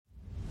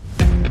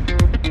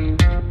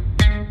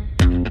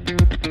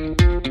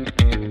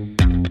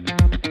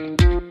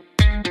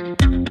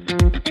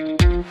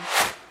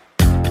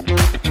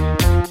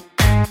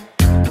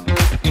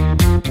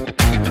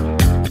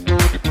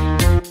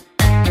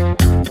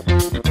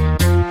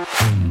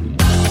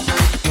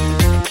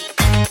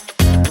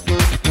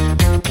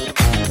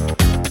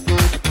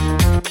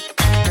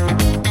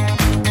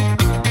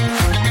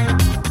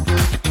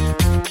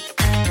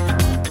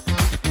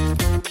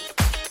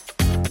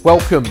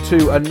Welcome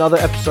to another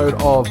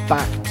episode of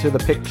Back to the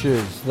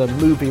Pictures, the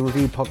movie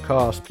review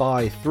podcast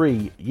by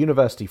three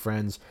university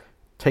friends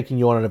taking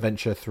you on an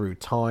adventure through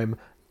time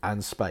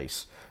and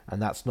space.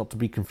 And that's not to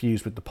be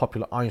confused with the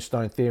popular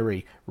Einstein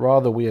theory.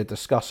 Rather, we are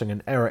discussing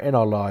an era in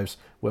our lives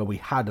where we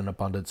had an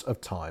abundance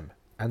of time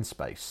and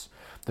space.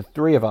 The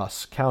three of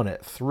us, count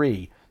it,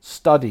 three,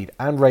 studied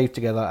and raved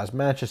together as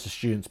Manchester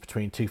students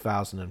between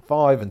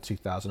 2005 and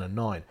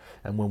 2009.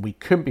 And when we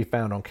couldn't be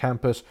found on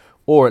campus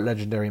or at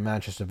legendary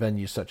Manchester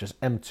venues such as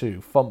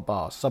M2, Font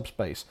Bar,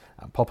 Subspace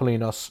and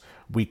Popolinos,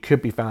 we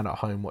could be found at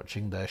home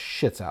watching the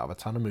shit out of a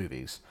ton of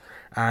movies.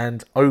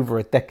 And over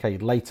a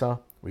decade later,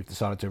 we've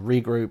decided to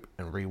regroup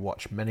and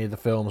rewatch many of the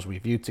films we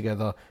viewed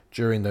together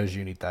during those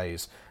uni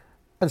days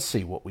and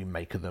see what we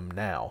make of them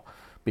now,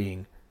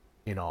 being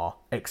in our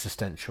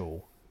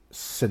existential,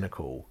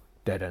 cynical,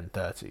 dead-end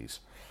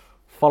 30s.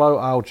 Follow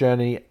our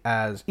journey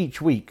as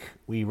each week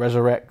we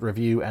resurrect,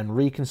 review and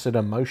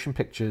reconsider motion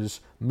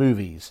pictures,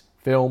 movies,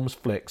 films,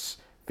 flicks,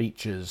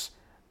 features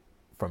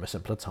from a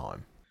simpler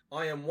time.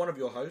 I am one of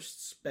your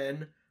hosts,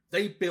 Ben.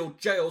 They build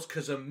jails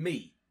because of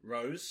me,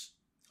 Rose.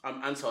 I'm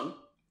Anthon.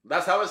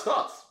 That's how it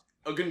starts.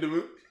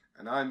 Ogundamu.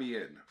 And I'm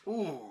Ian.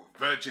 Ooh,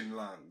 virgin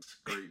lands,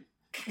 green.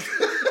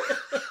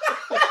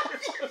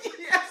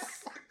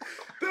 Yes.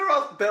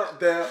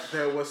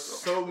 There were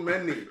so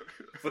many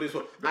for this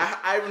one.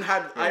 I even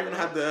had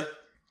the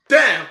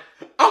damn.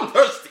 I'm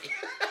thirsty.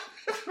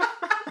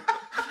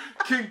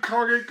 King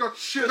Kong ain't got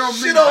shit on me.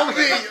 Shit on me.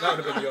 That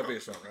would have been the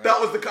obvious one, right? That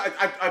was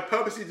I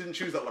purposely didn't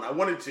choose that one. I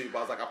wanted to, but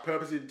I was like, I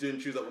purposely didn't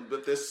choose that one.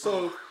 But there's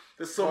so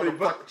many.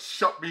 But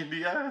shot me in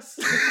the ass.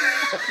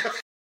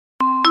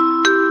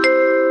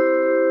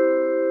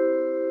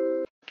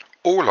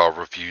 All our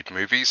reviewed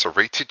movies are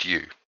rated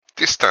U.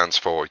 This stands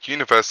for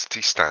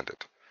University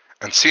Standard.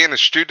 And seeing as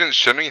students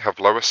generally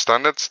have lower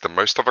standards than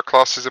most other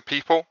classes of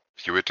people,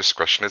 viewer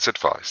discretion is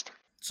advised.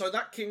 So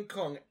that King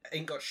Kong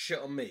ain't got shit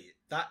on me.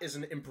 That is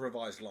an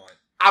improvised line.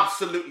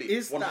 Absolutely.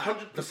 Is 100%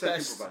 that the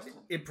best improvised.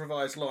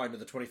 improvised line of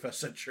the 21st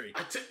century?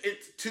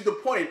 It's to the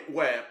point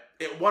where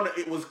it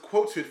was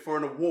quoted for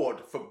an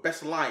award for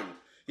best line.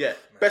 Yeah,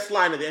 best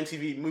line at the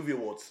MTV Movie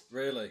Awards.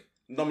 Really?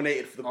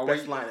 Nominated for the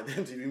best line at the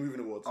MTV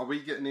Movie Awards. Are we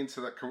getting into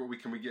that? Can we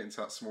get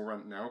into that small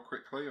rant now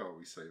quickly, or are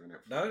we saving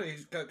it? No,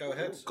 go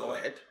ahead. Go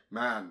ahead.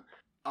 Man,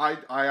 I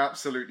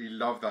absolutely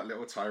love that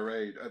little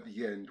tirade at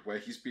the end where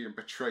he's being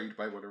betrayed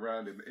by one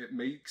around him. It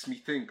makes me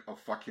think of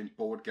fucking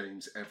board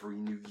games every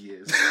New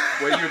Year's,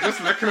 where you're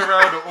just looking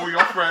around at all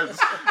your friends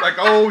like,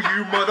 oh,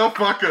 you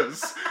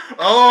motherfuckers.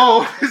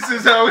 Oh, this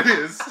is how it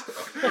is.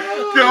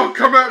 Yo,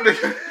 come at me.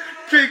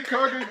 King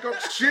Kong ain't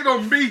got shit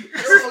on me.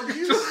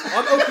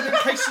 I'm opening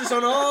cases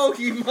on all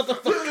you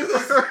motherfuckers.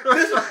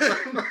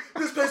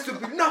 This place would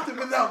be nothing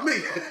without me.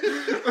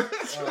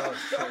 It's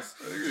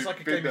like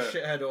a game of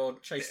shithead or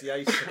Chase the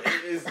Ace.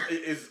 It is.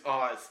 It's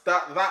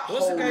that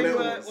whole level.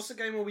 What's the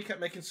game where we kept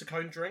making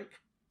Sakone drink?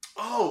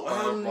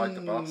 Ride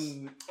the bus.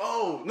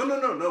 Oh, no.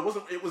 It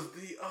wasn't. It was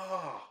the.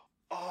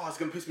 It's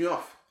gonna piss me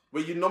off.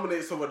 Where you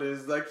nominate someone and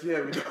it's like,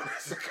 yeah, we don't.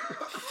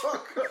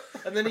 Fuck.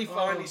 And then he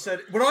finally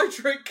said, when I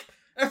drink,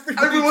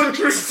 everyone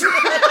drinks.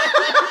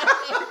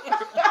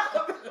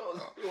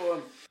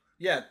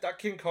 Yeah, that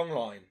King Kong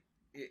line.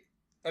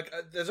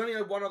 There's only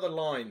one other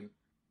line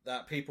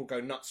that people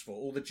go nuts for.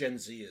 All the Gen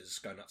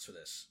Zers go nuts for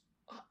this.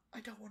 I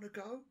don't want to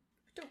go.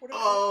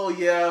 Oh,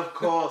 yeah, of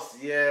course.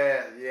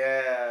 Yeah,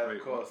 Wait,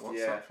 of course. What's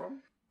yeah. that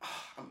from?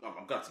 I'm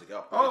going to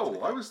go.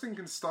 I was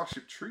thinking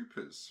Starship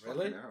Troopers.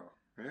 Really? Fucking hell.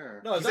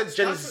 Yeah. No, he said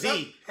Gen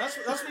Z. That's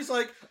what he's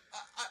like.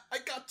 I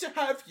got to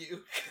have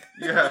you.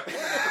 Yeah.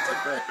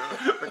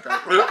 Okay.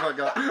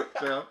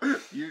 Yeah.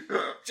 You.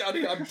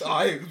 Johnny, I'm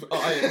dying.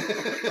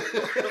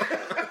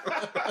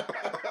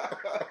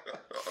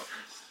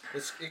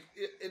 It's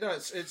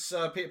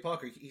Peter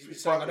Parker.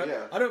 He's saying,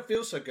 I don't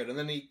feel so good, and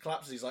then he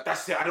collapses. He's like,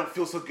 that's it. I don't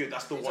feel so good.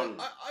 That's the one.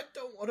 Like, I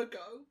don't want to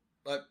go.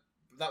 Like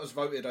that was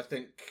voted, I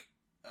think,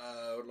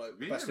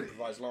 best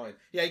improvised line.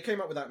 Yeah, he came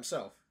up with that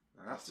himself.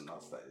 That's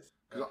nuts. That is.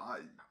 I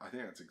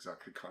think that's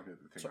exactly kind of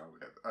the thing I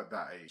would at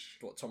that age.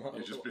 What, Tom Hanks?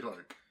 You'd just be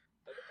like,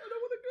 I don't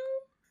want to go.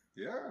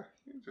 Yeah,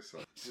 you just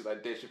like. She's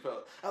like Dave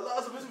Chappelle. I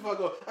lost a before I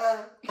go.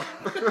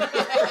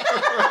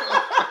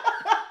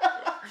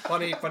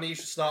 Funny. You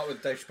should start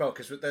with Dave Chappelle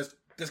because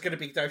there's going to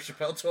be Dave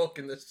Chappelle talk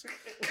in this.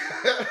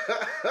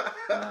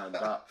 Man,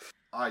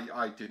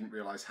 I didn't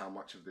realise how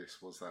much of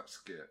this was that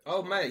skit.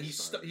 Oh mate,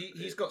 he's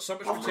got so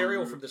much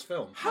material from this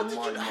film. How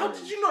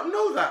did you not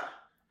know that?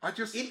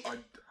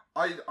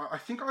 I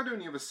think I'd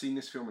only ever seen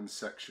this film in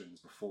sections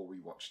before we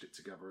watched it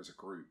together as a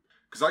group.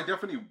 Because I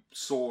definitely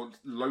saw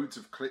loads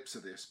of clips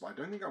of this, but I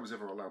don't think I was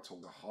ever allowed to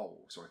watch the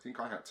whole. So I think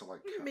I had to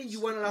like. What do you mean you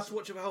weren't allowed to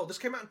watch it the whole? This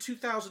came out in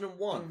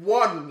 2001.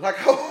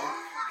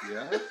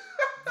 Yeah.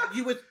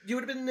 You would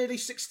have been nearly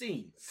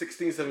 16.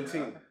 16,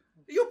 17. Yeah.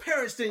 Your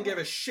parents didn't give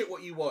a shit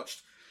what you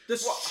watched. The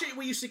shit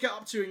we used to get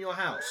up to in your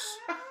house.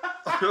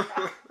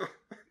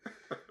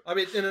 I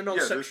mean, in a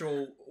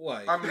non-sexual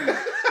way. I mean,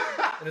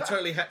 in a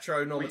totally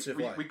heteronormative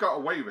way. We got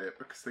away with it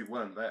because they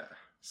weren't there.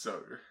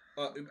 So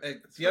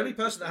The only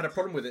person that had a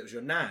problem with it was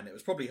your nan. It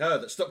was probably her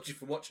that stopped you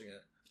from watching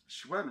it.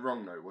 She weren't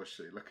wrong though, was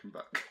she? Looking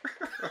back,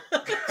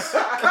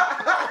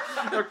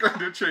 I'm going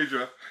to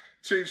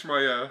change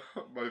my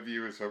my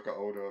view as I've got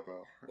older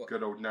about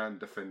good old Nan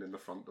defending the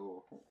front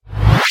door.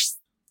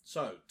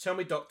 So, tell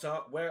me,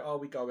 Doctor, where are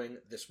we going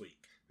this week?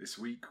 This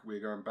week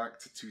we're going back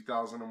to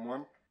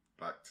 2001,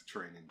 back to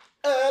training.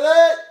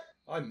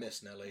 I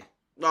miss Nelly.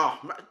 No,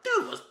 man,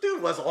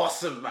 dude was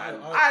awesome, man.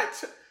 Oh,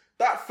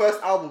 That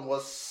first album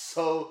was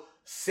so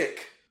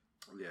sick.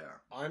 Yeah.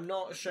 I'm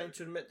not ashamed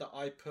to admit that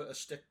I put a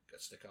sticker.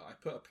 I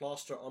put a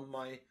plaster on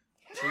my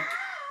cheek.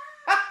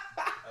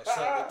 I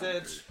certainly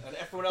did, and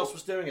everyone else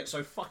was doing it.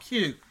 So fuck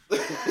you.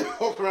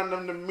 Walk around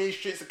on the mean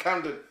streets of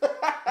Camden.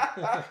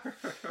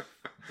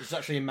 It's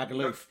actually in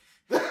Magaluf.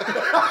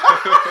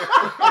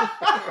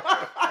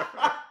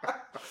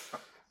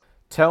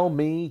 Tell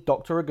me,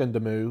 Dr.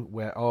 Agundamu,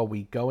 where are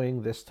we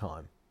going this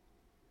time?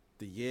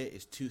 The year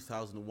is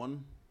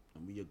 2001,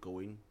 and we are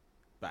going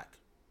back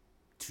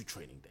to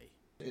Training Day.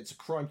 It's a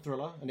crime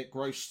thriller, and it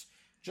grossed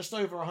just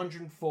over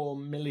 104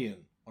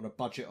 million on a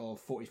budget of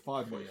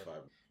 45 million.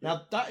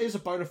 Now, that is a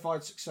bona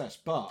fide success,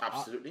 but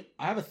Absolutely.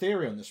 I have a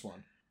theory on this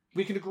one.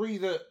 We can agree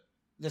that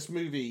this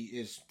movie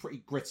is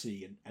pretty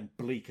gritty and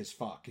bleak as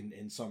fuck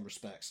in some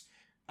respects.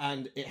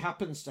 And it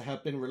happens to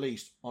have been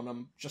released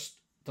on just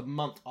the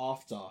month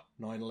after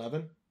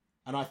 9/11.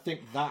 And I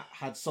think that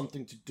had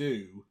something to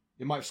do.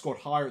 It might have scored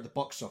higher at the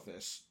box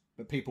office,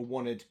 but people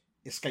wanted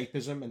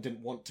escapism and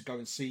didn't want to go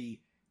and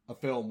see a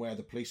film where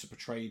the police are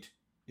portrayed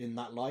in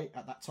that light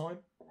at that time.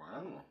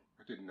 Wow,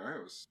 I didn't know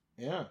it was.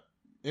 Yeah.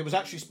 It was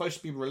actually supposed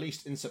to be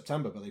released in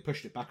September, but they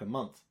pushed it back a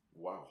month.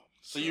 Wow.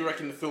 So you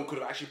reckon the film could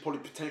have actually probably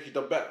potentially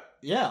done better?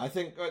 Yeah, I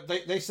think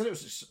they said it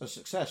was a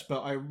success,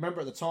 but I remember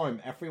at the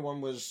time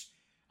everyone was.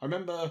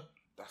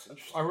 That's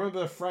interesting. I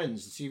remember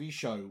Friends, the TV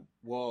show,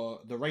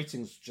 the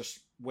ratings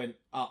just went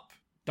up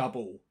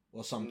double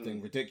or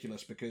something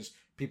ridiculous because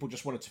people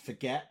just wanted to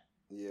forget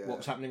what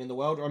was happening in the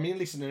world. Or I mean, at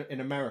least in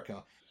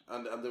America.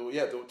 And they were,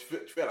 to be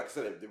fair, like I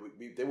said,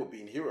 they were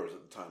being heroes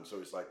at the time. So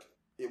it's like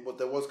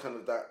there was kind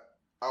of that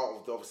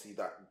out of obviously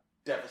that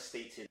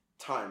devastating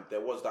time.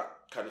 There was that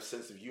kind of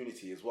sense of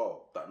unity as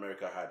well that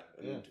America had.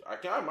 And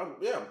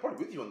I'm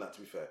probably with you on that.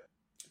 To be fair,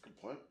 good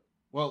point.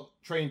 Well,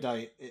 Training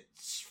Day, it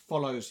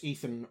follows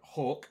Ethan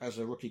Hawke as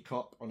a rookie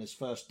cop on his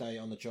first day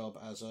on the job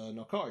as a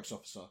narcotics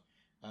officer,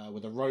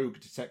 with a rogue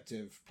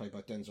detective played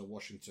by Denzel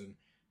Washington,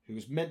 who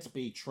is meant to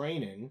be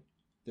training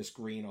this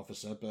green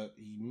officer, but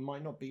he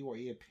might not be what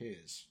he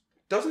appears.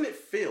 Doesn't it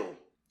feel,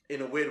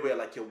 in a weird way,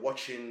 like you're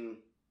watching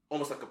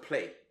almost like a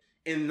play,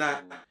 in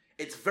that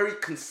it's very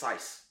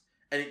concise,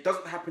 and it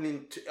doesn't happen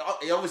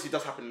it obviously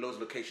does happen in loads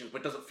of locations,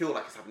 but it doesn't feel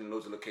like it's happening in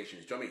loads of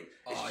locations. Do you know what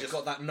I mean? It's just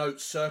got that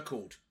note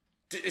circled.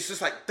 It's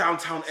just like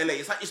downtown LA.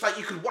 It's like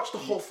you could watch the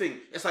whole thing.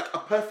 It's like a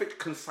perfect,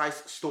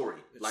 concise story.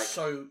 That's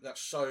so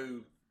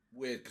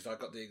weird because I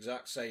got the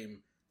exact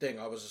same thing.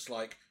 I was just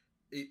like,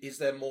 is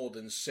there more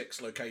than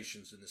 6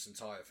 locations in this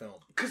entire film?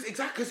 Because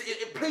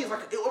it plays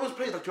like it almost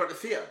plays like you're at the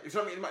theater. You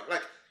know what I mean?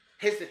 Like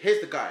here's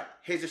the guy.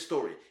 Here's his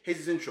story. Here's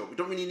his intro. We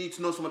don't really need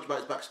to know so much about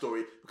his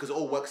backstory because it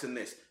all works in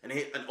this, and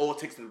all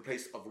takes in the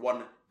place of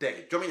one day. Do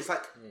you know what I mean? It's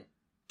like.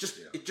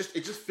 It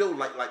just felt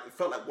like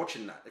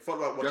watching that. It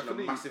felt like watching a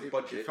massive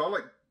budget. It felt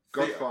like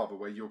Godfather,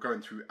 where you're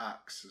going through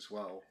acts as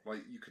well. Like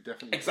you could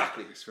definitely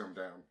break this film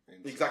down.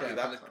 Exactly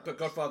that. But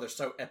Godfather is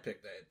so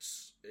epic that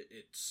it's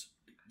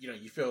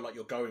you feel like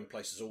you're going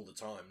places all the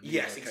time.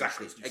 Yes,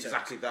 exactly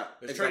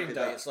that. With Training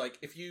Day, it's like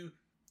if you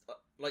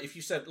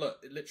said,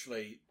 look,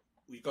 literally,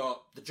 we've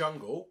got the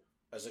jungle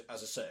as a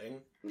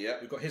setting. Yeah.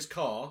 We've got his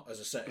car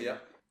as a setting. Yeah.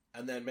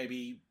 And then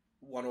maybe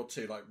 1 or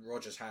 2 like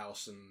Roger's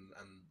house and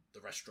the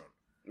restaurant.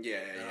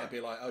 Yeah. I'd be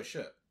like, oh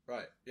shit,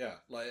 right, yeah.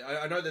 Like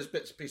I know there's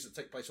bits and pieces that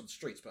take place on the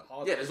streets, but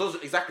hardly. Yeah, there's those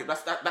exactly.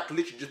 That could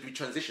literally just be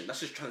transition. That's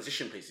just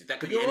transition pieces.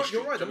 That could be.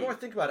 You're right. The more I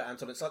think about it,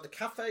 Anton, it's like the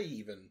cafe.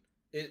 Even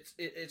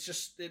it's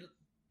just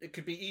it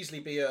could be easily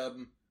be a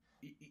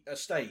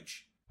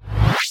stage.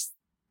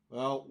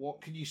 Well,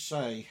 what can you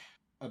say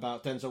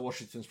about Denzel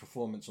Washington's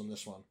performance on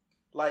this one?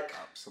 Like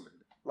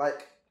absolutely.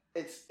 Like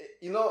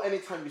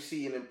anytime you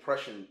see an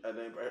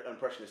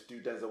impressionist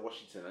do Denzel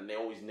Washington and they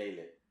always nail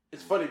it.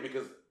 It's funny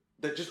because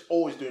they're just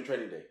always doing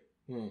Training Day.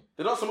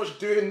 They're not so much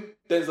doing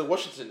Denzel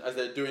Washington as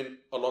they're doing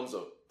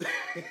Alonzo. Do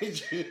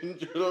you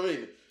know what I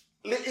mean?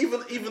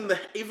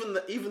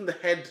 Even the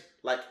head,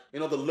 like the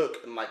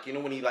look, and like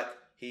when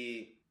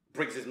he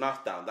brings his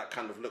mouth down, that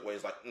kind of look where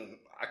he's like,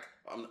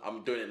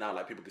 I'm doing it now,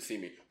 like people can see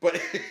me.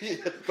 But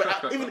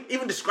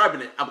even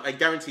describing it, I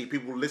guarantee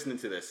people listening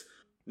to this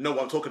know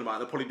what I'm talking about.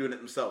 And they're probably doing it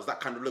themselves.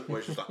 That kind of look where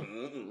it's just like.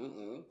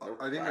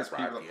 I think there's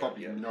people that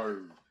probably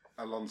know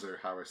Alonzo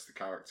Harris, the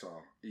character,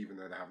 even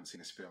though they haven't seen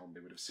his film,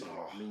 they would have seen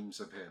memes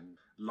of him,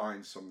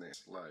 lines from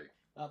this. Like,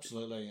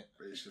 absolutely,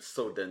 it's just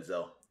so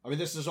Denzel. I mean,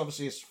 this is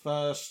obviously his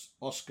first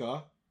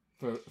Oscar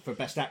for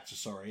Best Actor.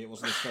 Sorry, it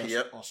wasn't his first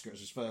Oscar. It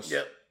was his first.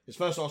 Yep. His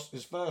first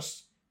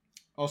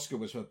Oscar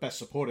was for Best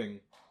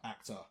Supporting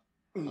Actor,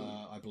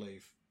 I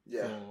believe.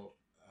 Yeah.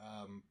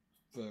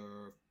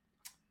 For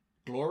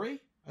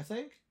Glory, I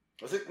think.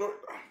 Was it Glory?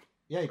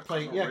 Yeah, he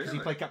played. Oh, Yeah, because he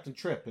really? played Captain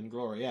Trip in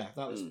Glory. Yeah,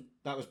 that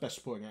was best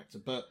supporting actor.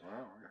 But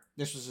Wow.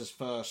 this was his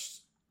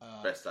first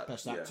Best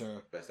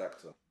actor. Best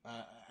actor.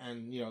 Uh,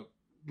 And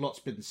lots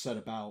been said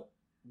about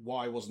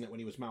why wasn't it when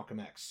he was Malcolm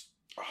X.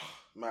 Oh,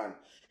 man,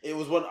 it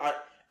was one.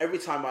 Every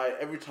time I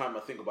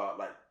think about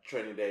like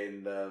Training Day,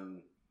 and there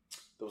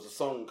was a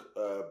song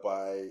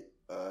by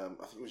I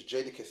think it was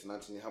Jadakiss and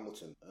Anthony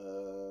Hamilton.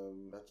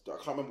 I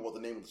can't remember what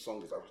the name of the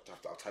song is.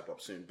 I'll type up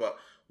soon. But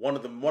one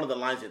of the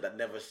lines that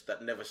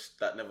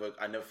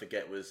I never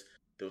forget was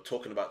they were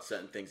talking about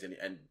certain things,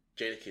 and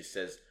Jadakiss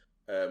says,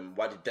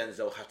 "Why did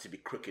Denzel have to be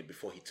crooked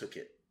before he took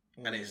it?"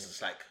 And it's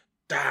just like,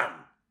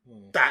 damn,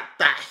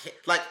 that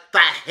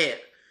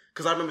hit.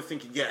 Because I remember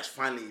thinking, yes,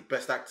 finally,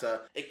 best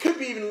actor. It could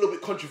be even a little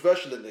bit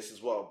controversial in this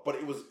as well, but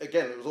it was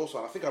also,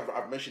 and I think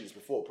I've mentioned this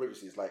before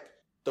previously. It's like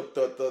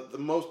the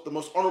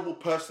most honorable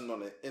person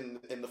on it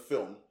in the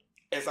film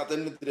is at the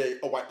end of the day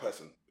a white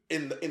person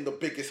in the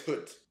biggest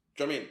hood.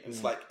 Do you know what I mean?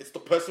 It's like it's the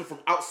person from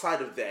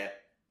outside of there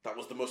that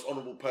was the most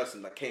honorable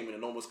person that came in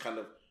and almost kind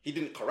of, he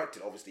didn't correct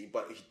it obviously,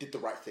 but he did the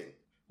right thing.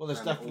 Well, there's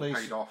and definitely it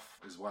all paid off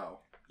as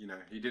well.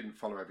 He didn't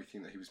follow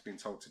everything that he was being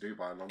told to do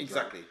by Alonso.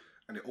 Exactly.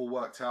 And it all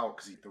worked out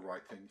because he did the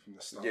right thing from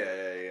the start.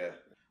 Yeah.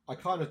 I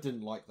kind of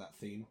didn't like that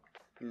theme.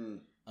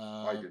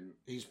 I didn't.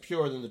 He's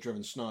purer than the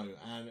driven snow,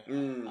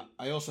 and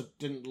I also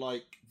didn't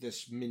like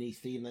this mini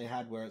theme they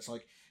had where it's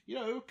like,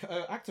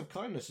 act of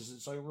kindness is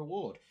its own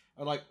reward.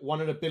 And like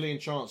 1 in a billion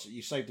chance that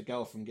you saved a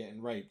girl from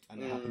getting raped,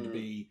 and it happened to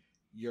be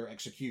your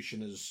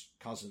executioner's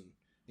cousin.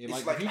 You're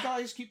like, if you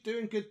guys keep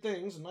doing good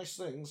things and nice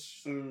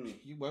things,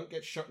 you won't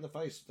get shot in the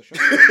face with the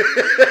shotgun.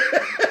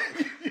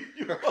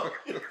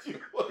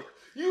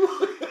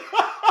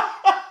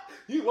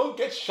 You won't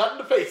get shot in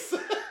the face.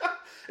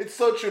 It's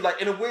so true.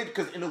 Like in a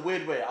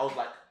weird way, I was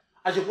like,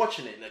 as you're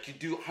watching it, like you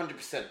do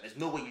 100%. There's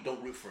no way you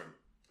don't root for him.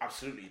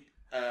 Absolutely.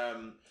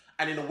 And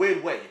in a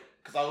weird way,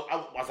 because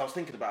as I was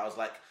thinking about it, I was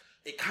like,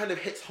 it kind of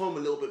hits home a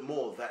little bit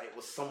more that it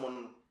was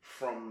someone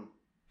from.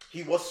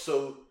 He was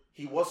so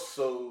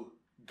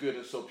good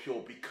and so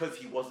pure because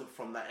he wasn't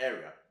from that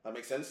area. That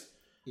makes sense.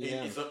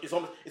 Yeah.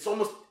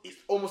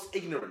 It's almost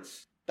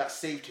ignorance that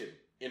saved him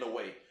in a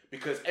way.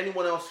 Because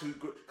anyone else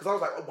because I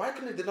was like, why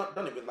couldn't they not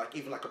done it with like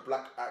even like a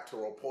black actor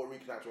or a Puerto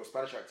Rican actor or a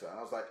Spanish actor? And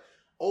I was like,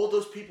 all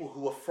those people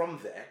who are from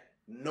there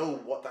know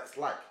what that's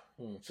like.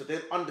 So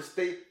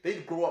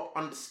they'd grow up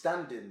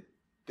understanding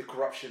the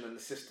corruption and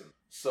the system.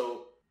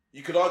 So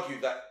you could argue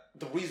that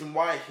the reason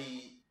why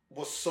he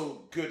was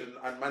so good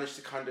and managed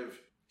to kind of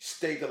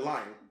stay the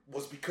line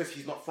was because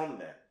he's not from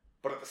there.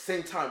 But at the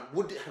same time,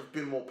 would it have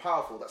been more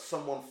powerful that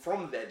someone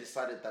from there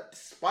decided that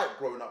despite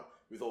growing up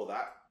with all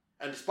that,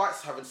 and despite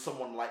having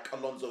someone like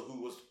Alonso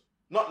who was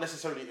not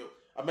necessarily,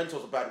 a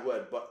mentor's a bad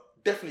word, but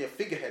definitely a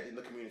figurehead in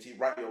the community,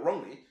 rightly or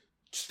wrongly,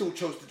 still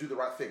chose to do the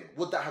right thing?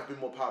 Would that have been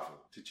more powerful?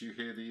 Did you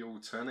hear the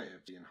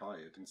alternative being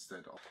hired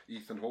instead of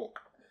Ethan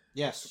Hawke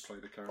Yes. to play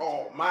the character?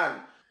 Oh,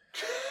 man.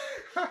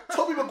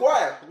 Tobey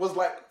Maguire was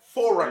like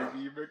forerunner.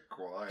 Tobey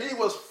Maguire. He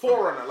was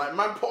forerunner. Like,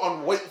 man put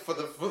on weight for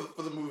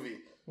the movie.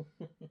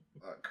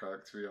 That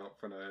cracked me up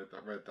when I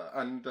read that.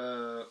 And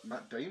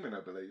Matt Damon,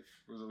 I believe,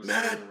 was also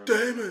Matt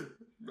Damon.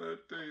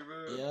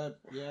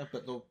 Yeah,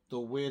 but the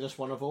weirdest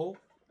one of all?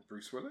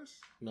 Bruce Willis?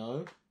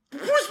 No.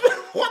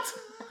 What?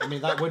 I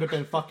mean, that would have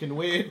been fucking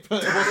weird,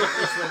 but it wasn't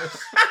Bruce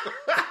Willis.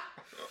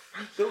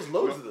 There was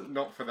loads of them.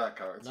 Not for that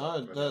character.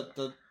 No,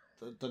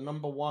 the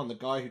number one, the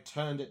guy who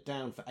turned it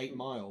down for 8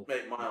 Mile.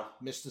 8 Mile.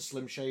 Mr.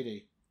 Slim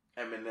Shady.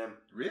 Eminem.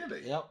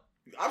 Really? Yep.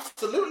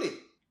 Absolutely.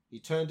 He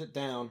turned it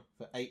down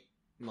for 8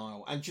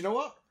 Mile. And do you know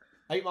what?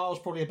 8 Mile is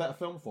probably a better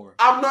film for him.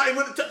 I'm not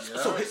even...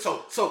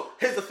 So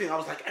here's the thing. I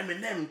was like,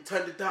 Eminem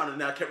turned it down, and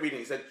then I kept reading.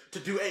 He said, to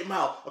do 8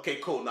 Mile. Okay,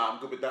 cool. Nah, I'm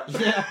good with that.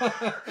 Yeah.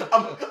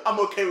 I'm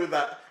okay with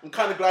that. I'm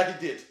kind of glad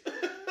he did.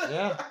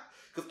 Yeah.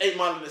 Because 8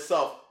 Mile in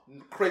itself,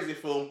 crazy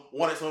film,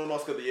 won its own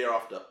Oscar the year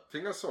after. I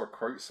think I saw a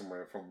quote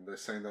somewhere from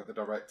this saying that the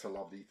director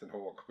loved Ethan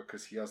Hawke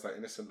because he has that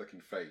innocent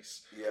looking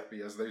face. Yeah. He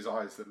has those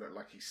eyes that look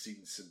like he's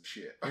seen some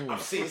shit.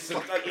 I've seen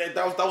some.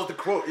 That was the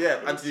quote.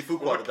 Yeah, Anthony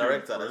Fuqua, the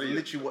director. That's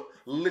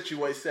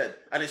literally what he said,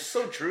 and it's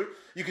so true.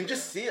 You can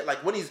just see it,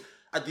 like when he's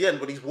at the end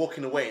when he's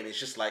walking away, and it's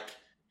just like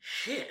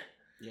shit.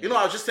 Yeah.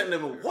 I was just sitting there,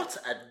 what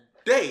a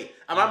day,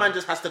 and my man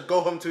just has to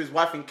go home to his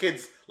wife and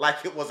kids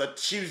like it was a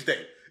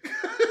Tuesday. Do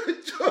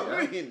you know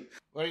what I mean?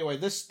 Well, anyway,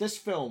 this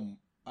film,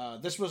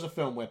 this was a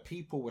film where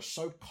people were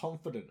so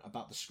confident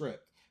about the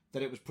script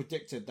that it was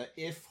predicted that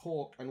if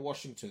Hawke and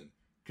Washington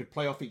could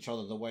play off each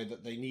other the way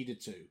that they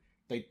needed to,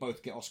 they'd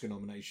both get Oscar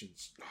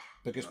nominations.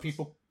 Because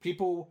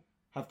people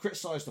have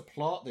criticised the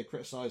plot, they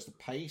criticised the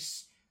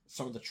pace,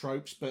 some of the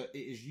tropes, but it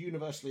is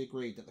universally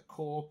agreed that the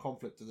core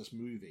conflict of this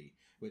movie,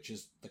 which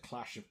is the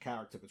clash of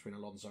character between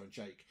Alonso and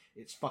Jake,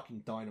 it's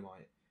fucking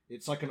dynamite.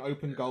 It's like an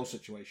open goal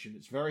situation.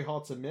 It's very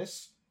hard to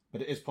miss,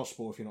 but it is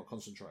possible if you're not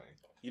concentrating.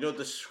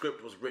 The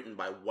script was written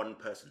by one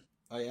person.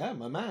 Oh yeah,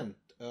 my man,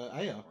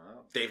 Ayer.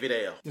 Wow. David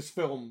Ayer. This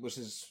film was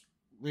his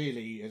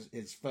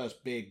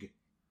first big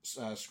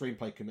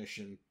screenplay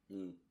commission,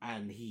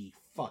 and he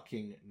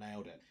fucking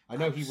nailed it. I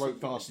know he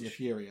wrote Fast and the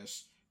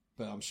Furious,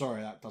 but I'm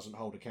sorry that doesn't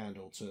hold a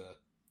candle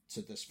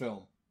to this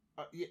film.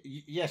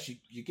 Yes,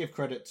 you give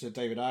credit to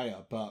David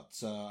Ayer, but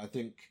I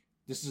think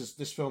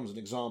this film is an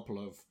example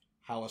of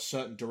how a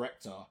certain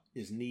director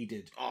is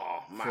needed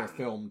for a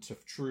film to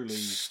truly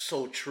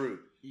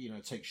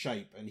take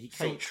shape. And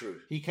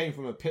he came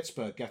from a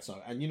Pittsburgh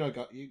ghetto, and you know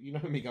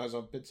me, guys.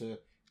 I've been to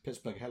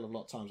Pittsburgh a hell of a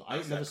lot of times. I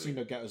ain't never seen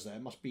no ghettos there.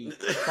 It must be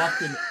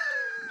fucking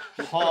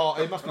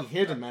hard. It must be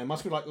hidden, man. It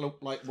must be like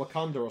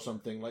Wakanda or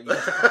something. Like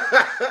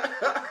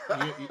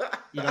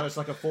it's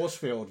like a force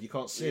field. You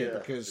can't see it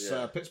because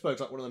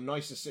Pittsburgh's like one of the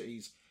nicest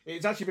cities.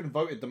 It's actually been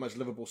voted the most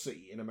livable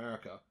city in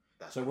America.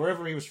 So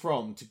wherever he was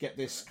from, to get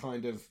this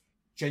kind of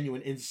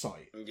genuine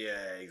insight.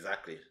 Yeah,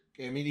 exactly.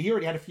 I mean, he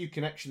already had a few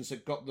connections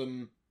that got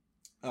them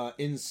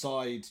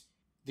inside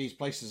these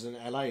places in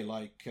LA,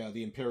 like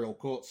the Imperial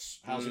Courts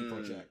housing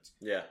project.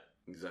 Yeah,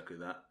 exactly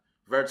that.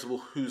 Veritable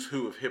who's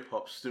who of hip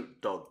hop: Snoop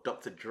Dogg,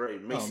 Dr. Dre,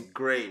 Macy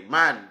Gray.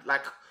 Man,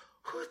 like,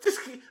 that's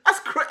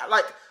great.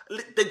 Like,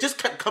 they just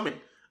kept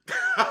coming.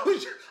 I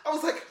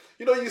was like,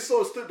 you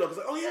saw Snoop Dogg. I was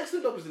like, oh yeah,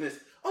 Snoop Dogg was in this.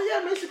 Oh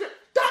yeah, Macy Gray,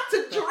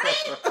 Dr. Dre.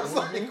 I was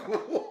like,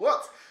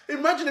 what?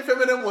 Imagine if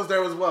Eminem was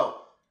there as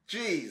well.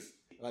 Jeez.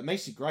 Like,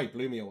 Macy Gray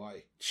blew me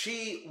away.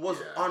 She was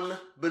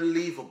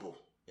unbelievable.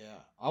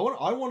 Yeah, I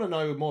want to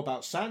know more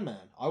about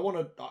Sandman. I want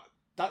to.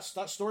 That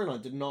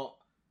storyline did not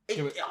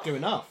do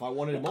enough. I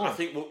wanted more. I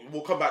think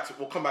we'll come back to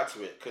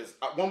it because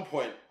at one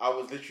point I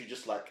was literally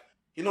just like,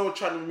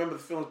 trying to remember the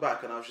films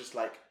back, and I was just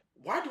like,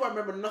 why do I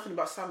remember nothing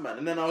about Sandman?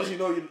 And then I was,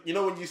 when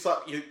you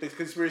start the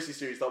conspiracy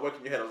series start working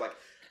in your head, I was like,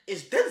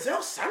 is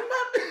Denzel Sandman?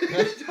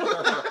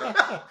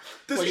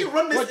 Does he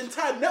run this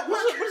entire network?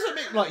 What does it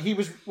mean? Like he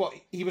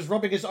was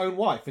robbing his own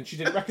wife and she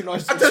didn't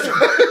recognise him.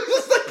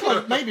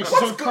 Like, maybe she's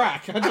on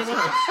crack. I don't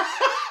know.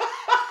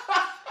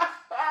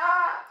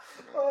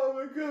 Oh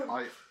my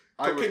god!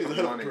 I would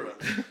put money.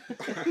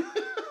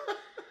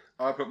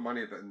 I put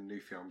money that the new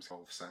film's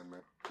of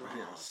Sandman. I think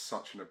it was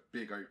such a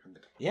big open.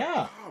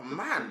 Yeah. Oh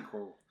man.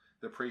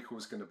 The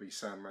prequel's going to be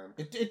Sandman.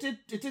 It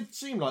did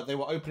seem like they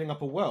were opening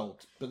up a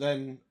world, but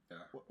then,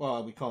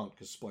 well, we can't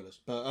because spoilers.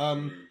 But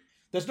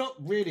there's not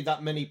really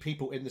that many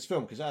people in this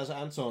film because, as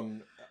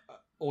Anthon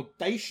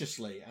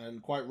audaciously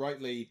and quite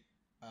rightly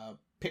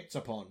picked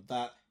up on,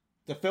 that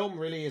the film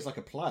really is like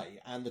a play,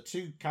 and the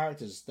two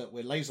characters that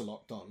we're laser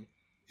locked on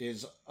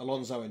is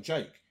Alonzo and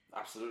Jake.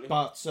 Absolutely.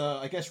 But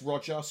I guess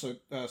Roger, so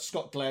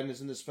Scott Glenn is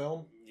in this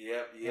film.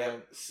 Yeah.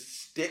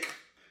 Stick.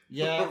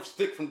 Yeah.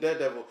 Stick from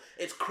Daredevil.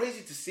 It's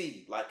crazy to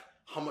see like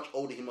how much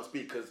older he must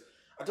be because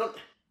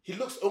he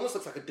almost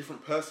looks like a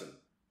different person.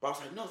 But I was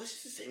like, no, this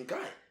is the same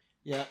guy.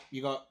 Yeah,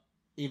 you got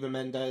Eva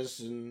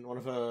Mendes in one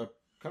of her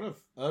kind of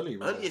early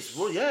roles.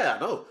 Well, yeah, I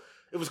know.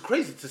 It was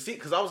crazy to see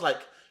because I was like,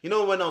 when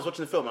I was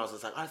watching the film, I was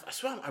just like, I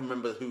swear I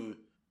remember who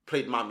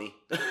played Mami.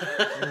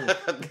 I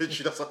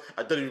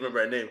don't even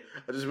remember her name.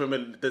 I just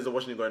remember Denzel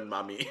Washington going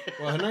Mami.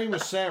 Well, her name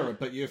was Sarah,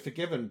 but you're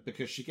forgiven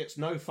because she gets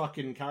no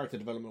fucking character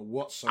development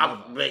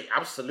whatsoever.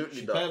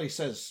 Absolutely she not. barely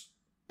says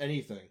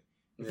anything.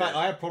 In fact,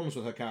 I have problems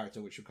with her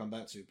character, which we'll come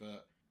back to.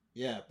 But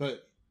yeah,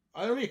 but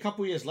only a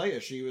couple years later,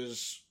 she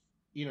was,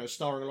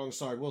 starring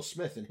alongside Will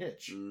Smith in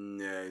Hitch.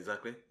 Yeah,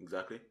 exactly.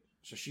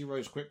 So she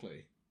rose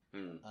quickly.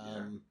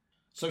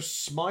 So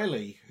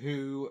Smiley,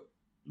 who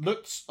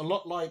looked a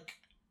lot like,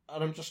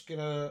 and I'm just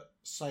gonna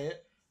say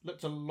it,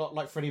 looked a lot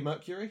like Freddie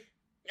Mercury.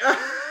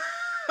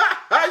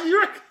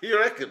 You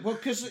reckon? Well,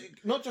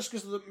 not just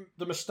because of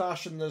the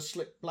moustache and the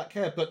slick black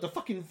hair, but the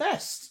fucking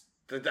vest.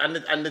 Well, I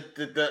don't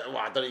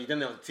know, he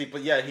didn't have the teeth,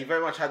 but yeah, he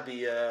very much had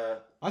the.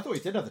 I thought he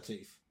did have the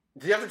teeth.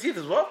 Did he have the teeth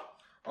as well?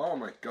 Oh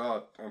my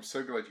god, I'm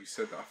so glad you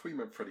said that. I thought you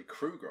meant Freddy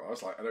Krueger. I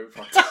was like, I don't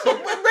fucking see it.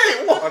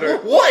 Mate,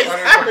 what is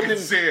happening?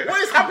 See it.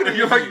 What is happening?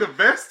 You're like the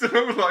vest, and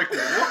I'm like,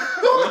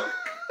 what?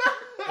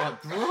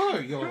 Like, bro,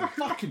 you're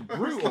fucking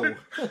brutal. I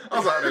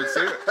was like, I don't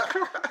see it. I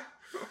was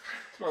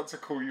about to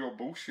call you a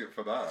bullshit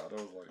for that. I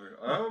was like,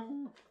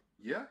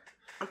 yeah.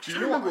 Do you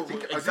know what? I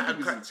think it was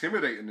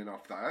intimidating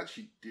enough that I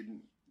actually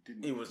didn't.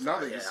 It was. Now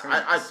that you're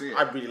saying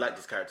I really like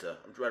this character.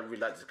 I really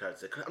like this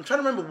character. I'm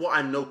trying to remember what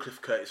I know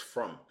Cliff Curtis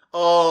from.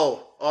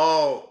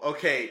 Oh,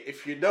 okay.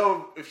 If you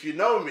know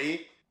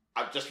me,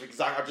 I've just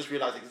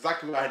realised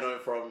exactly where I know him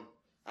from.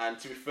 And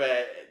to be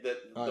fair,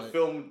 the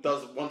film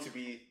does want to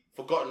be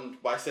forgotten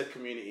by said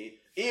community.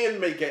 Ian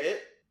may get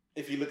it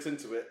if he looks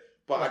into it,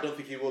 but I don't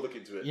think he will look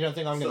into it. You don't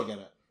think I'm going to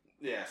get it?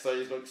 Yeah. So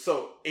he's going.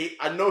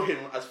 I know him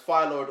as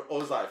Fire Lord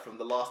Ozai from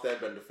the Last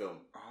Airbender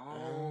film.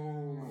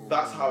 Oh.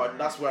 That's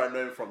where I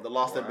know him from. The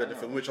Last Airbender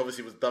film, which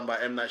obviously was done by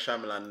M. Night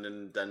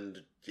Shyamalan,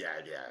 and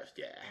yeah.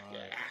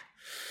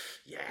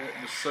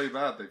 It was so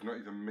bad they've not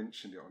even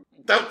mentioned it on.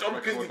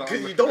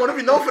 Because you don't want to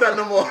be known for that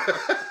no more.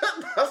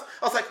 I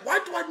was like, why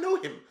do I know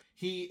him?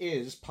 He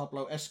is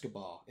Pablo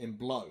Escobar in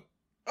Blow.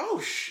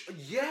 Oh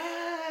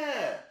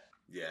yeah.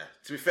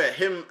 To be fair,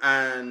 him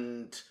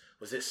and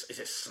is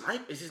it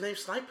Snipe? Is his name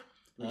Snipe?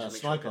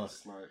 Sniper.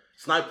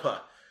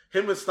 Sniper.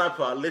 him and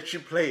Sniper are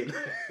literally playing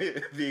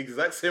the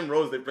exact same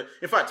roles they play.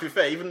 In fact, to be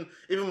fair, even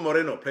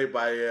Moreno, played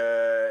by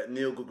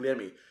Noel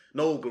Guglielmi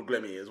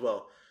as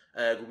well.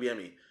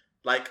 Guglielmi.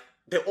 Like,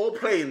 they're all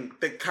playing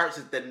the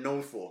characters they're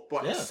known for.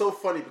 But it's so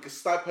funny because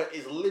Sniper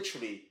is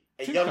literally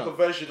a Tuco. Younger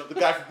version of the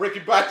guy from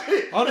Breaking Bad.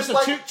 Honestly,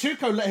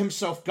 Tuco let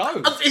himself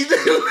go. He's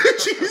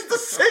the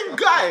same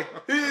guy.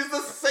 He's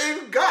the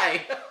same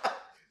guy.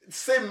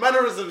 Same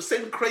mannerisms,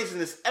 same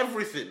craziness,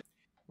 everything.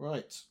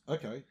 Right.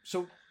 Okay.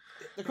 So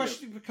the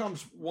question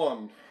becomes: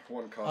 One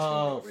cast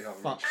member we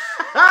haven't fuck.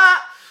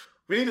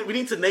 mentioned. We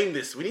need to name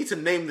this. We need to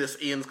name this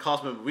Ian's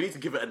cast member. We need to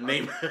give it a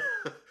name.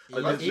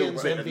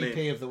 Ian's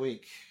MVP of the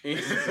week.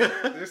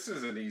 This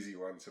is an easy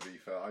one, to be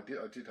fair. I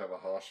did have a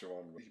harsher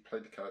one. He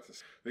played the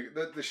characters.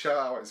 The shout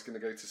out is going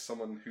to go to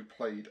someone who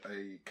played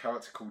a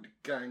character called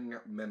Gang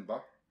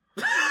Member.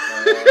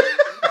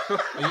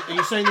 Are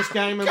you saying this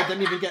gang member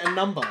didn't even get a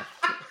number?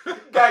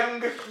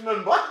 Gang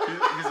Member.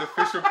 His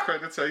official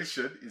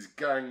accreditation is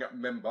Gang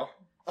Member.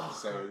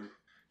 So,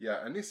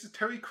 yeah, and this is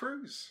Terry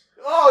Crews.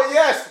 Oh,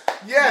 yes,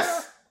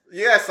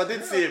 I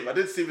did see him. I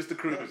did see Mr.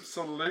 Cruz.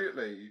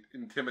 Absolutely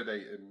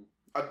intimidating.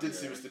 I did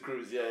see Mr.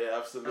 Cruz. Yeah,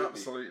 absolutely.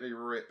 Absolutely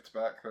ripped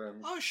back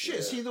then. Oh shit!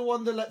 Is he the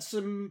one that lets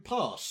him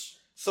pass?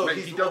 So Mate,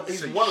 he's he doesn't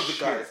say one of the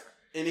shit. guys,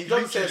 and he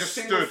doesn't say a just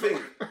single stood. thing.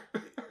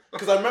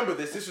 Because I remember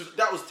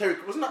that was Terry.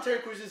 Wasn't that Terry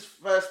Cruz's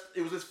first?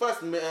 It was his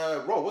first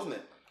role, wasn't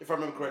it? If I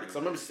remember correctly.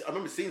 Because I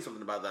remember seeing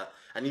something about that,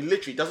 and he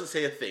literally doesn't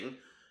say a thing.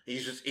 He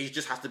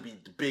just has to be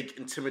the big,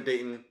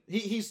 intimidating.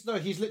 He's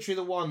literally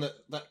the one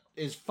that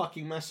is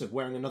fucking massive,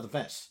 wearing another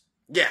vest.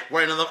 Yeah,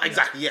 wearing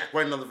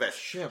another vest.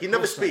 Shit, he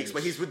never speaks,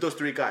 but he's with those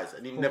three guys,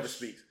 and he never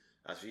speaks.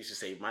 That's what he used to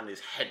say. Man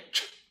is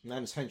hench.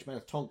 Man's hench, man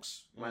is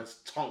tonks. Man's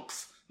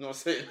tonks. You know what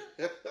I'm saying?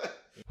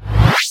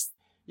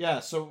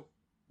 Yeah. So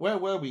where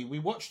were we? We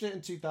watched it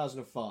in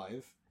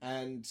 2005,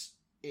 and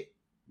it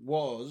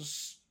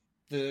was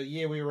the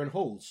year we were in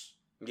halls.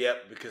 Yeah,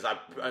 because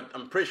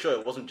I'm pretty sure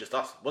it wasn't just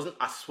us.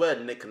 I swear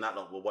Nick and that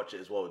lot will watch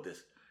it as well with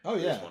this. Oh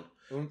yeah. This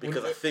one.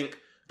 Because I think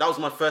that was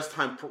my first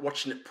time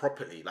watching it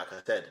properly, like I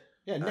said.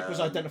 Yeah, Nick was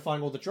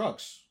identifying all the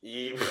drugs.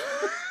 Yeah.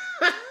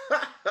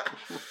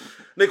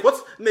 Nick,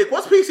 what's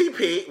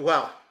PCP?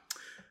 Well,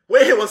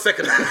 wait here 1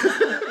 second.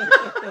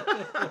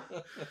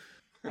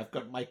 I've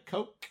got my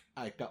Coke.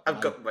 I've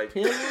got my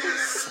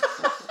pills.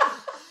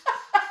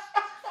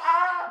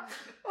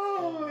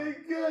 Oh my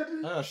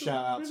god!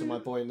 Shout out to my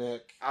boy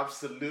Nick.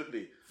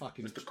 Absolutely,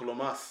 fucking Mr.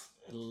 Colomas.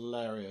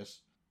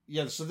 Hilarious.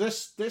 Yeah. So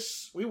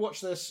this we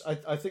watched this.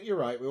 I think you're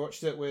right. We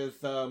watched it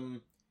with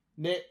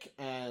Nick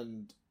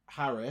and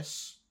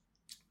Harris,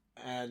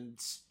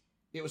 and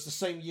it was the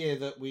same year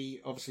that we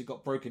obviously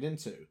got broken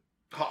into.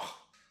 Oh.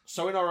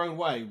 So in our own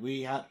way,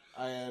 we had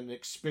an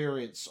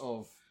experience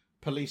of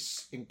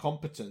police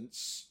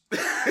incompetence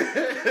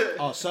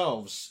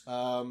ourselves.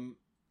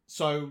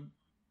 So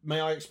may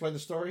I explain the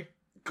story?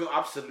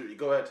 Absolutely,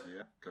 go ahead.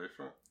 Yeah, go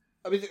for it.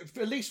 I mean,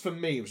 at least for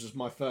me, it was just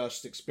my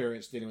first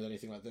experience dealing with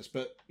anything like this.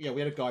 But yeah,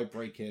 we had a guy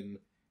break in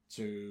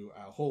to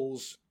our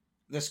halls.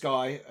 This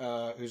guy,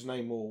 whose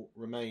name will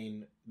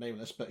remain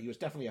nameless, but he was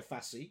definitely a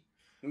fassie.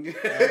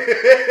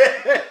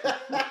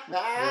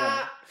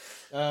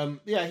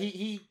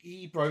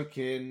 He broke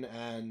in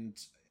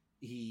and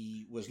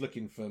he was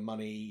looking for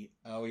money.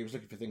 He was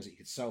looking for things that he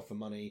could sell for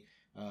money.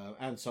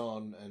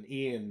 Anthon and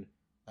Ian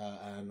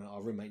and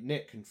our roommate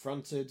Nick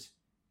confronted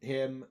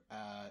him.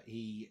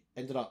 He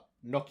ended up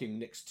knocking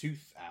Nick's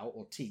tooth out,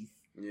 or teeth.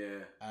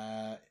 Yeah.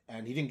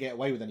 And he didn't get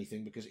away with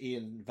anything because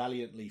Ian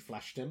valiantly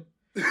flashed him.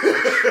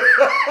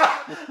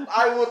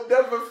 I will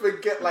never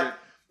forget, like,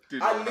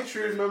 I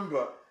literally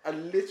remember,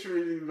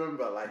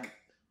 like,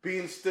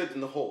 being stood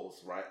in the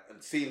halls, right,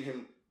 and seeing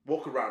him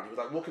walk around. He was,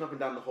 like, walking up and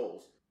down the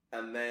halls,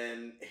 and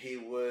then he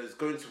was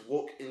going to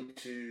walk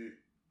into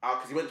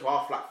because he went to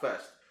our flat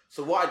first.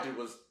 So what I did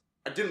was,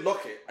 I didn't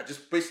lock it. I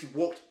just basically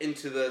walked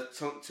into the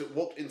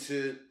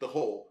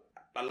hall,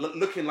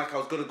 looking like I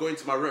was going to go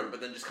into my room,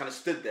 but then just kind of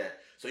stood there.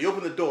 So he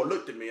opened the door,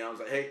 looked at me, and I was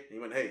like, hey. And he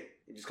went, hey.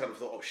 He just kind of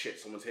thought, oh shit,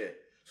 someone's here.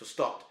 So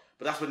stopped.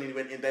 But that's when he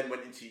went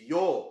into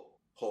your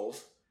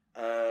halls.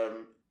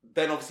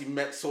 Then obviously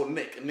saw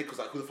Nick, and Nick was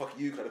like, who the fuck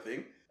are you, kind of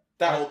thing.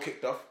 That all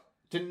kicked off.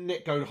 Didn't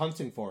Nick go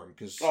hunting for him?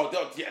 Cause... Oh,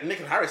 yeah, Nick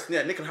and Harris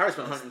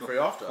went hunting for you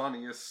after.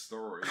 Funniest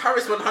story.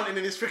 Harris went hunting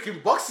in his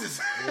freaking boxes.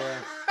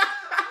 Yeah.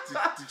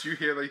 Did you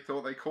hear they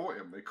thought they caught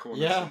him? They caught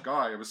some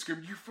guy and was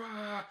screaming,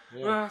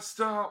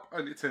 stop!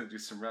 And it turned into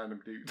some random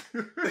dude.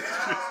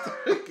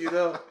 You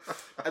know?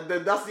 And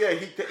then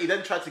he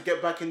then tried to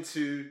get back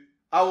into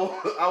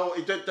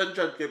he then tried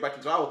to get back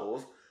into our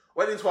halls,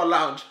 went into our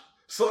lounge,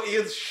 saw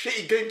Ian's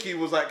shitty GameCube,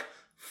 was like,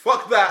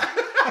 fuck that.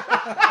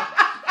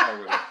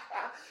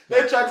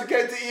 They tried to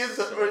get into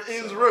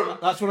Ian's room.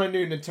 That's when I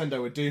knew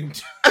Nintendo were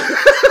doomed. As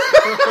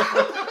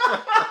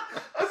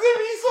if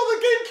he saw the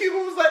GameCube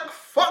and was like,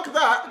 fuck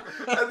that.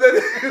 And then he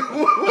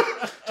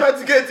tried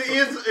to get into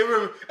Ian's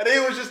room, and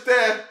Ian was just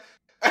there,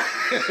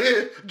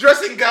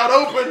 dressing gown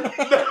open.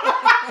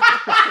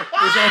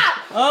 He's like,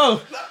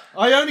 oh,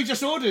 I only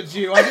just ordered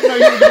you. I didn't know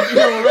you were going to be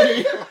here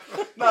already.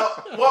 Now,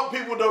 what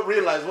people don't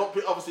realise,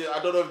 obviously, I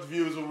don't know if the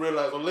viewers will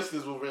realise or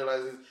listeners will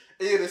realise is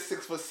Ian is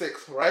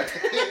 6'6", right?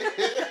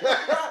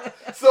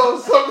 So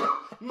some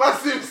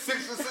massive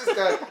 6'6"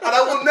 guy, and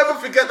I will never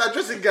forget that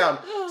dressing gown.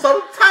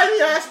 Some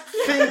tiny ass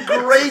thin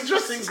grey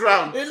dressing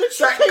gown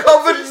that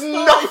covered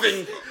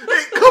nothing.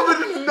 It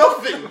covered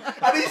nothing,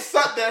 and he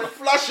sat there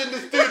flashing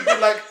this dude, be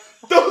like,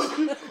 "Don't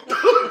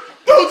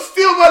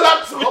steal my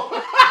laptop."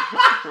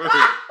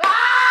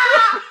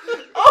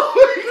 Oh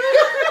my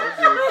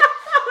God.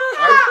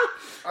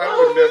 I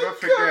would never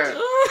forget.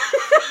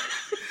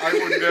 I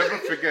would never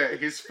forget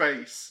his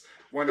face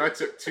when I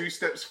took 2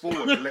 steps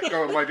forward and let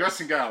go of my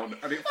dressing gown,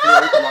 and it flew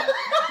open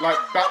like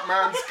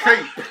Batman's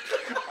cape,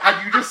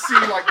 and you just see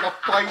like the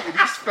fight in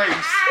his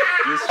face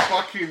just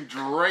fucking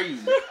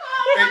drain.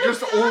 It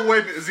just all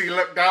went as he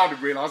looked down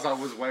and realised I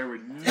was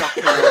wearing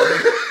nothing on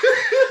it.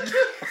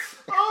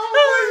 Oh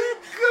my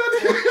God.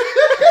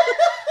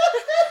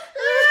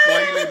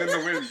 Flailing in the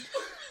wind.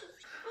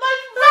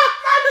 Like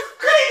Batman's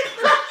cape.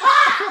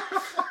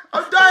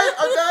 I'm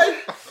dying.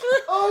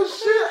 Oh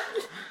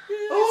shit.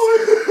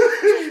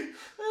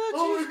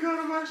 Oh my God,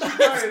 I'm actually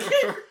dying.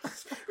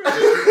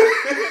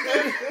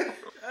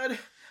 and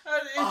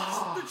it's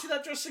literally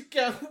that dressing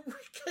gown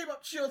came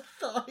up to your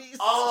thighs.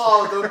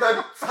 Oh, the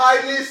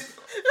tiniest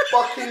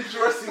fucking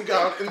dressing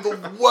gown in the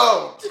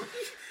world.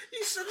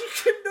 You said you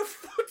couldn't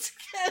afford to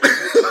get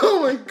it. Oh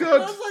my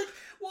God. I was like,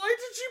 why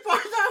did you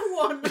buy that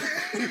one?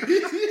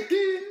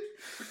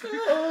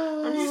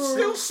 You're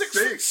still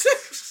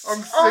 6'6".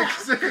 I'm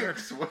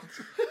 6'6". What?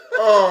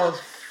 Oh,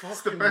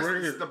 It's the best.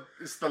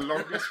 It's the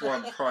longest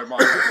one. Primark.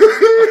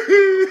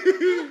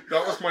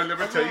 That was my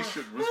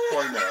limitation. Was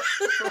Primark.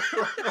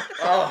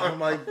 Oh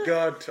my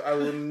God, I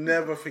will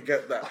never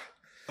forget that.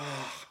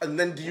 And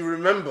then, do you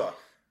remember,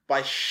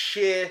 by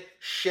sheer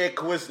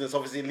coincidence,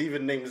 obviously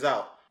leaving names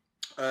out,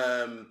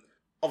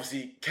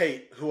 obviously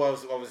Kate, who I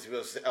was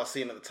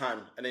seeing at the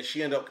time, and then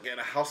she ended up getting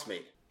a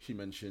housemate. She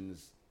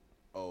mentions,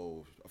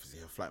 obviously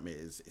her flatmate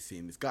is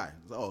seeing this guy. I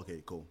was like, oh,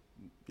 okay, cool,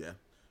 yeah.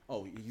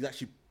 Oh, he's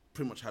actually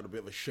pretty much had a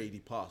bit of a shady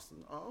past.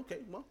 And, okay,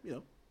 well,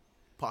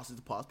 past is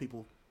the past.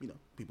 People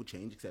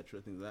change,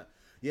 etc. Things like that.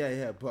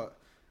 Yeah, but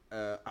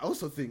I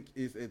also think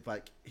it's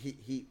like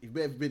he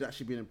may have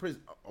actually been in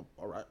prison. Oh,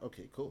 all right,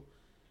 okay, cool.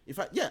 In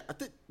fact, yeah, I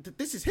think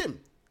this is him.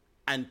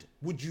 And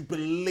would you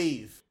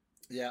believe?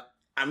 Yeah.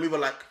 And we were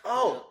like,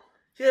 all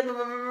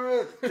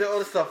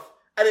this stuff.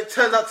 And it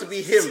turned out to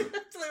be him.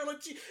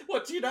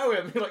 What, do you know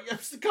him? You're like, yeah,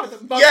 it's the guy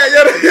that Yeah.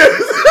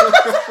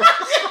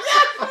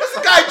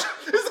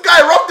 This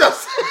guy robbed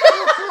us.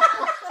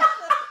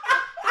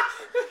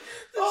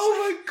 Oh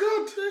my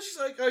God. She's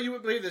like, oh, you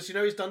wouldn't believe this.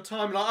 He's done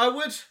time. Like, I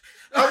would.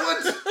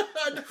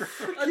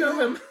 I know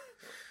him.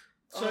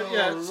 So,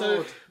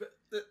 Lord.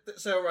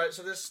 so right,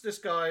 so this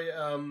guy,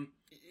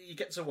 he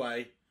gets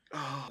away.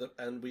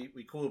 And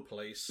we call the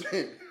police.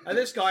 And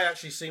this guy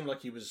actually seemed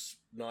like he was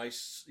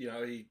nice.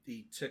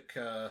 He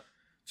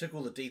took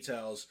all the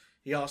details.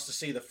 He asked to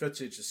see the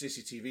footage, the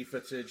CCTV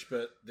footage,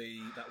 but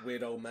that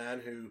weird old man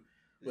who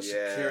was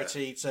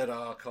security said,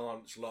 I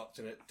can't, it's locked,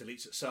 and it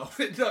deletes itself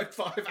in like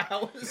 5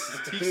 hours.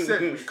 He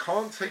said, we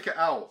can't take it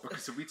out,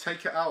 because if we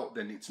take it out,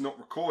 then it's not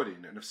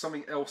recording, and if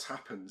something else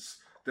happens,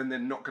 then they're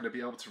not going to be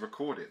able to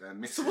record it.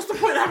 So what's the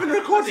point of having a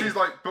recording? So he's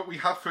like, but we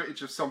have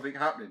footage of something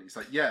happening. He's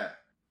like, yeah,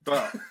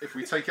 but if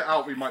we take it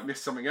out, we might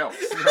miss something else.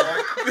 And you're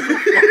like, what are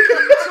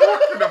you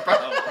talking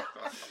about?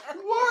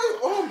 Why?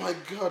 Oh my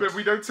God. But if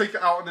we don't take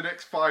it out in the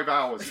next 5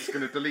 hours, it's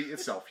going to delete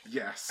itself.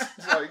 Yes.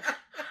 It's like,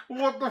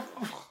 what the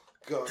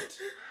God.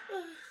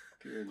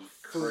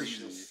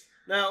 Crazy.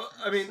 Now,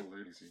 I mean,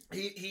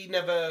 he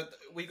never...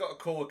 We got a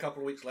call a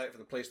couple of weeks later from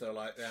the police. They were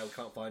like, yeah, we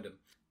can't find him.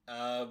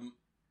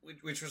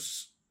 Which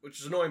was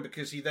annoying,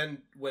 because he then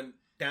went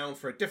down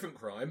for a different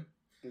crime.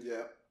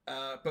 Yeah.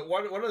 But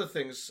one of the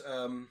things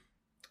I'll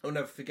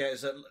never forget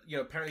is that,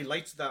 apparently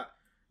later that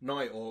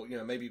night, or,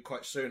 maybe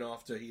quite soon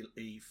after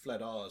he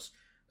fled ours,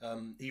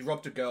 he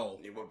robbed a girl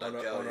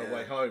on her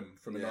way home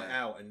from a night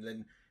out, and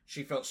then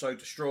she felt so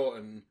distraught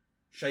and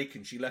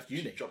shaken, she left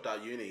uni. She dropped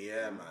out uni,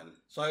 yeah, man.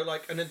 So,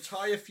 like, an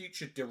entire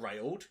future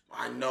derailed.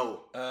 I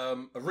know.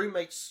 A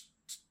roommate's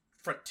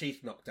front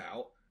teeth knocked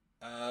out,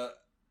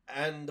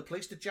 and the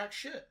police did jack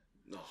shit.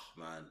 Oh,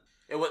 man.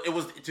 It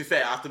was, to be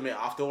fair, I have to admit,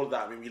 after all of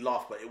that, I mean, we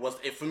laughed, but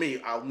for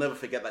me, I'll never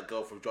forget that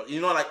girl from drugs.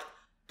 Like,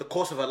 the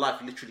course of her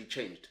life literally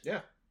changed.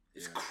 Yeah.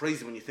 It's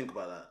crazy when you think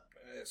about that.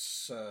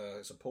 It's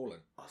appalling.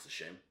 Oh, that's a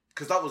shame.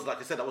 Because that was, like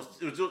I said, it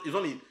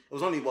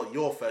was only what,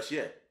 your first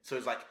year. So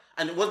it's like,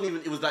 and it wasn't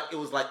even, it was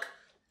like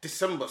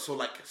December,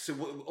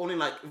 only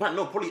like,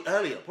 probably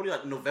earlier, probably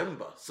like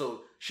November.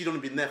 So she'd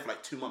only been there for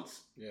like 2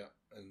 months. Yeah,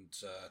 and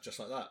just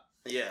like that.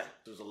 Yeah,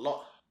 there was a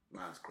lot.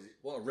 Man, it's crazy.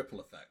 What a ripple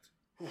effect.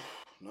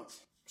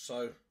 Nuts.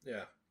 So,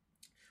 yeah.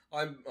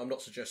 I'm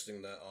not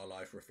suggesting that our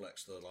life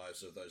reflects the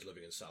lives of those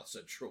living in South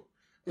Central.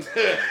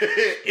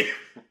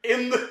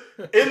 in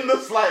the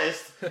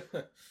slightest.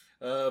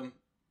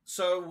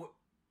 So,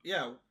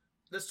 yeah,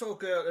 let's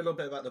talk a little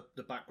bit about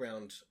the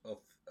background of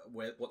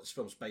what this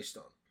film's based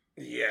on.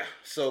 Yeah.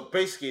 So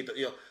basically,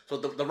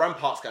 the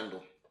Rampart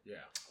scandal. Yeah.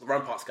 The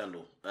Rampart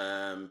scandal.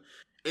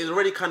 It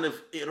already kind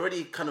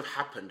of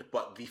happened,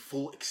 but the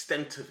full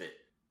extent of it,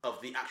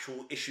 of the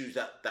actual issues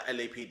that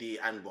LAPD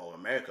and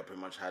America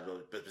pretty much had,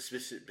 but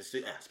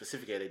specifically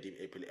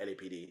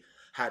LAPD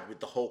had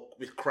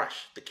with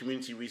Crash, the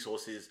Community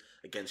Resources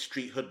Against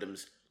Street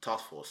Hoodlums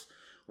Task Force,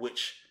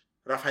 which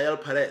Rafael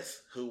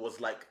Perez, who was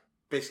like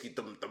basically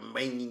the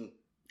main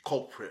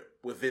culprit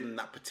within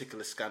that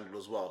particular scandal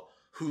as well,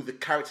 who the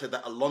character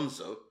that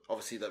Alonzo,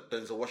 obviously that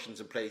Denzel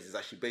Washington plays, is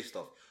actually based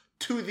off,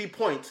 to the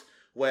point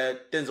where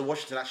Denzel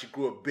Washington actually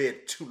grew a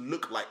beard to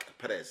look like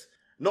Perez.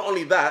 Not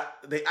only that,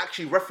 they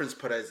actually reference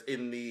Perez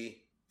in the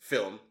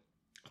film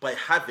by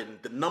having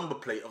the number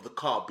plate of the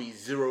car be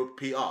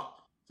 0PR.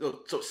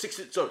 So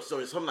 60,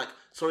 something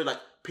like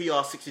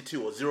PR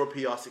 62 or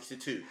 0PR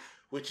 62,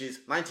 which is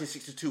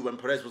 1962 when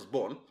Perez was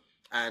born,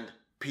 and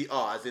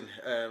PR as in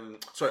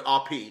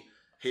RP,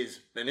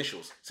 his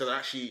initials. So they're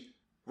actually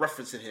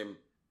referencing him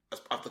as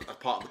part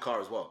of the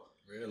car as well.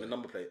 Really? In the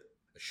number plate.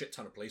 A shit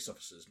ton of police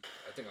officers,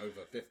 I think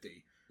over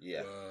 50,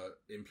 Yeah. were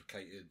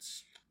implicated.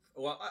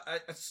 Well,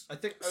 I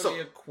think only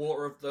a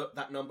quarter of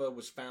that number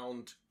was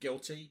found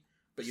guilty.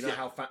 But you know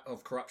how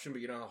of corruption,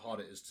 but you know how hard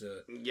it is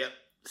to. Yep.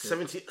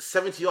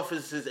 70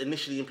 officers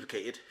initially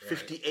implicated, right.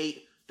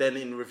 58 then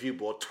in review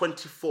board,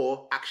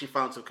 24 actually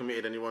found to have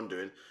committed any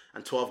wrongdoing,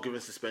 and 12 given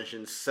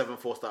suspensions, 7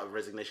 forced out of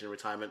resignation and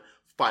retirement,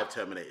 5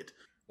 terminated.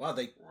 Wow,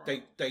 they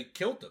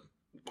killed them.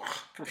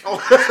 Oh.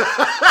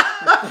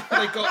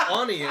 They got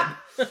Arnie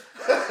in.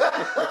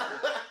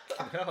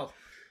 No.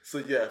 So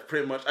yeah,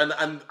 pretty much, and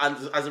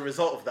as a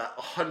result of that,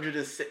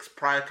 106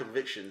 prior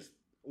convictions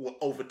were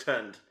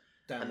overturned.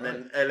 Damn and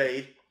right. Then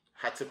LA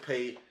had to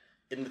pay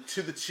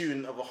to the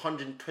tune of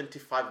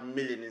 125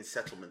 million in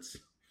settlements.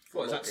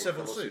 What is that?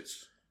 Civil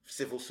suits?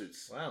 Civil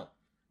suits. Wow.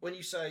 When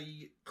you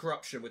say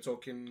corruption, we're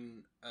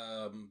talking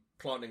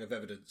planting of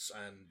evidence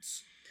and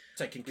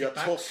taking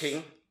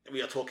kickbacks.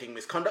 We are talking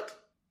misconduct,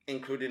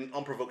 including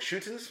unprovoked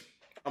shootings,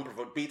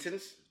 unprovoked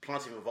beatings,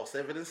 planting of false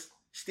evidence,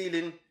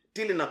 stealing,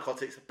 dealing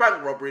narcotics,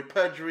 bank robbery,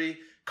 perjury,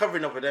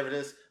 covering up with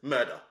evidence,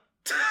 murder.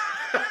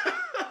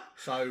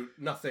 So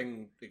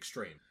nothing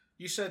extreme.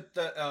 You said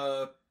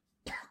that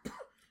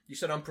you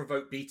said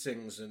unprovoked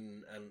beatings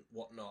and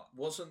whatnot.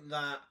 Wasn't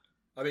that?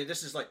 I mean,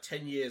 this is like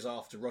 10 years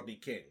after Rodney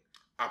King.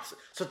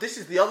 Absolutely. So this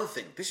is the other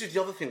thing. This is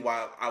the other thing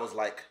why I was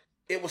like,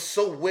 it was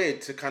so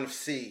weird to kind of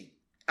see.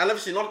 And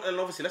obviously,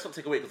 let's not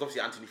take away, because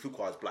obviously Anthony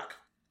Fuqua is black.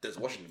 There's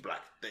Washington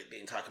black. The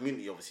entire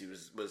community obviously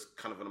was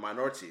kind of a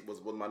minority. Was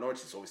one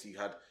minority. So obviously you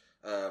had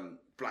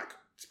black,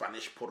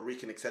 Spanish, Puerto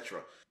Rican,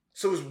 etc.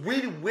 So it was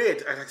really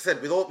weird, like I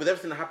said, with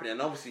everything that happened.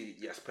 And obviously,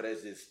 yes,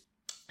 Perez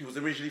he was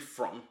originally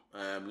from.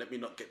 Let me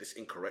not get this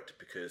incorrect,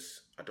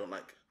 because I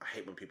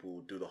hate when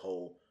people do the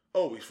whole,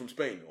 oh, he's from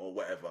Spain or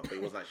whatever. But he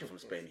wasn't actually from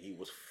Spain. He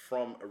was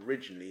from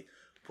originally,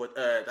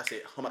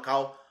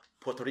 Humacao,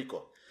 Puerto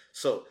Rico.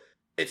 So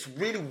it's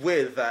really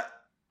weird that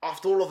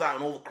after all of that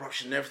and all the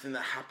corruption and everything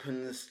that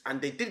happens,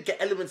 and they did get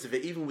elements of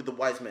it even with the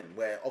wise men,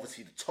 where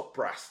obviously the top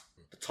brass,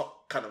 the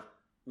top kind of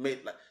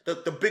made like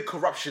the big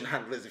corruption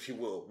handlers, if you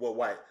will, were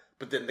white.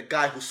 But then the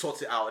guy who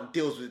sorts it out and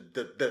deals with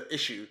the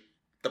issue,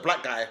 the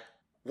black guy,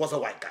 was a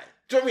white guy.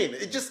 Do you know what I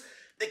mean? It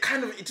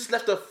just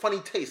left a funny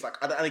taste. Like,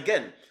 and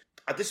again,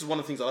 this is one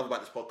of the things I love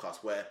about this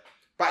podcast, where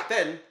back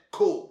then,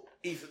 cool,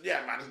 Ethan,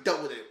 yeah, man, he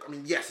dealt with it. I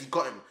mean, yes, he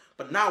got him.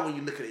 But now when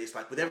you look at it, it's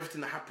like with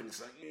everything that happened,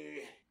 it's like,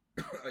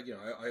 you know,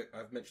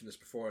 I've mentioned this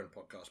before in the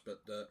podcast,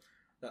 but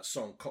that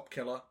song "Cop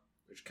Killer,"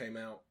 which came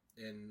out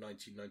in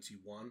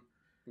 1991,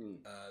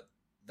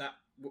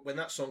 when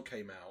that song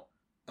came out,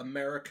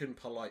 American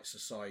polite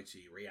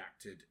society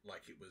reacted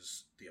like it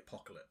was the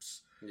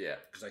apocalypse. Yeah,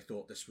 because I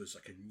thought this was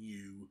like a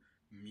new,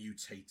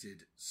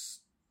 mutated,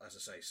 as I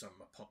say,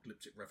 some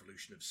apocalyptic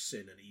revolution of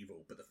sin and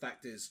evil. But the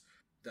fact is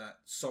that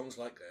songs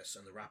like this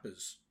and the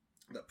rappers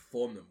that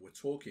perform them were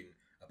talking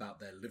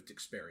about their lived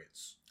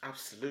experience.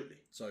 Absolutely.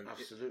 So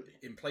absolutely.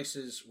 In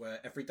places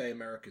where everyday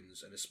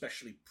Americans, and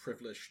especially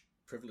privileged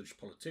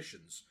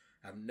politicians,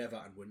 have never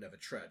and would never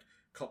tread,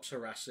 cops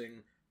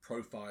harassing,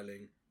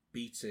 profiling,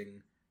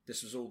 beating,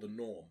 this was all the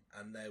norm.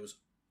 And there was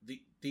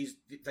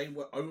they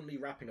were only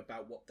rapping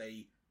about what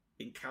they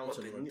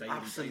encountered on a daily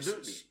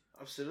basis.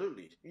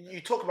 Absolutely. You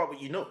talk about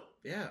what you know.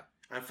 Yeah.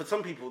 And for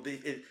some people,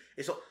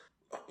 it's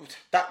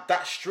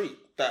that street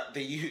that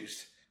they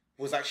used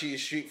was actually a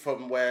street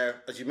from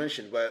where, as you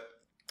mentioned, where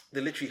they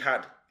literally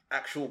had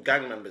actual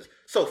gang members.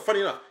 So,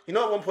 funny enough, you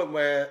know at one point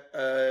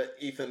where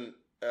Ethan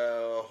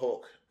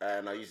Hawke,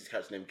 and I use his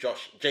character's name,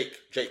 Jake,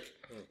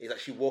 is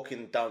actually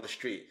walking down the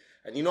street.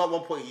 And you know at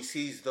one point he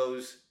sees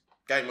those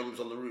gang members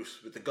on the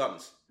roofs with the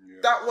guns.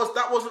 Yeah.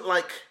 That wasn't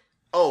like,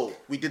 oh,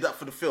 we did that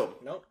for the film.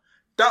 No.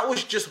 That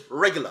was just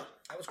regular.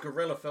 That was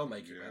guerrilla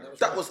filmmaking, man.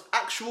 That was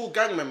actual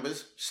gang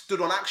members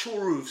stood on actual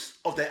roofs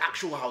of their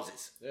actual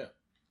houses. Yeah.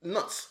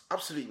 Nuts.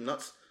 Absolutely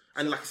nuts.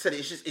 And like I said,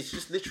 it's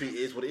just literally it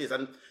is what it is.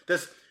 And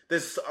there's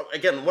there's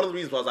again one of the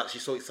reasons why I was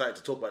actually so excited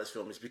to talk about this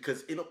film is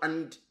because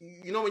and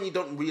when you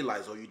don't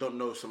realize or you don't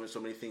know so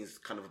many things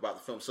kind of about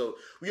the film. So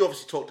we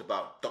obviously talked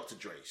about Dr.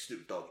 Dre,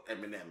 Snoop Dogg,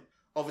 Eminem,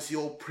 obviously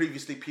all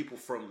previously people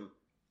from.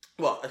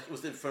 Well, it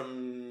was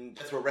from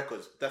Death Row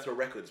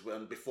Records,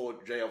 when before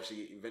Dre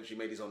obviously eventually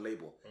made his own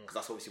label, because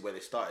that's obviously where they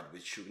started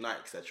with Suge Knight,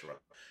 etc.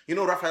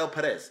 Rafael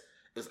Perez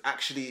was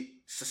actually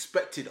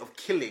suspected of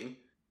killing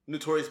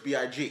Notorious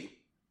B.I.G.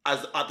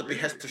 at the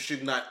behest of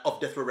Suge Knight of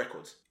Death Row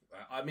Records.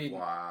 I mean,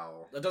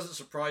 wow, that doesn't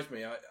surprise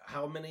me.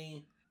 How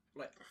many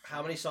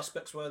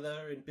suspects were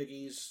there in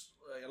Biggie's?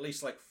 At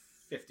least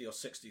 50 or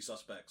 60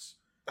 suspects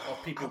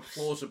of people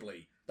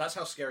plausibly. That's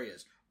how scary it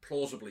is.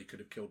 Plausibly could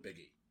have killed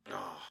Biggie.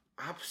 Oh,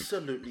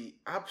 absolutely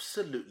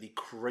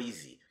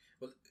crazy.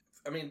 Well,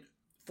 I mean,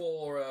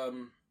 for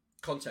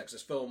context,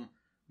 this film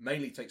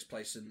mainly takes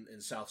place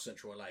in South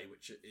Central LA,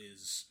 which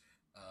is,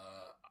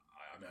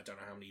 I don't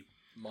know how many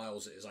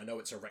miles it is. I know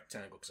it's a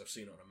rectangle because I've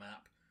seen it on a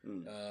map.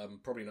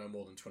 Probably no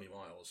more than 20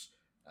 miles.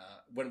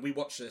 When we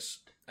watched this,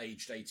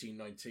 aged 18,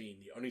 19,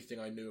 the only thing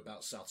I knew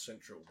about South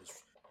Central was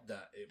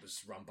that it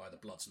was run by the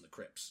Bloods and the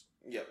Crips.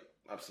 Yeah,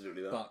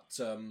 absolutely. But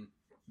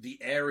the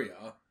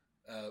area...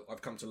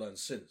 I've come to learn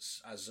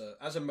since, as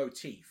a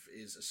motif,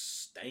 is a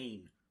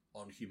stain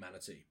on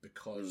humanity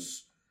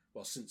because,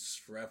 since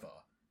forever,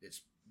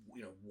 it's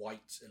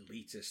white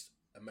elitist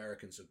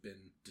Americans have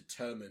been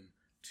determined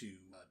to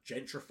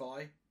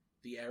gentrify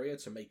the area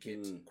to make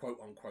it quote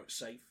unquote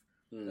safe.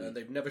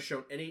 They've never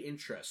shown any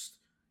interest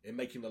in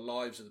making the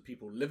lives of the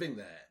people living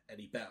there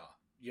any better.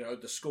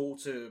 The school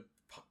to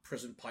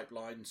prison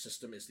pipeline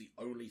system is the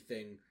only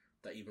thing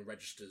that even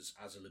registers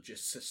as a legit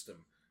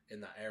system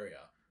in that area.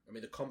 I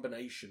mean, the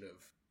combination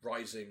of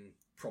rising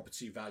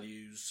property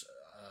values,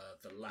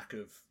 the lack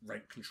of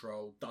rent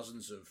control,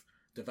 dozens of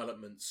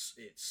developments,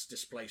 it's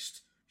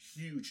displaced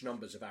huge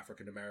numbers of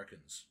African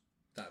Americans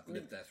that have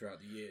lived there throughout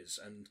the years.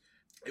 And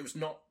it was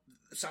not...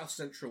 South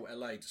Central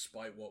LA,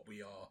 despite what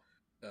we are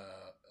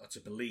to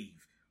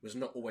believe, was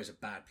not always a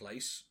bad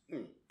place.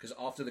 Because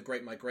after the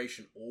Great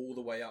Migration, all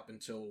the way up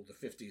until the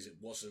 50s, it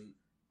wasn't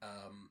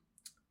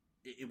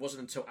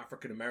until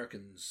African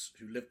Americans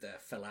who lived there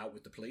fell out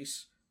with the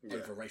police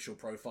over racial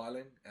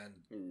profiling and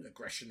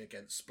aggression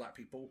against black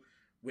people,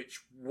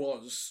 which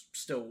was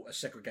still a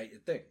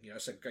segregated thing.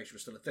 Segregation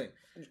was still a thing.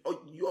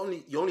 You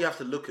only have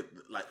to look at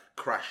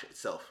Crash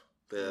itself.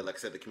 Like I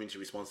said, the community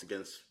response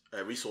against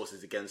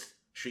resources against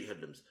street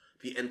hoodlums.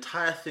 The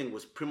entire thing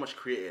was pretty much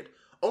created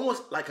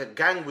almost like a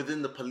gang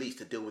within the police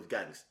to deal with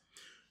gangs.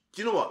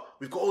 Do you know what?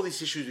 We've got all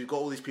these issues. We've got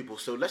all these people.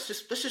 So let's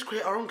just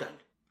create our own gang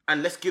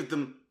and let's give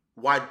them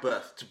wide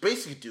berth to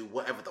basically do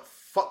whatever the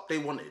fuck they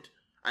wanted.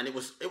 And it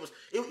was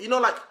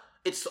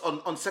it's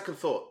on second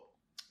thought,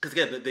 because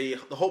again the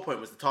whole point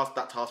was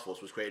that task force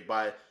was created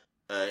by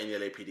in the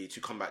LAPD to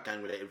combat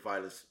gang related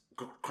violence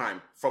crime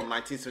from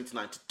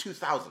 1979 to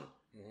 2000,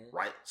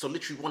 right? So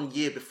literally 1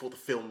 year before the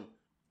film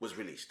was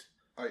released.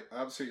 I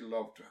absolutely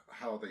loved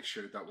how they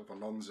showed that with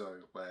Alonzo,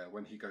 where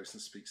when he goes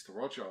and speaks to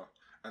Roger,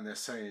 and they're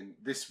saying,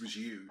 this was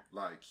you,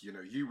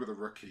 you were the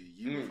rookie,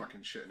 you were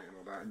fucking shitting it and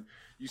all that. And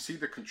you see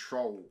the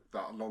control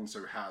that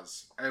Alonzo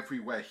has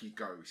everywhere he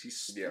goes.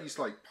 He's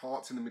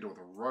parked in the middle of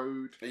the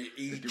road.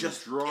 He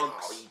just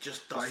drugs. He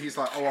just doesn't he's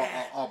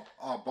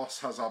our boss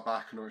has our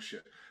back and all that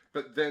shit.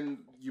 But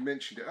then you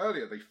mentioned it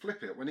earlier, they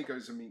flip it. When he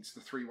goes and meets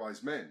the three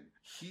wise men,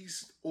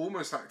 he's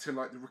almost acting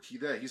like the rookie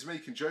there. He's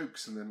making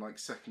jokes and then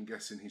second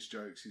guessing his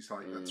jokes. He's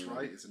like, that's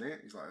right, isn't it?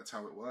 He's like, that's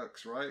how it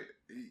works, right?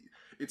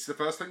 It's the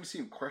first time you see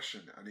him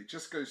question, and it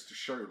just goes to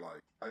show,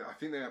 I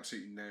think they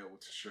absolutely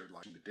nailed to show,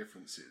 the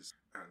differences.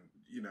 And,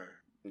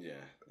 Yeah,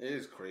 it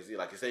is crazy.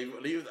 Like I say,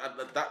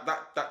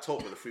 that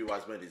talk with the three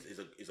wise men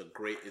is a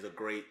great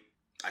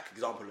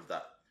example of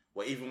that.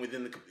 Where even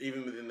within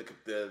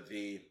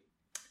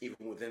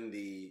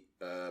the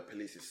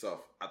police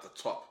itself at the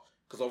top,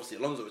 because obviously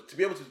Alonzo, to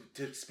be able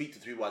to speak to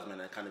three wise men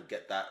and kind of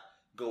get that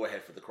go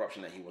ahead for the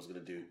corruption that he was going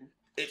to do,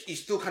 you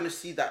still kind of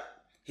see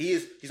that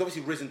he's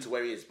obviously risen to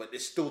where he is, but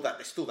there's still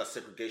that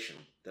segregation.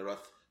 There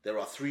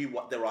are three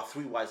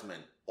wise men,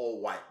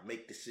 all white,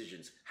 make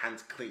decisions,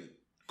 hands clean,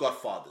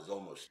 godfathers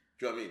almost.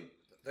 Do you know what I mean?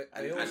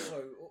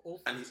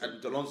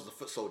 And Alonso's the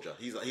foot soldier.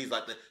 He's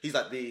like the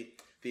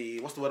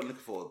what's the word I'm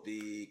looking for?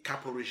 The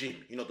capo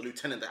regime. The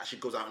lieutenant that actually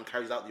goes out and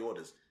carries out the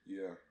orders.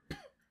 Yeah.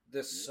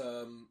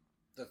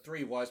 The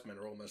three wise men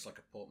are almost like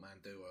a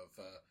portmanteau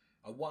of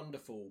a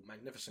wonderful,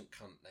 magnificent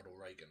cunt, Ronald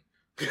Reagan,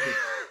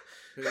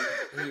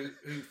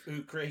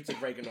 who created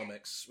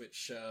Reaganomics,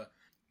 which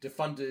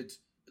defunded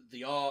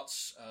the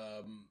arts,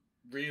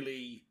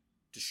 really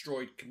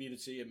destroyed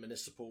community and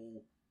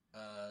municipal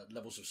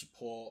levels of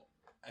support.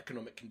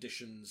 Economic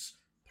conditions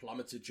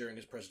plummeted during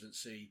his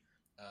presidency.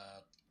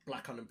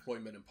 Black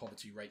unemployment and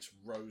poverty rates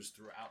rose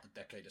throughout the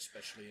decade,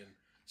 especially in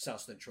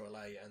South Central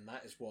LA, and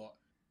that is what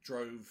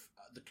drove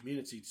the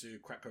community to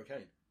crack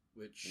cocaine,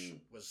 which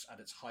was at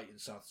its height in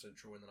South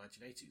Central in the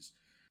 1980s.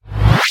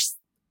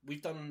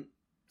 We've done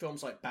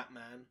films like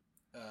Batman,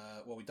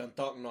 we've done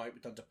Dark Knight,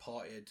 we've done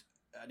Departed,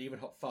 and even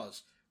Hot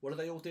Fuzz. What do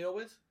they all deal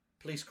with?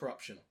 police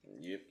corruption.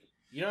 Yep.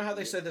 You know how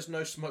they say there's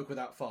no smoke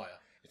without fire?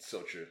 It's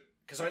so true.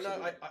 Because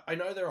I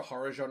know there are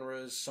horror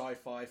genres,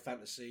 sci-fi,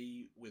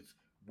 fantasy, with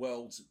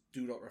worlds that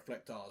do not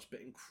reflect ours.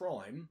 But in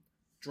crime,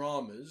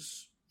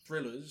 dramas,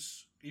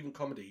 thrillers, even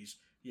comedies,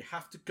 you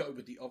have to go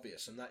with the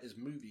obvious, and that is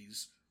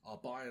movies are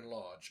by and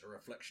large a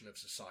reflection of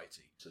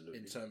society. Absolutely.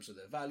 In terms of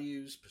their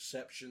values,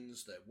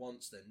 perceptions, their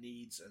wants, their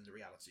needs, and the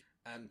reality.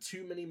 And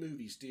too many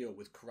movies deal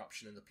with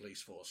corruption in the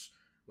police force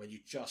when you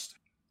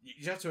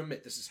have to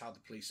admit this is how the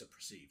police are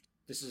perceived.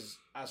 This is,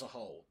 as a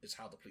whole, is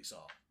how the police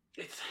are.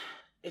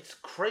 It's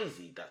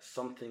crazy that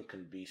something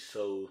can be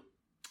so...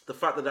 The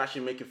fact that they're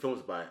actually making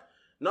films about it,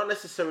 not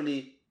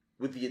necessarily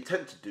with the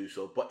intent to do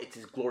so, but it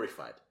is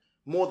glorified.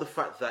 More the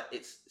fact that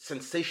it's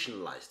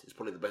sensationalized is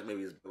probably the best,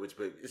 maybe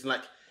it's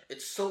like,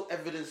 it's so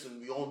evident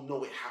and we all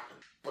know it happened.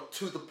 But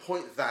to the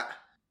point that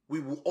we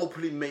will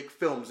openly make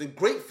films, and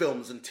great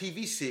films and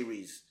TV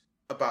series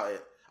about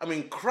it. I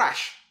mean,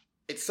 Crash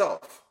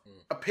itself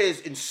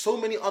appears in so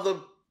many other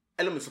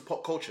elements of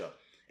pop culture.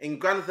 In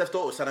Grand Theft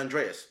Auto San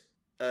Andreas,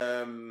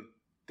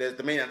 there's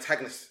the main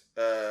antagonist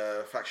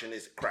faction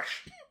is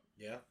Crash.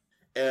 Yeah.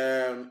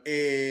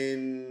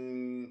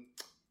 In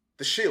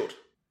The Shield,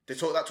 that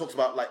talks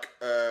about like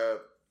a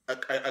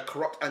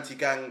corrupt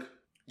anti-gang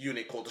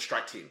unit called the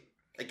Strike Team.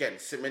 Again,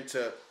 meant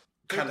to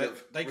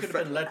they could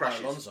have been led by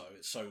Alonzo.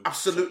 It's so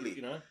absolutely,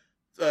 you know.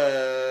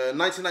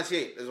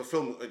 1998. There's a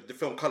film, the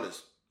film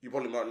Colors. You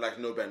probably might like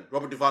know Ben.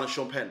 Robert Duvall and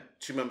Sean Penn,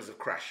 two members of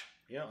Crash.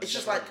 Yeah, it's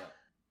just like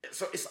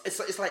so.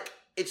 It's like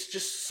it's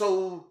just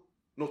so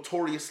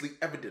notoriously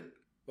evident.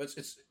 Well,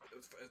 it's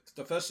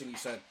the first thing you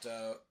said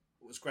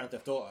was Grand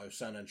Theft Auto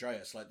San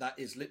Andreas. Like that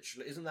is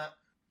literally, isn't that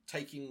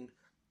taking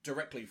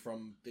directly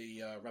from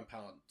the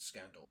Rampart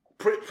scandal?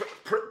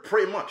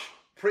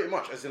 Pretty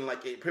much, as in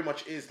like it pretty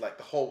much is like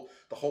the whole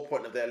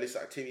point of their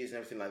illicit activities and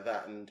everything like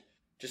that, and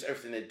just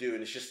everything they do,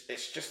 and it's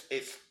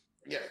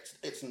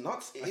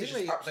nuts. I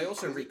think they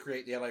also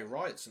recreate the LA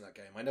riots in that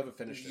game. I never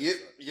finished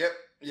it.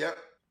 Yep.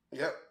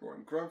 What,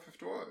 in Grand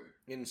Theft Auto?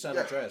 In San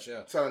Andreas,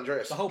 yeah. San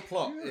Andreas. The whole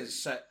plot is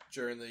set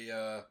during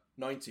the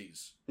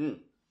 90s,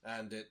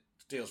 and it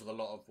deals with a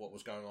lot of what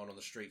was going on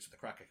the streets with the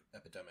crack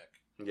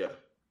epidemic. Yeah.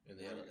 In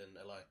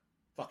LA.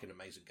 Fucking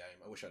amazing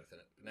game. I wish I'd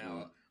finished it. But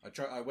now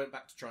I went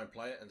back to try and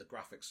play it, and the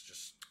graphics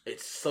just...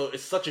 It's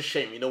such a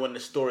shame. You know, when the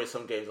story of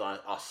some games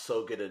are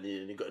so good, and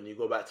you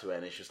go back to it,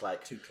 and it's just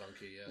like... Too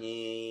clunky, yeah.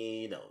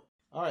 You know.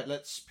 Alright,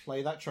 let's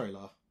play that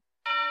trailer.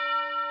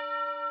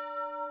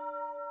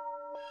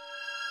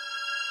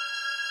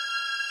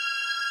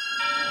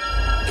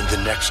 In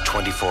the next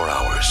 24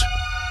 hours,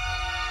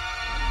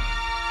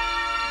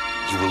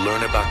 you will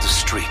learn about the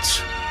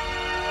streets,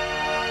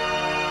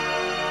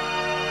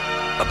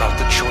 about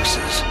the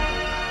choices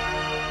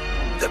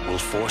that will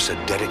force a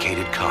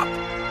dedicated cop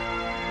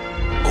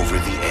over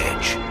the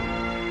edge,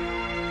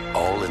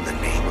 all in the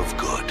name of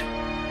good.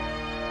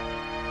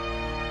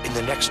 In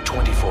the next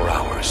 24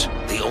 hours,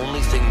 the only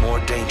thing more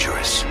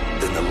dangerous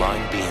than the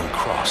line being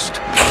crossed.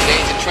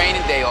 Today's a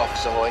training day,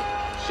 Officer Hoy.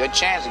 It's your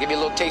chance to give you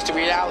a little taste of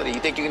reality.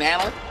 You think you can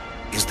handle it?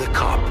 Is the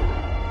cop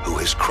who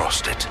has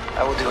crossed it.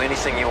 I will do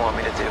anything you want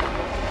me to do.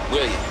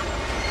 Will you?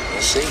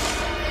 We'll see.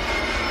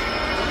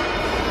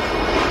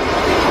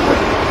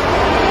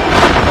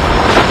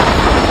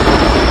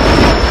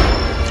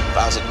 If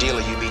I was a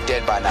dealer, you'd be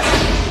dead by now.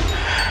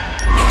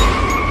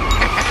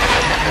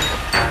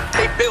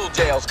 They build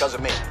jails because of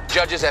me.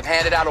 Judges have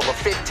handed out over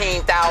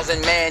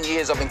 15,000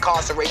 man-years of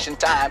incarceration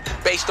time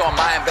based on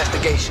my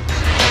investigations.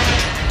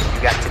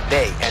 You got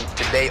today, and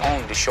today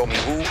only, to show me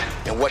who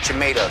and what you're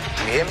made of.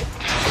 You hear me?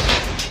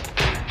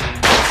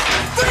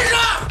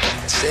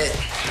 That's it.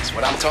 That's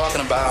what I'm talking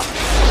about.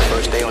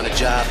 First day on the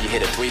job, you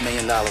hit a $3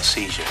 million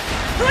seizure.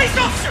 Police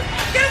officer!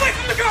 Get away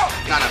from the girl!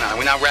 No.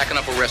 We're not racking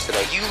up arrests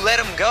today. You let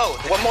him go.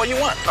 What more you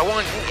want? I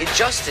want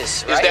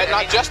justice, right? Is that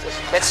not justice?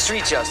 That's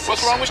street justice.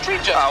 What's wrong with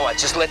street justice? Oh, what?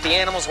 Just let the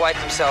animals wipe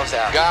themselves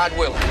out. God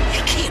willing.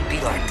 You can't be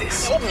like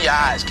this. Open your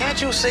eyes.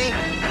 Can't you see?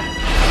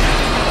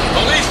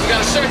 Police, we got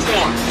a search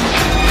warrant.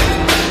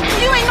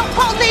 You ain't no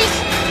police!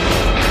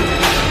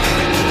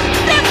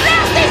 They're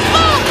nasty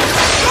fools!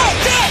 Oh,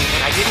 Dad!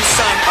 I didn't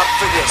sign up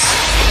for this.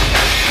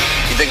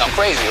 You think I'm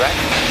crazy, right?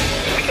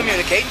 We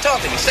communicate. Talk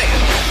to me. Say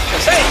it.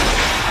 Say it.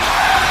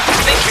 I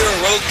think you're a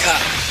road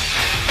cop.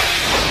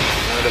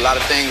 Learned a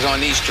lot of things on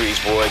these streets,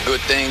 boy.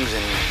 Good things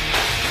and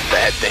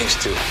bad things,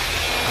 too.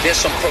 There's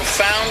some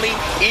profoundly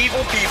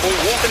evil people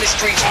walking the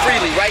streets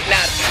freely right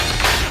now.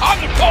 I'm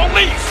the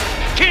police!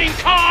 King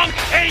Kong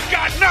ain't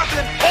got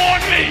nothing on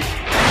me!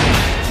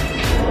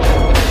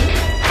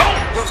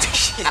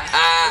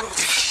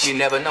 You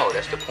never know,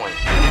 that's the point.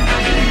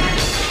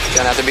 It's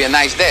gonna have to be a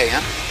nice day,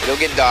 huh? It'll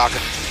get darker.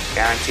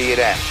 Guarantee you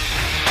that.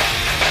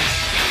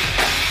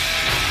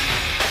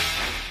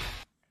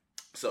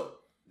 So,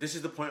 this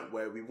is the point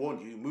where we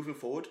warned you, moving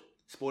forward,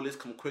 spoilers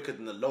come quicker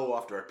than the low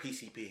after a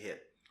PCP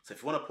hit. So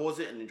if you want to pause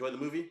it and enjoy the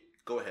movie,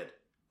 go ahead.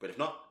 But if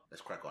not,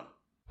 let's crack on.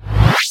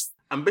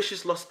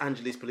 Ambitious Los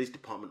Angeles Police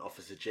Department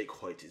officer Jake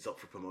Hoyt is up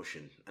for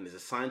promotion and is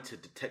assigned to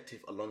Detective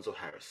Alonzo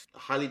Harris, a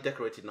highly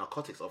decorated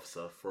narcotics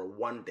officer, for a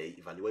one-day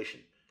evaluation.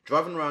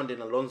 Driving around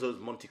in Alonzo's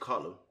Monte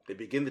Carlo, they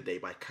begin the day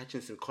by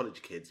catching some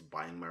college kids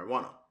buying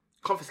marijuana.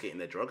 Confiscating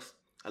their drugs,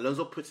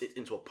 Alonzo puts it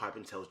into a pipe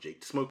and tells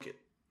Jake to smoke it.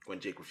 When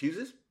Jake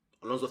refuses,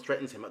 Alonzo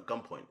threatens him at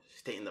gunpoint,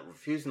 stating that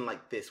refusing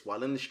like this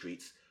while in the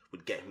streets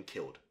would get him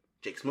killed.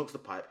 Jake smokes the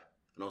pipe,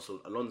 and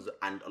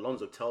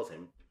Alonzo tells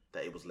him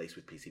that it was laced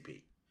with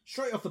PCP.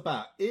 Straight off the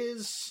bat,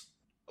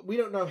 we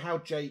don't know how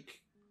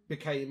Jake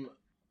became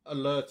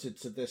alerted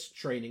to this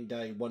training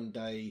day,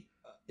 one-day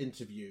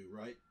interview,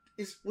 right?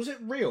 Was it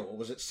real, or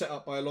was it set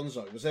up by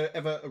Alonzo? Was there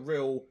ever a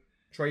real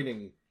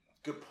training?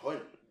 Good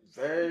point.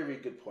 Very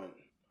good point.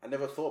 I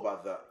never thought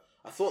about that.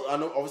 I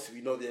know, obviously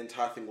we know the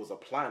entire thing was a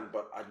plan,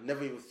 but I'd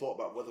never even thought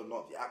about whether or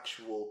not the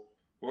actual...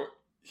 What?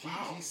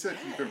 He said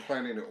he'd been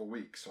planning it all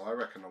week, so I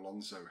reckon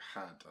Alonzo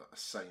had a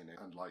say in it,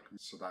 and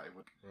so that it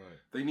would. Right.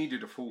 They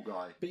needed a full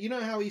guy, but you know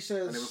how he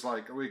says, and it was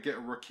like, we get a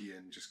rookie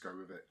in, just go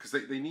with it, because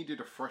they needed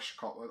a fresh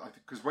cop. I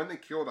think because when they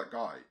kill that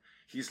guy,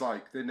 he's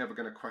like, they're never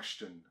going to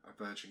question a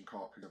virgin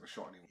cop who never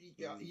shot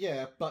anyone.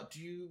 Yeah, but do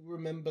you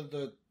remember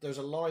there's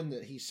a line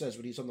that he says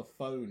when he's on the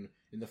phone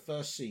in the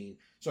first scene?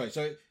 Sorry,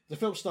 so the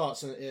film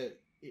starts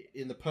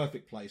in the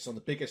perfect place on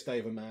the biggest day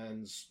of a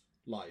man's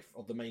life,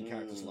 of the main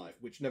character's life,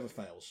 which never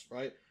fails,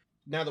 right?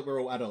 Now that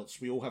we're all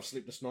adults, we all have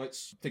sleepless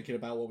nights thinking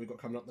about what we've got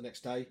coming up the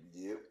next day.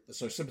 Yep.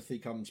 So sympathy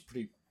comes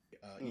pretty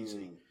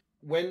easy.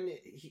 When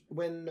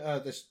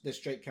this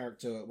Jake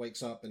character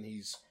wakes up and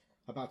he's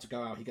about to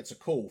go out, he gets a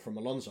call from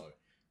Alonzo.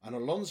 And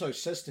Alonzo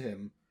says to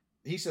him,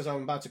 he says,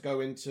 I'm about to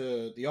go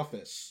into the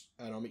office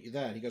and I'll meet you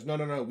there. And he goes, no,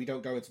 we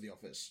don't go into the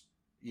office.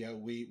 You know,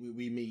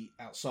 we meet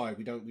outside.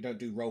 We don't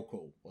do roll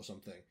call or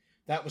something.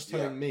 That was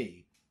telling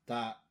me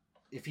that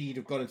if he'd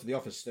have gone into the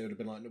office, they would have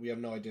been like, we have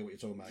no idea what you're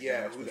talking about.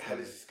 Yeah, who the hell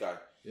is this guy?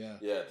 Yeah.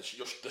 Yeah,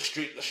 the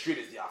street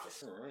is the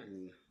office. All right.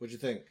 What do you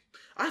think?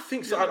 I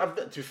think so.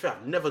 To be fair,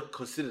 I've never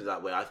considered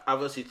that way. I've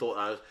obviously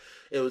thought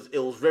it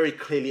was very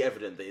clearly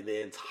evident that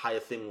the entire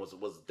thing was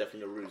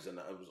definitely a ruse and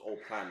it was all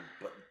planned.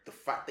 But the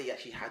fact that he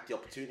actually had the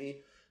opportunity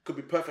could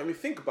be perfect. I mean,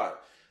 think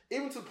about it.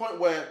 Even to the point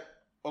where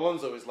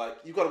Alonzo is like,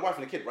 you've got a wife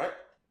and a kid, right?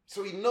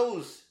 So he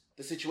knows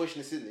the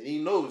situation is in there. He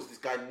knows this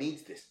guy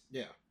needs this.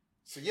 Yeah.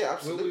 So yeah,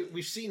 absolutely.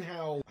 We've seen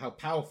how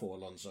powerful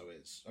Alonzo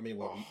is. I mean,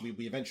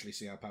 we eventually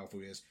see how powerful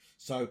he is.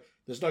 So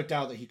there's no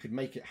doubt that he could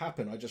make it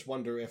happen. I just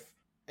wonder if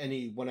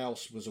anyone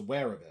else was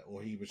aware of it,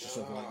 or he was just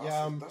sort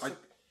of like,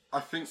 I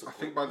think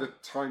by the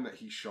time that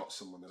he shot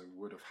someone, they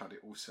would have had it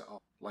all set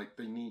up. Like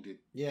they needed,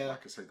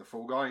 like I say, the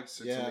full guy.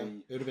 So to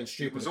me, it would have been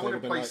stupid. It was all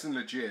in place and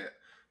legit.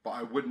 But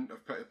I wouldn't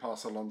have put it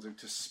past Alonzo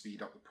to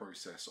speed up the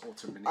process or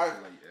to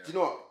manipulate it. Do you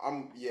know what?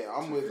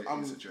 I'm with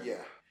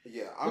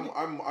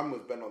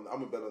Ben on.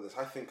 I'm with Ben on this.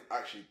 I think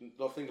actually,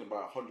 not thinking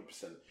about 100%,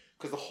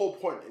 because the whole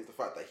point is the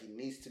fact that he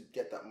needs to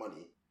get that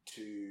money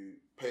to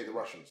pay the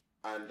Russians.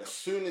 And as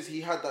soon as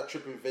he had that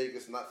trip in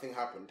Vegas and that thing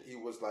happened, he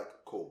was like,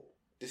 "Cool,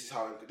 this is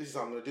how I'm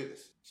going to do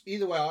this."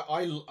 Either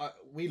way,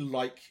 we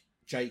like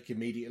Jake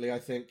immediately. I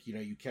think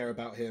you care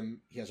about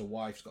him. He has a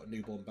wife. He's got a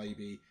newborn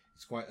baby.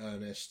 He's quite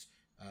earnest.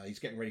 He's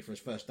getting ready for his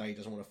first day. He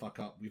doesn't want to fuck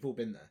up. We've all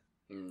been there.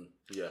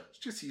 Yeah. It's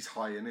just he's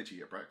high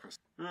energy at breakfast.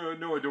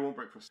 No, I don't want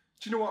breakfast.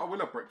 Do you know what? I will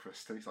have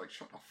breakfast. And he's like,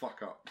 shut the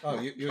fuck up. Oh,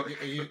 you're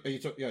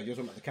talking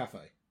about the cafe?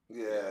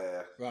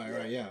 Yeah.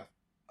 Right, yeah.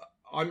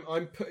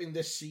 I'm putting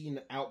this scene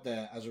out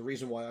there as a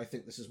reason why I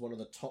think this is one of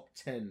the top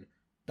 10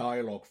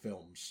 dialogue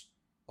films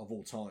of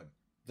all time.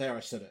 There, I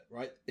said it,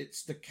 right?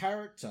 It's the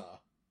character.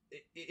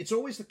 It's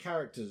always the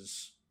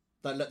characters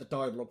that let the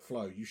dialogue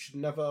flow. You should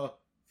never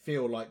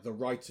feel like the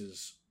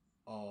writers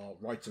are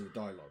writing the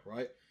dialogue,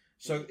 right?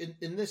 So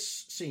in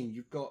this scene,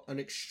 you've got an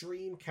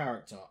extreme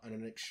character and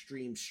an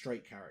extreme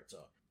straight character.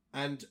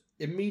 And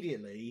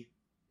immediately,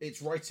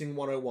 it's writing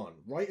 101.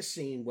 Write a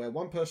scene where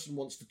one person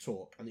wants to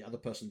talk and the other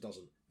person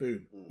doesn't.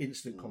 Boom.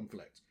 Instant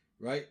conflict,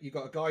 right? You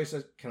got a guy who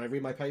says, can I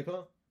read my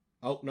paper?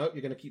 Oh, no,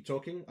 you're going to keep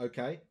talking?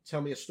 Okay.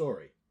 Tell me a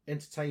story.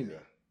 Entertain me.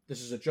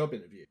 This is a job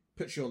interview.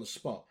 Puts you on the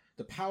spot.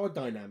 The power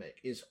dynamic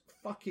is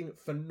fucking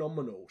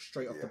phenomenal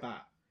straight off the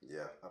bat.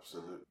 Yeah,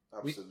 absolutely.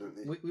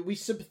 We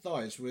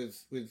sympathise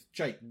with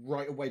Jake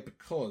right away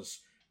because,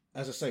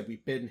 as I say,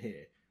 we've been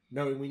here,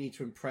 knowing we need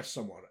to impress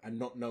someone and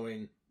not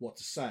knowing what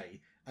to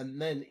say.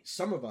 And then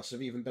some of us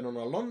have even been on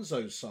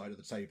Alonzo's side of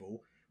the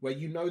table, where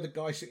the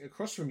guy sitting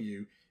across from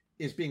you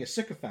is being a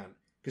sycophant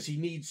because he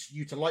needs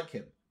you to like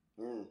him.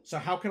 So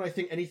how can I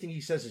think anything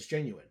he says is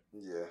genuine?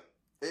 Yeah.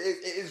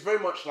 It is very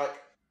much like,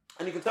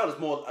 and you can tell it's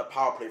more a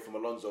power play from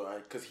Alonzo,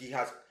 because he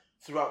has...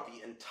 Throughout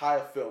the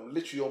entire film,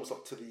 literally almost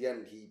up to the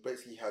end, he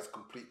basically has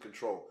complete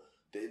control.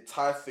 The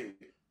entire thing,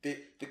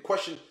 the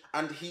question,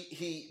 and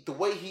the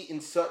way he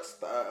inserts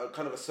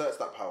kind of asserts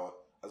that power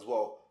as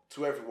well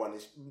to everyone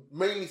is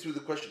mainly through the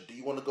question: do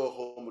you want to go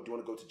home or do you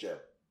want to go to jail?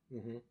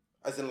 Mm-hmm.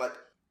 As in, like,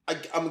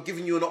 I'm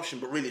giving you an option,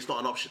 but really, it's not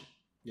an option.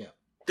 Yeah,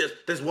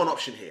 there's one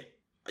option here.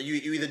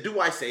 You either do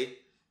what I say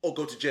or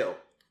go to jail.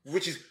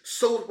 Which is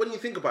so, when you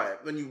think about it,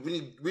 when you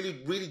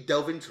really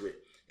delve into it,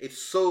 it's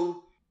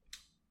so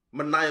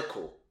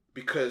maniacal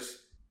because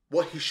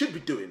what he should be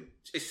doing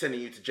is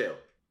sending you to jail.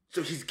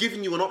 So he's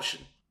giving you an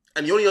option,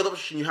 and the only other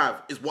option you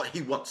have is what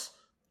he wants.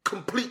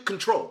 Complete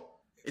control.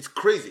 It's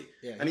crazy.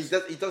 Yeah, and he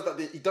does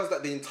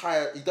that the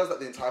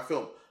entire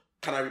film.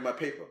 Can I read my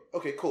paper?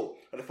 Okay, cool.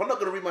 And if I'm not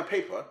going to read my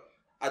paper,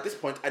 at this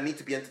point, I need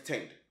to be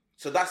entertained.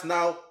 So that's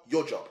now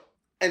your job.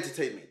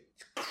 Entertain me.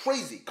 It's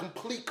crazy.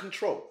 Complete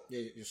control.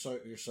 Yeah,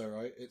 you're so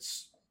right.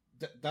 It's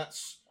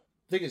that's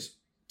the thing is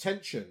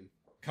tension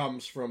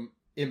comes from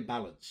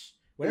imbalance.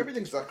 When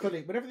everything's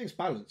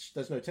balanced,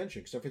 there's no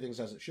tension because everything's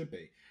as it should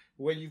be.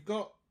 When you've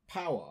got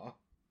power,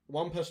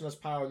 one person has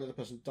power and the other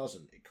person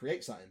doesn't. It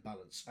creates that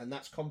imbalance, and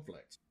that's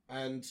conflict.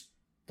 And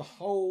the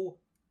whole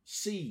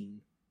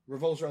scene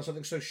revolves around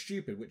something so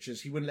stupid, which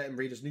is he wouldn't let him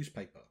read his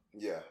newspaper.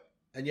 Yeah.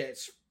 And yet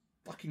it's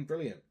fucking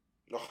brilliant.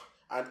 Oh,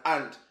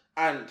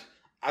 and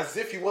as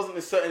if he wasn't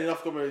inserting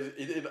enough dominance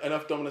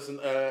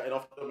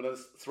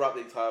throughout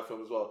the entire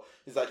film as well.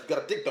 He's like, you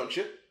got a dick, don't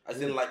you?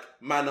 As in, like,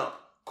 man up.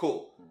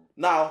 Cool.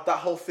 Now, that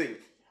whole thing.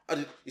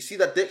 You see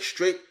that dick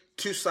straight,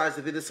 two sides,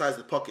 the other sides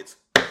of the pockets.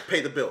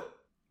 Pay the bill.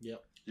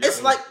 Yep.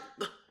 It's like,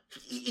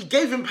 he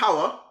gave him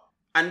power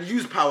and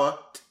used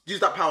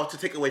that power to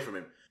take it away from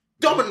him.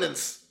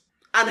 Dominance!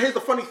 And here's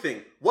the funny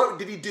thing. What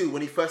did he do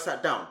when he first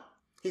sat down?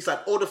 He's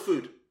like, order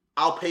food.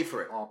 I'll pay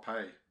for it. I'll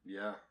pay.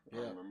 Yeah. I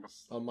remember.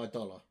 On my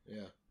dollar.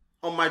 Yeah.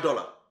 On my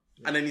dollar.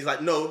 Yeah. And then he's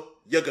like, no,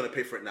 you're going to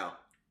pay for it now.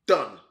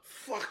 Done.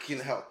 Fucking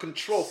hell.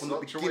 Control from the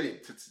beginning.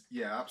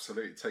 Yeah,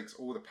 absolutely. It takes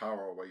all the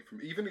power away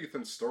from... Even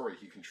Ethan's story,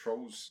 he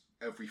controls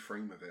every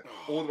frame of it.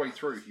 All the way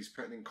through, he's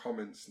putting in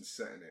comments and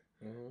setting it.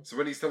 Mm-hmm. So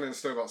when he's telling a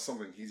story about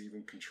something, he's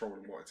even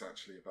controlling what it's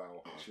actually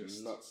about. It's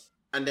just nuts.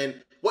 And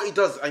then what he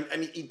does,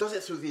 and he does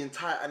it through the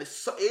entire... And it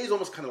is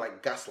almost kind of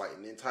like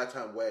gaslighting the entire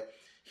time where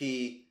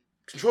he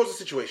controls the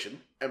situation,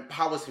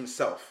 empowers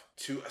himself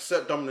to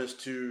assert dominance,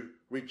 to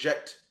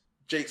reject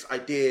Jake's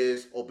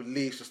ideas or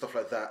beliefs and stuff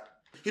like that.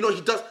 You know,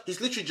 it's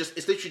literally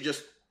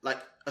just like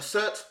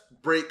assert,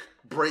 break,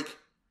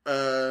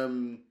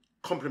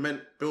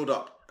 compliment, build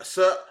up.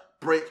 Assert,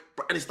 break,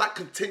 and it's that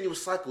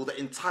continuous cycle the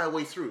entire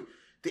way through.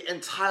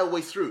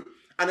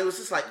 And it was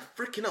just like,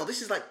 freaking hell,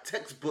 this is like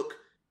textbook.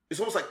 It's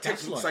almost like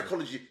textbook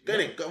psychology. Go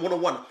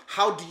 101.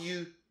 How do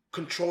you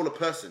control a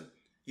person?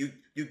 You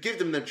give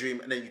them their dream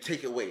and then you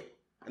take it away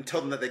and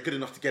tell them that they're good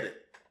enough to get it.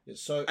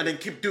 And then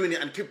keep doing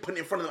it and keep putting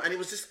it in front of them. And it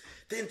was just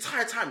the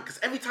entire time. Because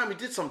every time he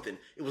did something,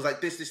 it was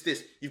like this.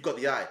 You've got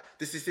the eye.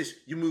 This.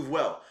 You move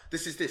well.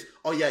 This.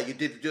 Oh yeah, you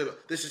did.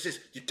 This.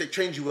 They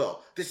trained you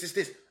well. This.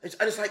 And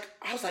it's like,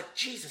 I was like,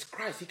 Jesus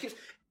Christ. He keeps,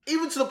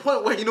 even to the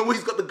point where, when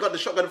he's got the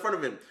shotgun in front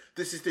of him.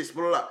 This.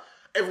 Blah, blah, blah.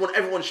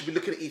 Everyone should be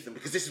looking at Ethan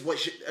because this is what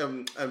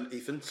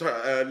Ethan.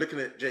 Sorry, looking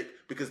at Jake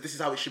because this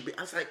is how it should be.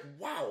 I was like,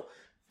 wow,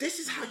 this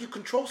is how you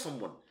control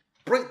someone.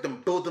 Break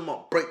them, build them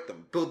up, break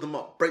them, build them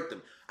up, break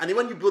them. And then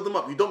when you build them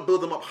up, you don't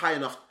build them up high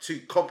enough to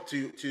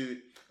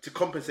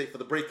compensate for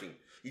the breaking.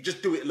 You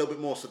just do it a little bit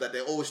more so that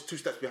they're always 2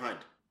 steps behind.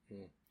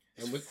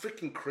 It's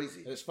freaking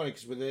crazy. It's funny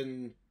because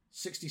within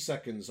 60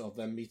 seconds of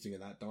them meeting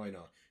in that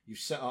diner, you've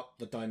set up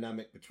the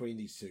dynamic between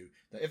these two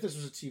that if this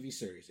was a TV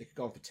series, it could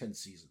go on for 10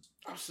 seasons.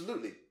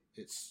 Absolutely.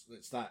 It's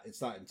that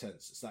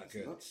intense. It's that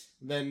good. Nuts.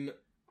 Then,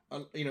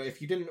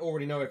 if you didn't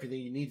already know everything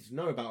you needed to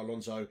know about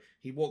Alonzo,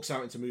 he walks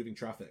out into moving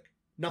traffic.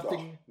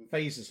 Nothing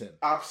phases him.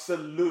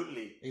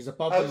 Absolutely. He's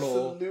above the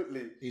law.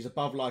 He's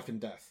above life and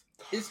death.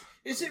 Is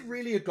it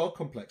really a god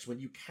complex when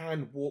you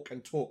can walk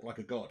and talk like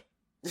a god?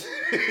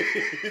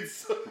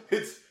 it's so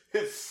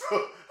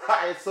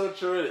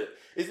true, isn't it?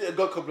 Is it a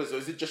god complex or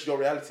is it just your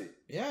reality?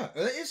 Yeah,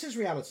 it is his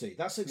reality.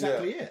 That's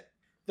exactly it.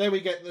 Then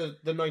we get the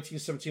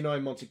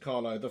 1979 Monte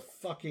Carlo, the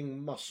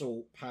fucking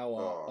muscle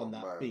power on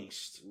that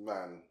beast.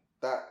 Man,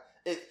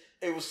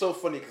 it was so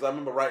funny because I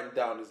remember writing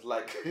down, it's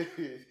like,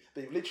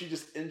 they've literally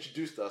just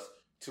introduced us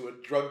to a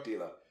drug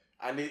dealer.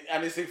 And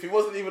it's, if he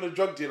wasn't even a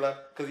drug dealer,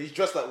 because he's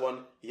dressed like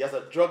one, he has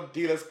a drug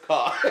dealer's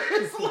car.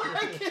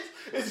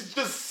 It's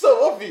just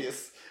so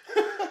obvious.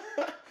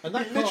 And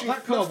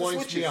that car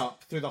winds me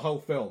up through the whole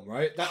film,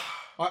 right? That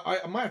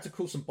I might have to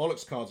call some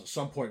bollocks cards at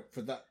some point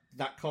for that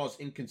car's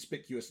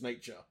inconspicuous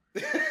nature.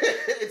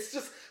 It's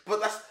just, but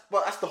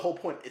that's the whole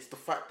point. It's the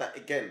fact that,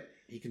 again,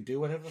 he can do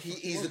whatever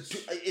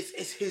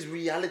it's his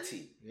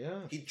reality.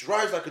 Yeah. He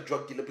drives like a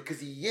drug dealer because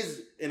he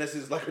is, in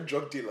essence, like a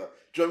drug dealer.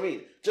 Do you know what I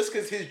mean? Just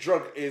because his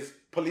drug is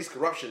police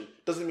corruption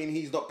doesn't mean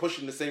he's not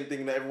pushing the same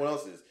thing that everyone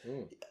else is.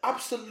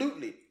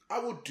 Absolutely. I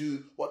will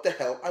do what the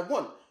hell I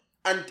want.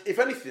 And if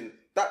anything,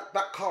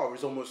 that car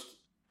is almost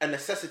a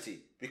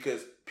necessity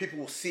because people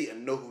will see it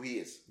and know who he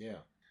is. Yeah.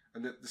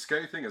 And the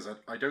scary thing is,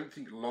 I don't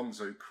think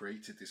Alonzo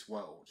created this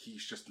world.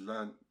 He's just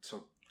learned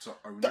to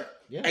own it.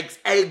 Yeah.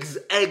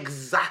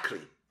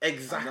 Exactly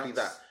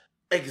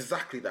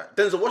that.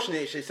 Denzel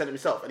Washington actually said it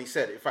himself, and he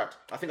said, in fact,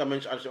 I think I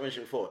mentioned it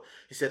before.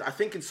 He said, I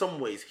think in some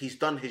ways he's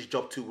done his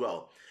job too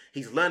well.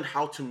 He's learned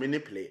how to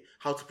manipulate,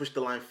 how to push the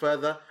line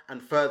further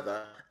and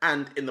further,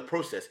 and in the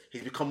process,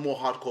 he's become more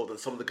hardcore than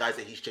some of the guys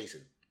that he's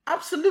chasing.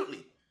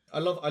 Absolutely. I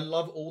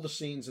love all the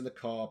scenes in the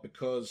car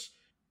because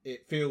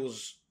it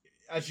feels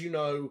as you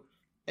know,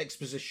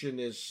 exposition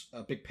is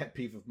a big pet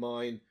peeve of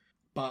mine,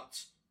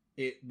 but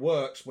it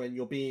works when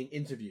you're being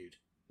interviewed.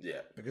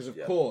 Yeah. Because of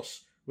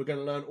course we're going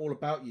to learn all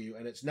about you,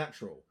 and it's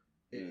natural.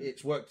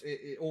 It's worked.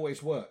 It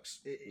always works.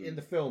 In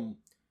the film,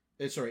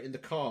 in the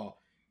car,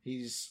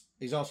 he's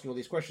asking all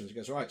these questions. He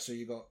goes, right, so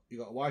you got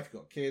a wife, you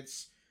got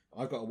kids.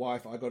 I've got a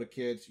wife, I got a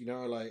kid. You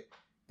know, like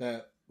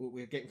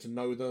we're getting to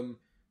know them.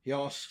 He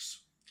asks,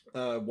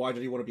 why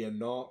did he want to be a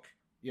narc?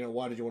 You know,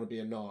 why did you want to be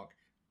a narc?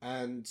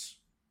 And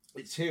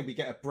it's here we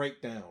get a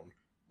breakdown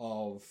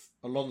of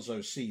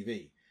Alonso's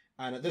CV.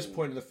 And at this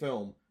point in the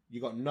film,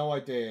 you got no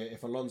idea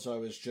if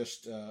Alonso is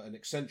just an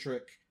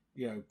eccentric,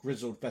 you know,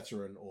 grizzled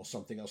veteran or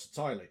something else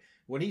entirely.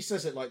 When he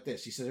says it like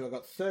this, he says, I've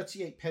got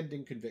 38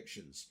 pending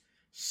convictions,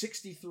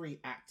 63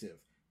 active,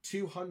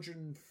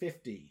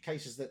 250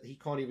 cases that he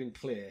can't even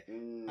clear,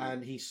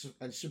 and he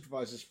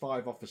supervises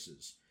 5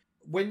 officers.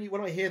 When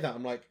I hear that,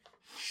 I'm like,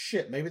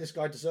 shit, maybe this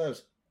guy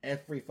deserves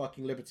every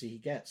fucking liberty he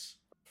gets.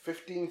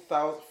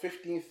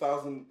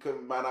 15,000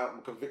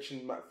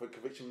 conviction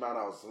man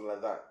hours, something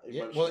like that.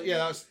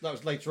 That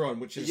was later on,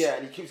 which is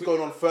and he keeps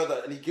going on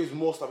further, and he gives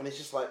more stuff, and it's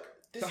just like.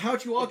 So how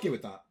do you argue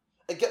with that?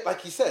 Again,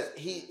 like he says,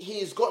 he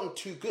has gotten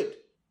too good.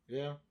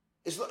 Yeah.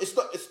 It's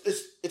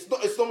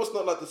almost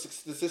not like the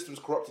system's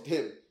corrupted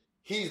him.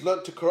 He's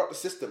learned to corrupt the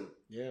system.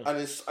 Yeah. And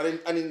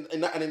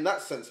in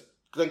that sense,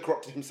 then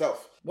corrupted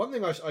himself. One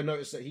thing I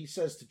noticed that he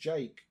says to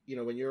Jake, you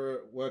know, when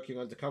you're working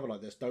undercover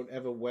like this, don't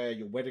ever wear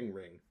your wedding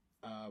ring.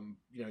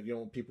 You know, you don't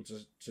want people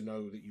to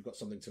know that you've got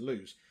something to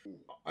lose.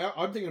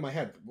 I'm thinking in my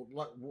head,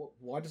 like,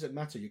 why does it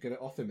matter? You're going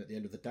to off him at the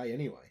end of the day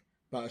anyway.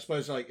 But I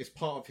suppose like it's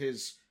part of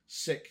his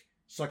sick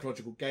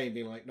psychological game,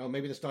 being like, no,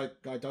 maybe this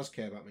guy does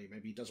care about me.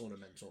 Maybe he does want to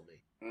mentor me.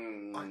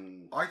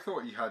 I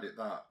thought he had it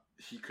that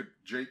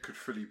Jake could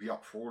fully be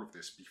up for all of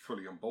this, be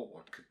fully on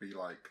board. Could be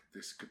like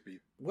this. Could be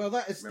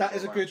that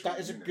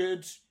is a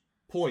good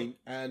point,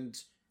 and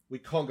we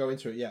can't go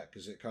into it yet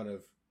because it kind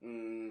of.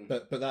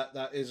 But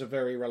that is a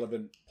very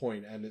relevant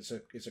point, and it's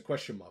a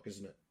question mark,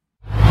 isn't it?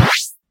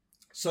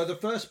 So the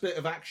first bit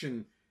of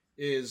action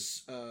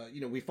is,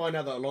 you know, we find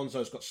out that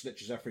Alonso's got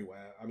snitches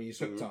everywhere. I mean, he's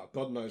hooked up.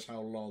 God knows how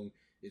long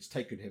it's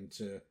taken him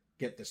to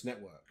get this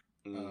network.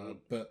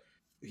 But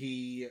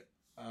he,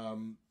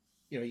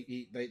 you know,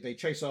 they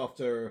chase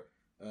after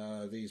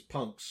these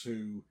punks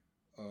who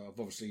have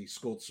obviously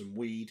scored some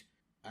weed,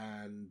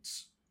 and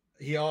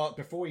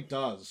before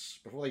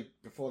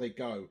they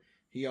go,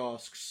 he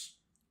asks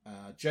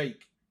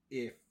Jake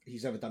if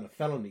he's ever done a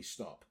felony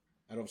stop,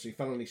 and obviously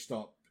felony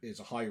stop is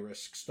a high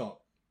risk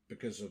stop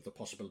because of the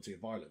possibility of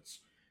violence.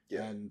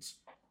 Yeah. And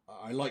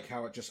I like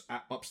how it just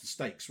ups the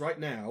stakes. Right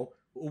now,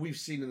 all we've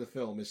seen in the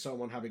film is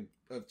someone having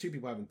two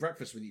people having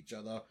breakfast with each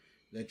other.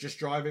 They're just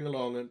driving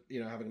along and,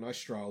 you know, having a nice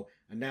stroll,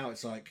 and now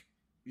it's like,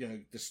 you know,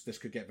 this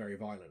could get very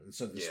violent, and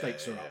so the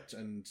stakes are upped,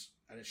 and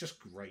it's just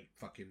great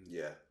fucking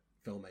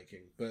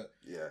filmmaking. But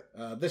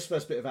this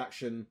first bit of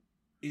action,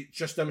 it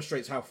just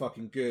demonstrates how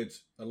fucking good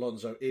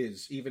Alonso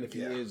is, even if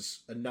he is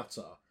a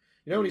nutter.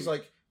 You know, when he's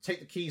like, take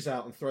the keys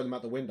out and throw them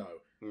out the window.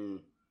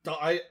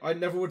 I would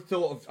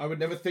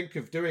never think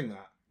of doing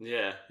that.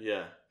 Yeah.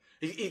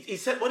 He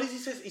said, what does he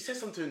say? He says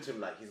something to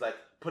him like, he's like,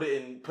 put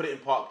it in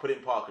park,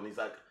 and he's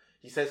like,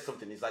 he says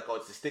something. He's like, oh,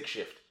 it's a stick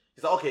shift.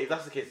 He's like, okay, if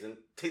that's the case, then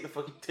take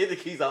the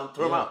keys out and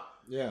throw them out.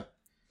 Yeah.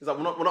 He's like,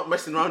 we're not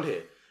messing around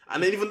here.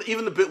 And then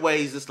even the bit where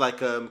he's just like,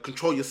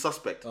 control your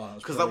suspect,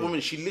 because that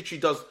woman, she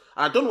literally does.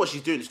 And I don't know what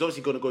she's doing. She's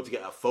obviously going to go to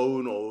get her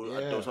phone, or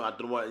I don't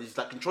know what. He's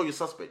like, control your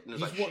suspect. And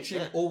he's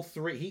watching all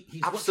three.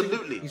 He's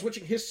absolutely. He's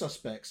watching his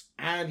suspects,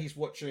 and he's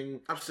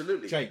watching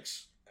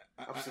Jake's.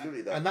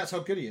 Absolutely, and that's how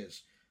good he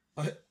is.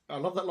 I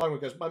love that line where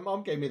he goes, "My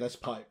mom gave me this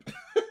pipe."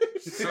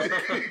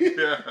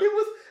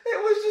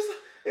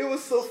 It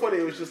was so funny.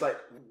 It was just like,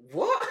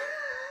 what?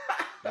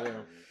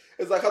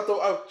 It's like, I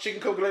thought she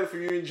can come collect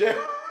from you in jail.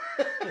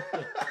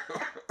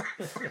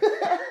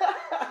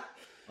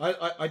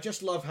 I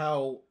just love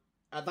how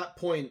at that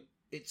point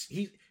it's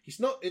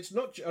not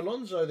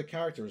Alonso, the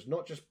character, is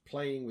not just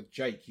playing with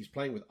Jake, he's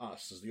playing with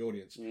us as the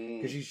audience,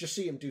 because you just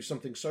see him do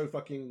something so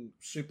fucking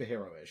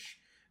superhero-ish,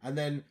 and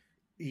then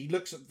he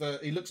looks at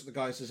the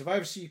guy and says, if I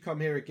ever see you come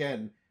here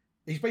again,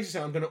 he's basically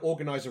saying, I'm going to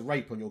organise a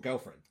rape on your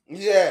girlfriend.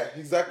 Yeah,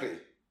 exactly.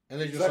 And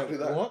then you're just like,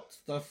 that. What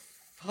the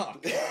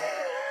fuck?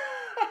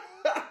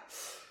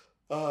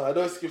 I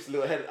know it skips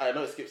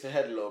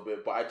ahead a little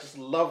bit, but I just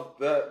love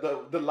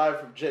the line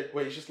from Jake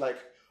where he's just like,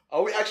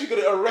 are we actually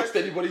going to arrest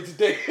anybody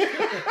today?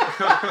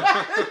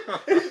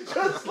 It's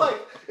just like,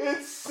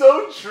 it's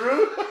so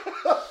true.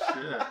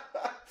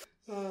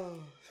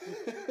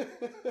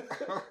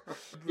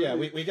 Yeah,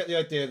 we get the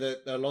idea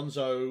that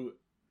Alonso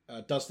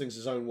does things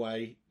his own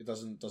way. It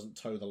doesn't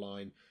toe the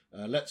line.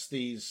 Lets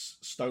these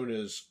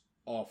stoners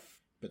off,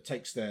 but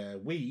takes their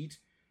weed.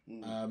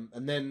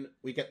 And then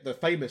we get the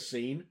famous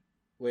scene,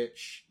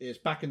 which is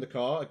back in the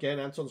car again.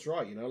 Anton's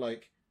right, you know,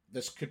 like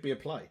this could be a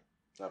play.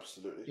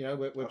 Absolutely. You know,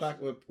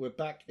 we're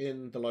back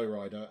in the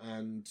lowrider,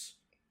 and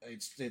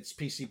it's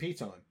PCP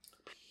time.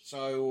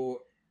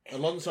 So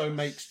Alonso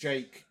makes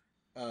Jake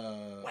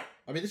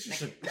I mean, this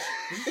is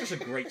just a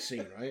great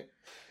scene, right?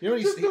 You know,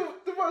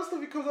 the amount of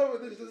stuff he comes out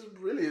with is just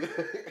brilliant.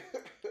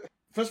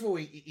 First of all,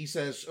 he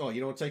says, "Oh,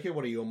 you don't want to take it?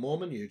 What are you, a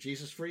Mormon? You a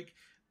Jesus freak?"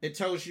 It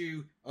tells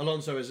you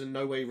Alonso is in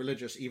no way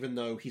religious, even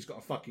though he's got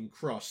a fucking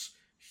cross,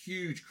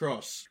 huge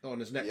cross on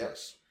his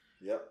necklace.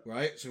 Yep.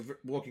 Right. So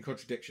walking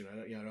contradiction.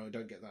 I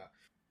don't get that.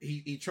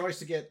 He tries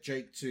to get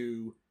Jake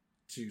to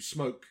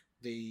smoke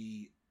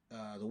the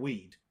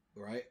weed,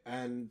 right?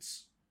 And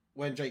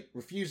when Jake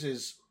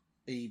refuses,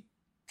 he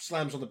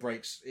slams on the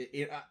brakes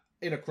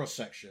in a cross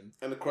section,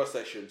 and the cross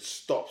section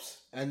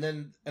stops. And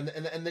then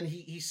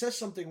he says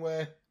something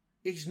where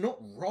he's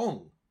not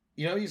wrong.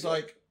 You know, he's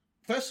like,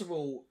 first of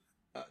all,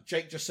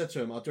 Jake just said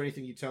to him, "I'll do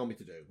anything you tell me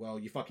to do." Well,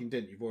 you fucking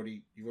didn't. You've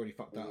already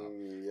fucked that up.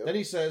 Yep. Then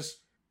he says,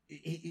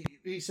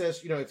 he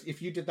says, you know, if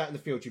you did that in the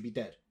field, you'd be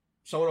dead.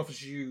 Someone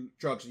offers you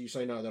drugs and you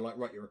say no, they're like,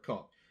 right, you're a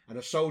cop. And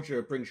a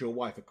soldier brings your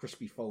wife a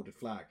crispy folded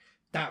flag.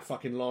 That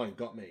fucking line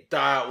got me.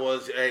 That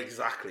was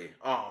exactly.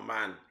 Oh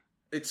man,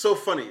 it's so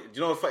funny. Do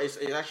you know what? It's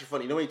actually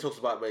funny. You know when he talks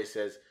about where he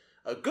says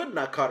a good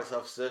narcotics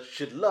officer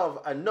should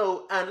love and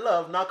know and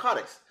love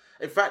narcotics.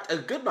 In fact, a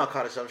good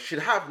narcotics officer should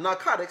have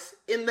narcotics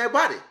in their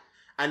body.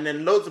 And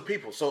then loads of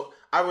people. So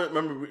I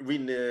remember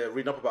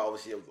reading up about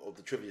obviously of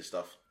the trivia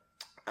stuff,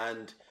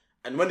 and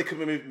when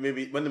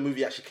the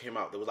movie actually came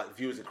out, there was like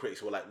viewers and critics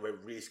who were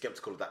really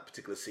skeptical of that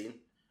particular scene,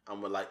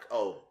 and were like,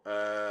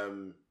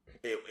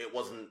 it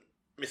wasn't.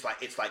 It's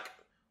like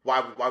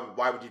why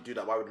would you do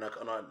that? Why would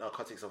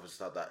narcotics officers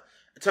start that?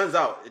 It turns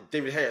out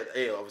David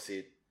Ayer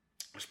obviously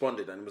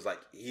responded and was like,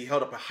 he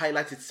held up a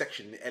highlighted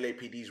section in the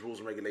LAPD's rules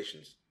and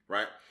regulations,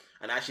 right?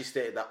 And actually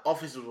stated that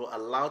officers were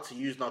allowed to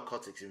use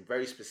narcotics in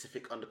very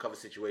specific undercover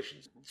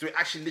situations. So it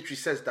actually literally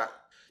says that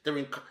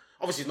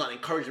obviously it's not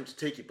encouraging them to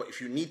take it, but if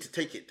you need to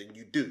take it, then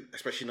you do,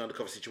 especially in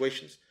undercover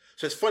situations.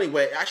 So it's funny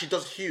where it actually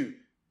does hew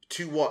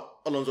to what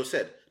Alonso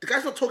said. The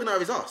guy's not talking out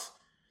of his ass.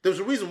 There was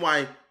a reason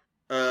why,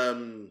 I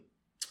don't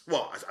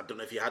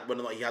know if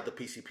whether or not he had the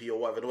PCP or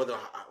whatever,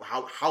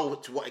 how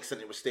to what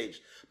extent it was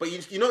staged. But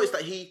you notice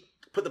that he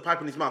put the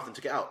pipe in his mouth and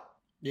took it out.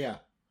 Yeah.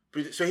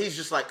 So he's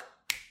just like,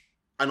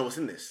 I know what's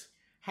in this.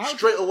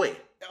 Straight away.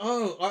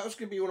 Oh, that was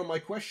going to be one of my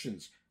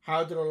questions.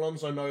 How did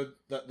Alonso know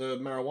that the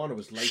marijuana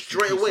was laced?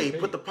 Straight away, he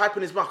put the pipe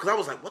in his mouth. Because I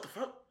was like, what the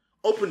fuck?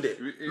 Opened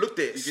it, looked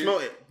at it,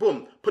 smelled it,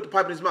 boom, put the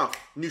pipe in his mouth.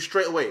 Knew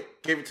straight away.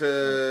 Gave it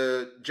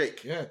to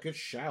Jake. Yeah, good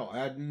shout.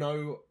 I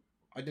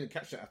didn't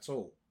catch that at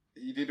all.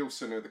 You did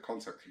also know the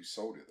contact who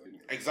sold it, though, didn't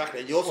you?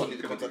 Exactly, and you also knew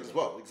the contact as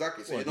well.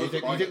 Exactly. So you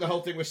think the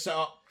whole thing was set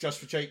up just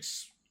for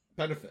Jake's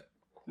benefit?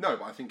 No,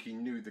 but I think he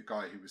knew the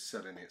guy who was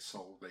selling it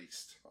sold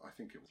laced. I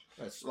think it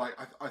was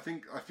I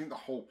think the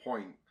whole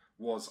point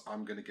was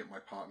I'm going to get my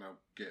partner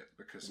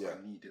because I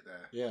need it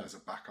there as a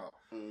backup.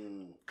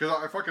 Because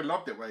I fucking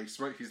loved it where he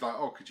smoked. He's like,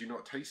 "Oh, could you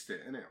not taste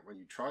it in it when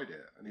you tried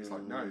it?" And he's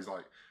like, "No." He's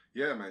like,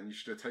 "Yeah, man, you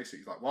should have tasted it."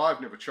 He's like, "Well, I've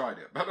never tried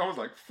it." But I was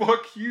like,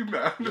 "Fuck you,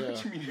 man! Yeah.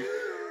 What do you mean you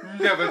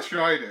never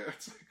tried it?"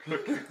 It's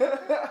like,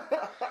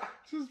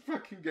 just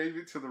fucking gave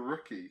it to the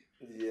rookie.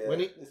 Yeah.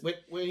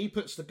 When he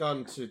puts the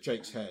gun to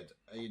Jake's head,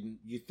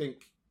 you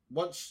think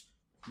once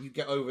you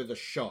get over the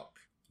shock,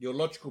 your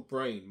logical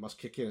brain must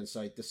kick in and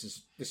say, "This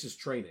is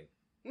training.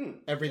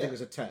 Everything is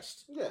a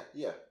test."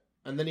 Yeah.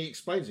 And then he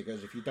explains it.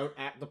 Goes, if you don't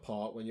act the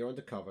part when you're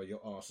undercover, your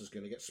arse is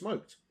going to get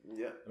smoked.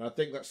 Yeah. And I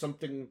think that's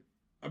something.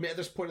 I mean, at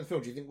this point in the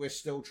film, do you think we're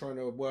still trying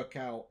to work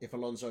out if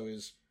Alonso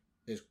is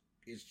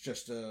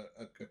just a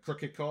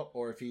crooked cop,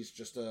 or if he's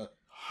just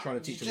trying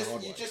to teach him the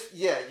hard way?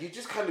 You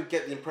just kind of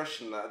get the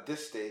impression that at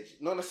this stage,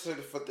 not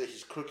necessarily the fact that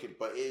he's crooked,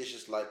 but it is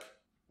just like,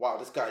 wow,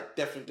 this guy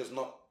definitely does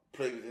not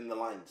play within the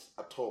lines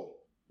at all.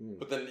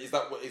 But then is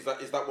that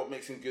what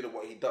makes him good at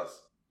what he does?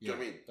 Do you know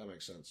what I mean? That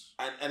makes sense.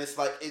 And it's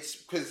like, it's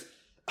because,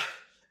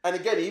 and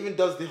again, he even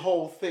does the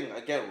whole thing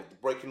again with the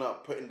breaking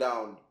up, putting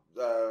down,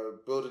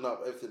 building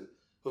up, everything.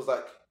 He was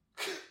like,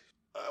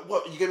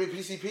 what, you gave me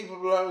PCP? Blah,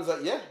 blah, blah. I was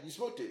like, yeah, you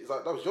smoked it. It's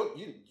like, that was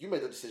you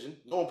made the decision.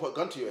 No one put a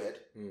gun to your head.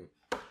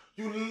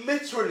 You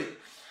literally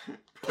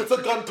put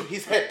a gun to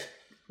his head.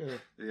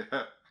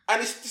 Yeah.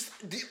 And it's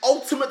just the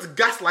ultimate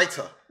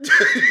gaslighter. Do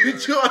you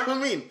know what I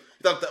mean?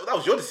 That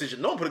was your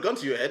decision. No one put a gun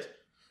to your head.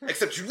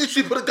 Except you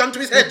literally put a gun to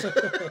his head.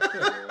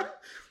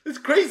 It's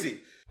crazy.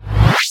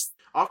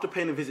 After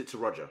paying a visit to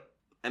Roger,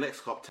 an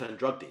ex-cop turned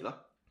drug dealer,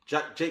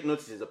 Jake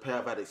notices a pair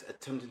of addicts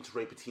attempting to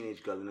rape a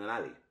teenage girl in an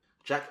alley.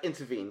 Jake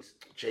intervenes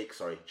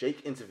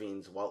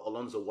while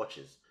Alonso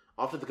watches.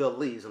 After the girl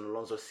leaves and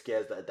Alonso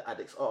scares the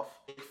addicts off,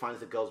 Jake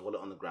finds the girl's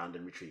wallet on the ground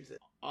and retrieves it.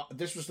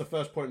 This was the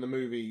first point in the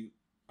movie,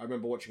 I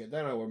remember watching it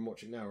then, I'm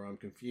watching it now, where I'm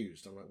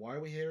confused. I'm like, why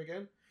are we here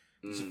again?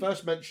 It's the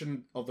first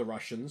mention of the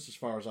Russians, as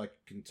far as I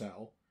can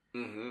tell.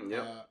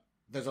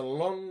 There's a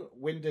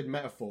long-winded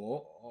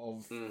metaphor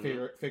of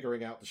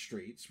figuring out the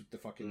streets with the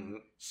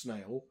fucking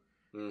snail.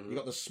 You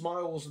got the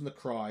smiles and the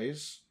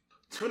cries.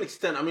 To an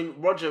extent, I mean,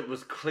 Roger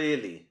was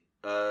clearly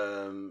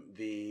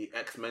the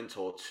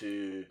ex-mentor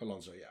to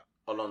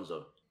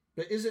Alonso.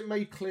 But is it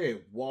made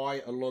clear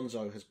why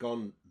Alonso has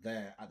gone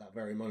there at that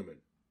very moment?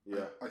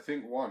 Yeah. I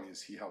think one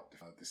is he helped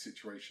the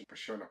situation by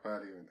showing up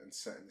earlier and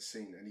setting the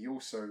scene. And he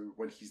also,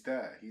 when he's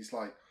there, he's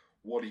like,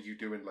 what are you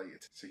doing later?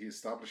 So he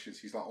establishes,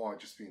 he's like, I'll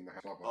just be in the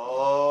house. Blah, blah, blah.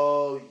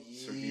 Oh,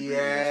 so he really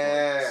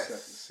does like set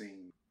the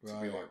scene to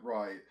be like,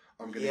 right,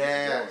 I'm going to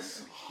get going and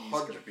he's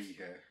going to be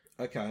here.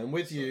 Okay, I'm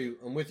with you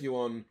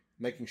on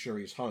making sure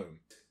he's home.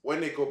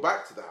 When they go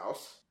back to the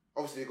house,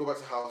 obviously they go back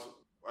to the house,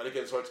 and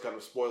again, sorry to kind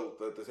of spoil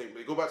the thing, but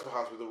they go back to the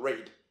house with a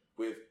raid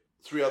with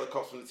 3 other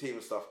cops from the team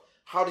and stuff.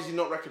 How does he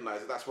not recognise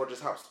that that's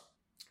Roger's house?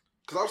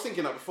 Because I was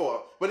thinking that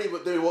before. When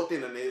they walked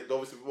in and they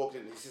obviously walked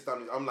in, he sits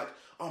down, I'm like,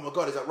 oh my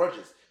God, is that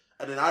Roger's?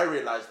 And then I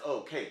realised,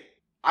 okay,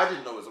 I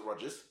didn't know it was at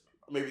Roger's.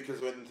 Maybe because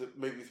they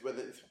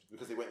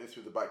went in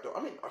through the back door.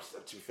 I mean,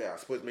 to be fair, I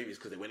suppose maybe it's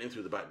because they went in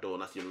through the back door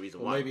and that's the only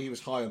reason why. Maybe he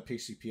was high on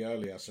PCP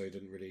earlier, so he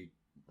didn't really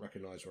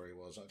recognise where he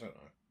was. I don't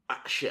know.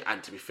 Shit,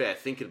 and to be fair,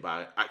 thinking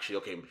about it, actually,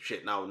 okay,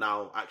 shit,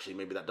 now, actually,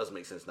 maybe that does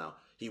make sense now.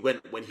 He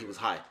went when he was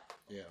high.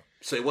 Yeah.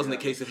 So it wasn't a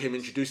case of him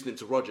introducing him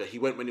to Roger. He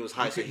went when he was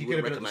high, so he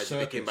wouldn't recognise if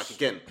he came back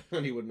again.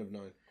 And he wouldn't have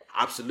known.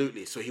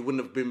 Absolutely. So he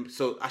wouldn't have been...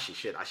 So,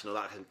 actually, no,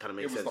 that kind of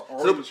makes sense. It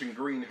was the orange and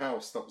green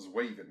house that was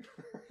waving.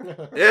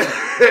 Yeah.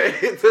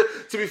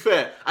 to be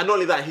fair. And not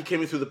only that, he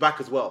came in through the back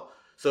as well.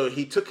 So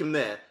he took him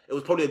there. It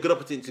was probably a good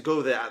opportunity to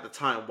go there at the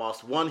time,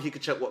 whilst 1, he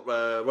could check what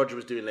Roger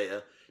was doing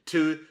later.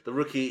 2, the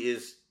rookie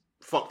is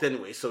fucked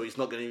anyway, so he's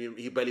not going to...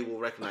 He barely will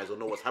recognise or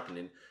know what's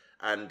happening.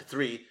 And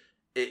 3,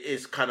 it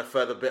is kind of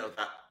further bit of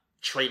that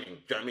training.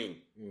 Do you know what I mean?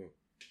 Mm.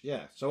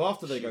 Yeah. So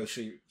after they go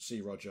see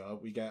Roger,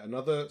 we get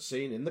another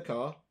scene in the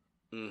car.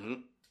 Mm-hmm.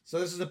 So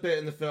this is a bit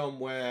in the film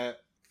where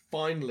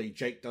finally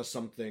Jake does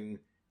something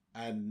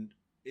and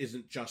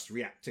isn't just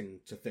reacting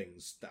to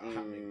things that are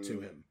happening to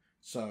him.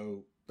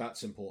 So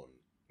that's important.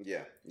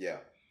 Yeah.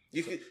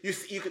 You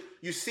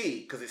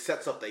see, because it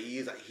sets up that he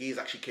is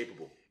actually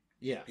capable.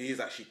 Yeah. He is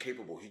actually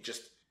capable.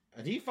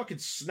 And he fucking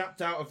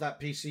snapped out of that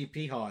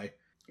PCP high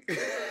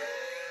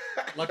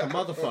like a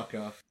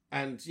motherfucker.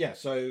 And yeah,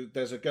 so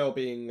there's a girl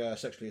being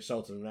sexually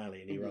assaulted in an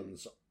alley, and he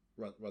runs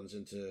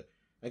into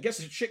and gets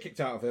his shit kicked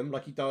out of him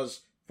like he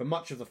does for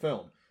much of the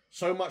film.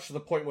 So much to the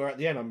point where at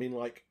the end I'm being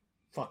like,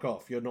 fuck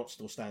off, you're not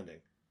still standing.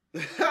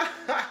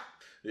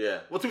 Yeah.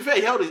 Well, to be fair,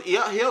 he held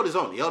his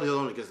own. He held his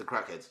own against the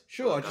crackheads.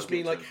 Sure, I just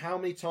mean like, how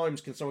many times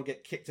can someone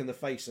get kicked in the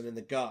face and in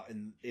the gut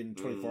in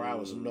 24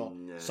 hours and not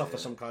suffer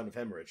some kind of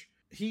hemorrhage?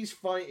 He's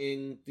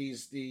fighting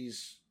these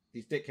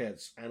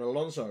dickheads, and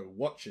Alonso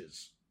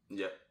watches.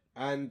 Yeah.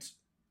 And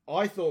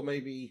I thought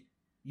maybe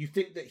you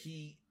think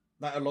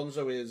that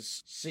Alonso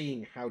is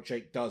seeing how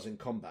Jake does in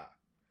combat.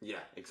 Yeah,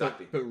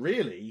 exactly. But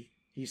really,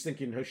 he's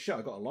thinking, oh shit,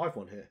 I got a live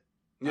one here.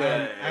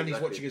 Yeah, and he's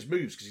watching his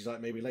moves because he's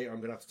like, maybe later I'm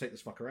going to have to take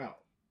this fucker out.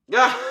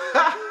 Yeah,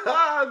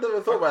 I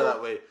never thought about it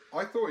that way.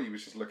 I thought he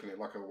was just looking at it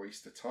like a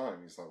waste of time.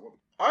 He's like, what?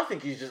 I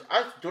think he's just...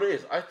 what it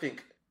is, I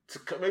think,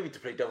 maybe to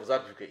play devil's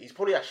advocate, he's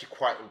probably actually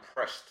quite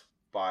impressed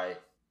by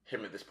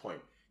him at this point.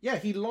 Yeah,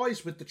 he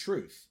lies with the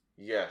truth.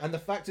 Yeah. And the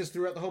fact is,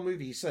 throughout the whole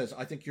movie, he says,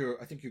 I think you're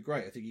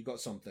great. I think you got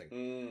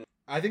something.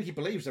 I think he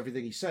believes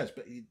everything he says,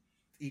 but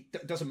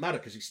it doesn't matter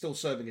because he's still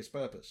serving his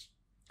purpose.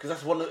 Because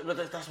that's one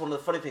of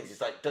the funny things.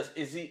 It's like,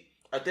 is he,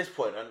 at this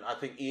point, and I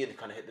think Ian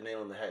kind of hit the nail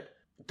on the head,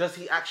 does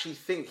he actually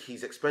think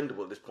he's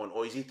expendable at this point,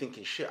 or is he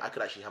thinking, shit, I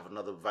could actually have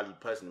another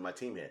valued person in my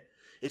team here?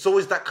 It's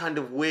always that kind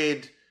of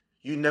weird,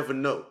 you never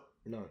know.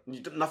 No.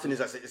 Nothing is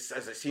as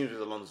it seems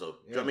with Alonso. Do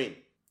you know what I mean?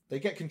 They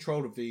get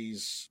control of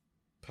these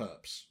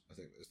perps, I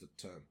think is the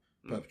term,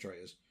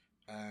 perpetrators.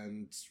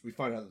 And we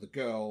find out that the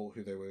girl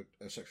who they were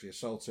sexually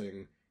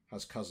assaulting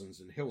has cousins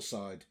in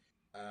Hillside.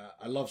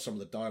 I love some of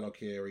the dialogue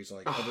here. He's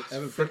like,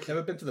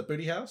 ever been to the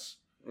booty house?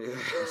 Yeah.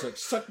 He's like,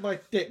 suck my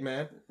dick,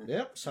 man.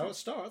 Yep, that's how it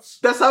starts.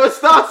 That's how it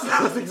starts.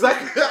 That's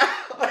exactly.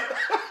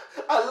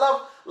 I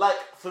love, like,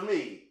 for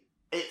me,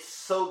 it's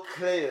so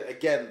clear,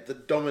 again, the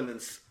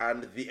dominance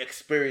and the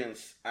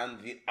experience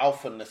and the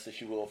alphaness, if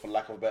you will, for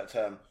lack of a better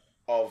term,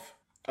 of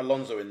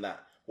Alonso in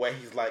that, where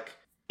he's like,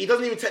 he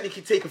doesn't even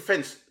technically take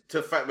offense to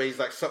the fact where he's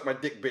like, suck my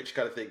dick, bitch,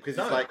 kind of thing, because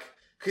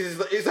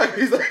he's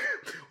like,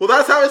 well,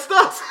 that's how it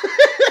starts.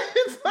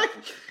 It's like,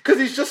 because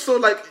he's just so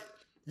like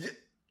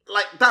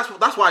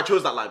that's why I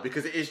chose that line,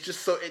 because it's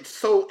just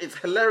it's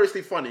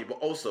hilariously funny, but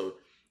also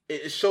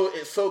it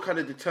so kind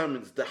of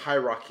determines the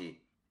hierarchy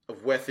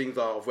of where things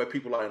are, of where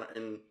people are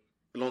in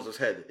Alonso's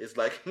head. It's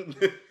like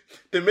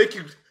they'll make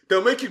you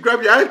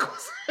grab your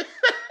ankles, and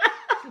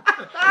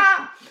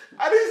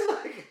he's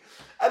like,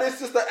 and it's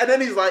just that, and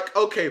then he's like,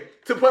 okay,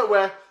 to the point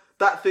where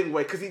that thing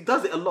where, because he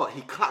does it a lot,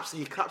 he claps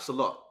a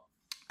lot.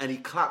 And he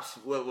claps,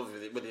 whether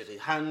it's his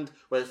hand,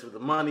 whether it's with the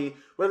money,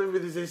 whether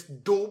it's his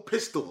dual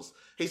pistols.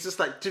 He's just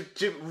like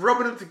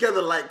rubbing them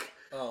together like...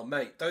 Oh,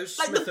 mate, those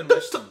like Smith &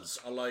 Wessons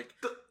are like...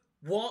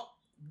 what?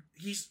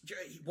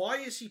 Why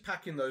is he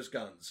packing those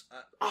guns?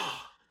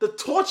 The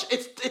torch,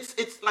 it's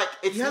like...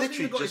 It's he hasn't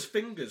literally even got just... his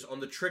fingers on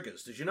the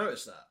triggers. Did you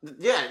notice that?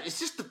 Yeah, it's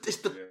just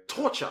the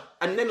torture.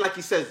 And then, like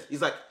he says,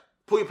 he's like,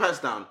 pull your pants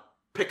down,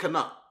 pick a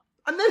nut.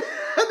 And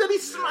then he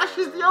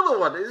smashes the other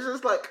one. It's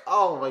just like,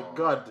 oh my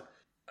God.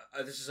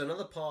 this is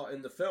another part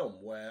in the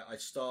film where I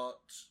start,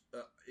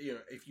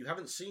 if you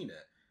haven't seen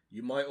it,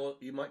 you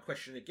might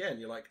question again.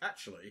 You're like,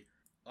 actually,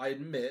 I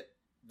admit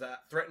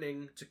that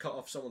threatening to cut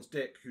off someone's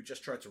dick who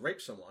just tried to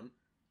rape someone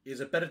is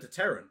a better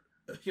deterrent,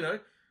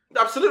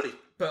 Absolutely.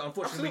 But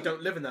unfortunately, we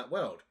don't live in that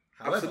world.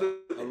 However,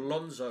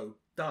 Alonso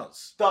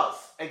does.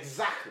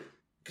 Exactly.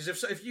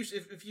 Because if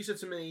you said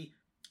to me,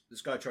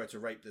 this guy tried to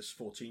rape this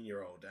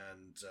 14-year-old,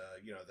 and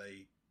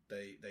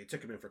they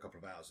took him in for a couple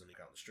of hours and he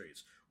got on the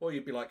streets, or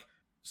you'd be like,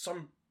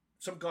 some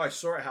guy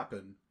saw it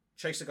happen,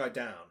 chased the guy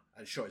down,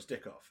 and shot his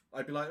dick off.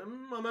 I'd be like,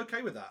 I'm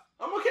okay with that.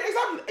 I'm okay.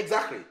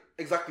 Exactly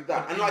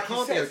that. And like you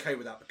can't be okay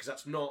with that because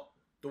that's not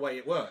the way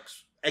it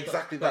works.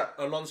 Exactly but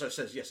Alonso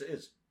says yes, it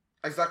is.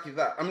 Exactly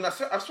that. I mean, I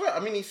swear. I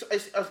mean, he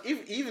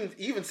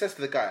even says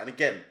to the guy, and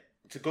again,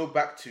 to go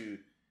back to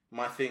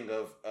my thing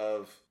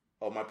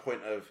or my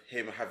point of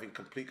him having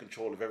complete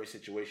control of every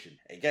situation.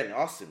 Again, he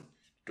asks him,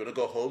 do you want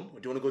to go home or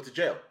do you want to go to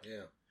jail?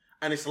 Yeah.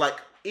 And it's like,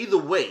 either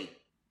way,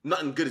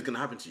 nothing good is going to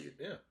happen to you.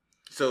 Yeah.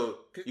 So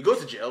you go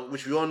to jail,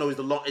 which we all know is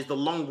the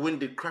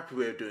long-winded, crappy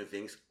way of doing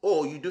things,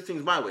 or you do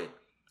things my way.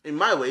 In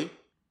my way,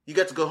 you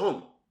get to go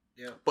home.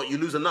 Yeah. But you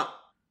lose a nut.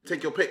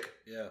 Take your pick.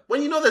 Yeah.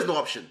 When you know there's no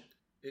option.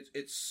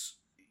 It's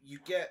you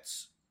get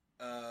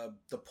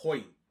the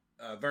point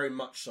very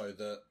much so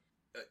that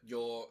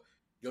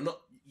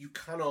you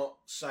cannot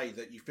say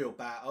that you feel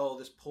bad. Oh,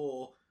 this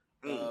poor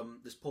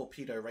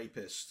pedo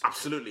rapist.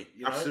 Absolutely.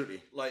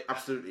 Absolutely.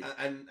 Absolutely.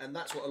 And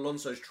that's what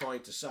Alonso's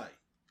trying to say.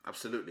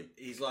 Absolutely.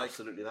 He's like,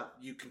 absolutely that.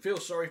 You can feel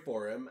sorry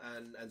for him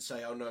and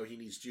say, oh no, he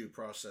needs due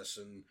process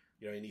and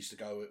he needs to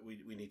go.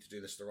 We need to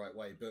do this the right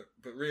way.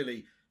 But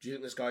really, do you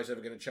think this guy's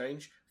ever going to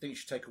change? I think you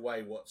should take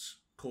away what's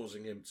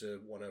causing him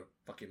to want to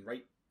fucking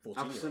rape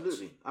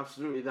 14-year-olds.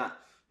 Absolutely that.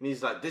 And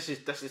he's like, this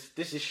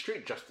is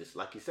street justice,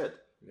 like he said.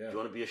 Yeah. Do you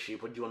want to be a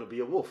sheep or do you want to be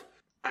a wolf?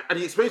 And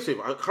he explains to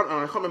him. I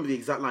can't remember the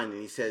exact line.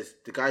 And he says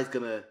the guy's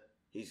gonna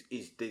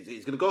he's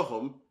gonna go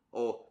home,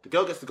 or the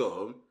girl gets to go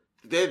home.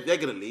 They're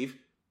gonna leave.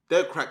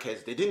 They're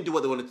crackheads. They didn't do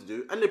what they wanted to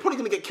do, and they're probably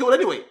gonna get killed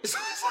anyway. It's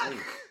like,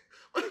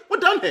 we're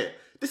done here.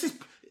 This is,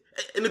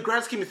 in the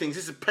grand scheme of things,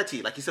 this is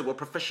petty. Like you said, we're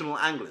professional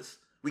anglers.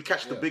 We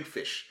catch the big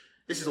fish.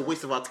 This is a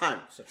waste of our time.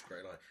 Such a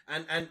great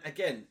line. And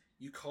again,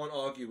 you can't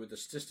argue with the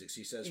statistics.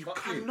 He says,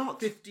 "Fuck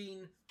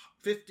you."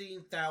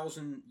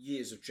 15,000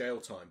 years of jail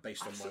time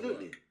based on my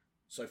work.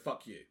 So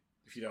fuck you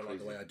if you don't like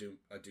the way I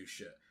do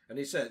shit. And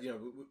he said,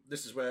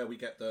 this is where we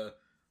get the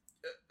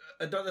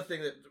another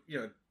thing that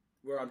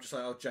where I'm just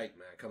like, oh Jake,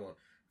 man, come on,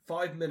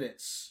 5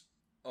 minutes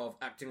of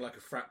acting like a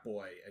frat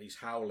boy, and he's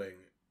howling.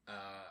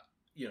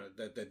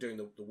 They're doing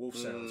the wolf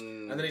sounds,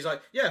 and then he's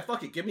like, yeah,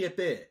 fuck it, give me a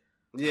beer.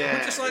 Yeah,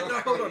 I'm just like, no,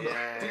 hold on.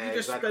 Did you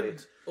just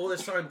spend all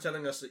this time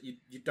telling us that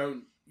you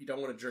don't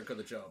want to drink on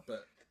the job,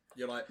 but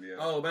you're like,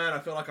 oh man, I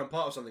feel like I'm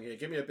part of something here.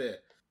 Give me a beer.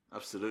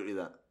 Absolutely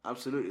that.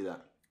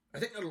 I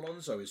think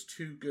Alonso is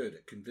too good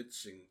at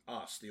convincing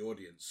us, the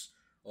audience,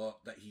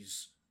 that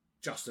he's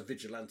just a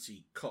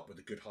vigilante cop with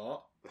a good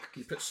heart.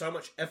 He put so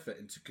much effort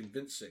into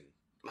convincing.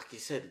 Like you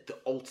said,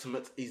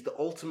 he's the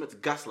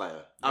ultimate gaslighter.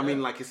 Yeah. I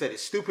mean, like I said,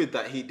 it's stupid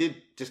that he did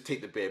just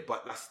take the beer,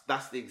 but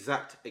that's the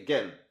exact,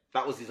 again,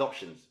 that was his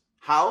options.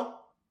 How?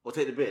 Or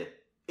take the beer.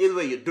 Either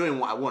way, you're doing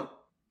what I want.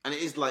 And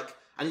it is like,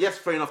 and yes,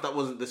 fair enough, that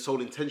wasn't the sole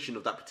intention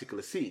of that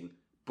particular scene,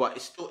 but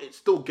it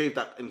still gave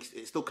that, and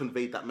it still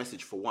conveyed that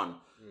message for one.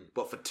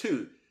 But for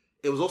two,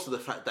 it was also the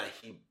fact that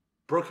he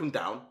broke him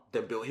down,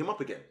 then built him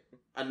up again.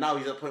 And now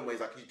he's at a point where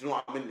he's like, you know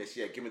what, I'm in this,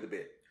 yeah, give me the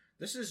beer.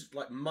 This is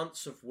like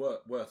months of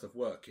worth of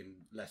work in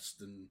less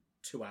than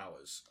 2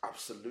 hours.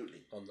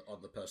 Absolutely. On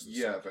the person's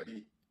side. side. But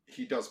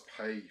he does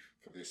pay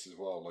for this as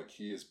well. Like,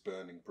 he is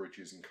burning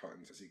bridges and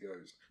cutting as he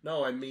goes.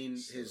 No, I mean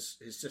his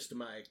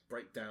systematic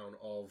breakdown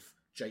of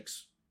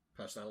Jake's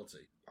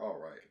personality. Oh,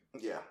 right.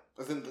 Yeah.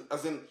 As in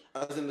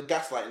the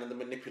gaslighting and the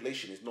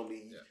manipulation is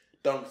normally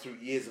done through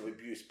years of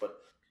abuse, but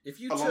if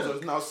you Alonso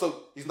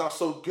is now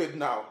so good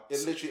now.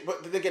 It literally,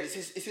 but then again,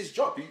 it's his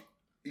job.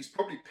 He's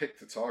probably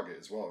picked the target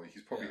as well.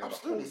 He's probably had a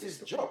whole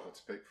list of people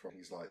to pick from.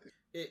 He's like,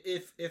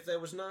 if there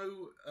was no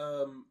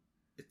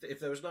if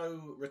there was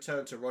no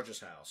return to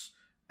Roger's house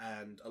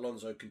and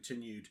Alonso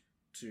continued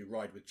to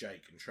ride with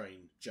Jake and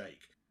train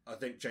Jake, I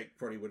think Jake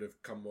probably would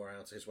have come more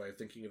out to his way of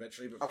thinking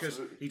eventually. But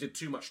because he did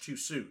too much too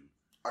soon,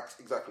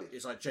 exactly,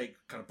 it's like Jake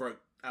kind of broke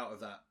out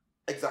of that.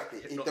 Exactly,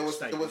 there was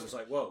like,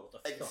 whoa,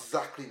 what the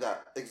fuck?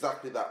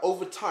 Exactly that.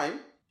 Over time,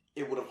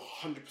 it would have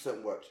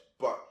 100% worked,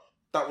 but.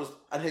 That was,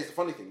 and here's the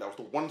funny thing, that was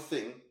the one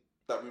thing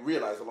that we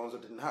realised Alonso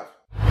didn't have.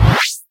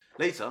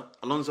 Later,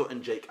 Alonso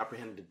and Jake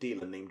apprehended a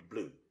dealer named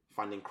Blue,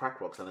 finding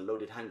crack rocks and a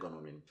loaded handgun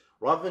on him.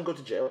 Rather than go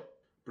to jail,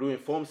 Blue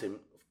informs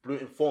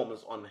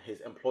on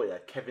his employer,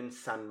 Kevin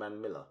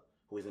Sandman Miller,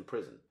 who is in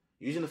prison.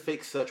 Using a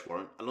fake search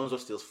warrant, Alonso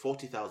steals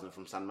 $40,000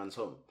 from Sandman's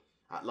home.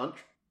 At lunch,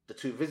 the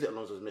two visit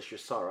Alonso's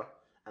mistress Sarah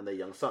and their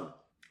young son.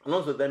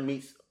 Alonso then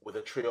meets with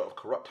a trio of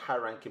corrupt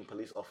high-ranking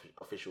police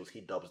officials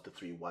he dubs the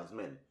Three Wise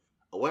Men.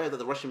 Aware that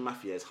the Russian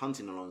mafia is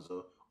hunting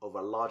Alonso over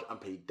a large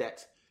unpaid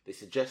debt, they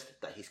suggest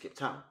that he skip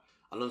town.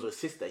 Alonso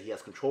insists that he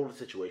has control of the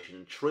situation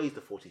and trades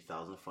the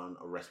 40,000 for an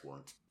arrest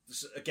warrant.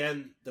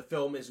 Again, the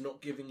film is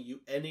not giving you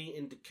any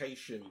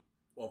indication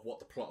of what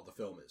the plot of the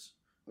film is.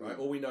 Right?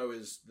 All we know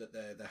is that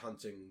they're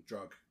hunting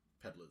drug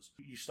peddlers.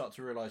 You start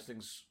to realise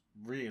things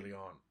really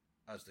aren't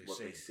as they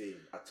seem. They seem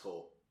at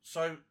all.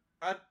 So,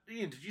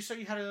 Ian, did you say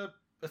you had a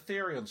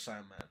theory on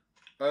Sandman?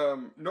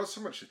 Not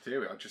so much a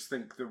theory. I just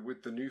think that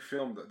with the new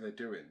film that they're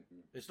doing,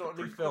 it's not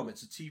a new film.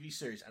 It's a TV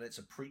series and it's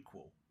a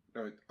prequel.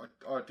 No,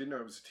 I didn't know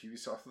it was a TV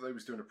series. I thought they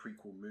was doing a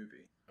prequel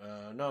movie.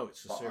 No,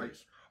 it's a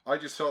series. I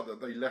just thought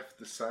that they left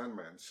the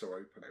Sandman so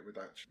open it would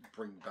actually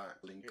bring back,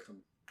 link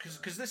them.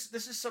 Because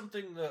this is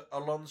something that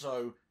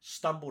Alonso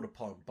stumbled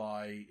upon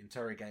by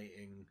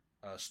interrogating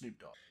Snoop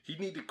Dogg. He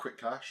needed quick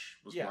cash,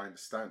 was my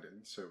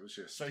understanding. So it was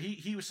just. So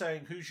he was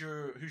saying, "Who's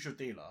your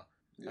dealer?"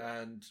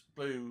 Yeah. And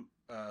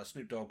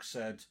Snoop Dogg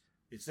said,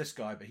 "It's this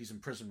guy, but he's in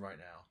prison right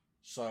now."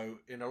 So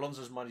in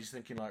Alonso's mind, he's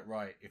thinking like,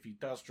 right, if he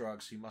does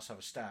drugs, he must have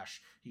a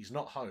stash. He's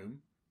not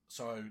home,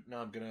 so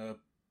now I'm gonna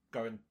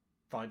go and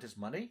find his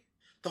money.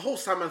 The whole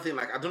Sandman thing,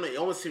 like, I don't know, it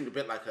almost seemed a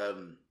bit like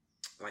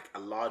a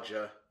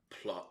larger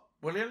plot.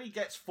 Well, he only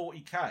gets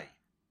 40k,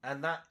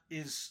 and that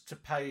is to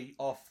pay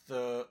off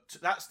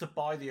that's to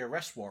buy the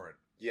arrest warrant.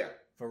 Yeah.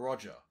 For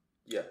Roger.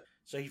 Yeah.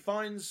 So he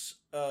finds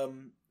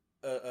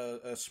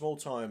a small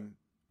time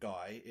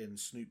guy in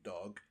Snoop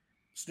Dogg.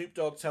 Snoop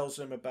Dogg tells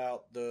him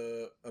about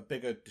a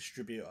bigger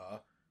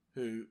distributor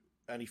and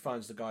he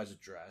finds the guy's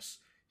address.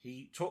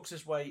 He talks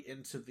his way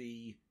into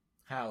the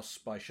house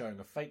by showing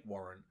a fake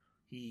warrant.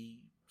 He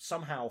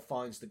somehow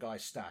finds the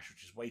guy's stash,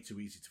 which is way too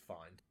easy to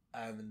find,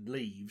 and then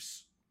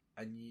leaves.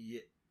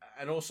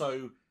 And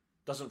also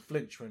doesn't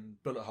flinch when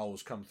bullet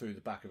holes come through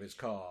the back of his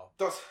car.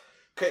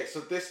 Okay,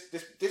 so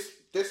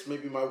this may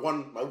be my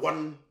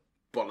one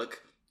bollock.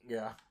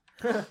 Yeah.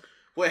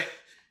 Where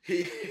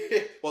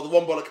the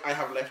one bollock I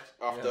have left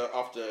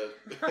after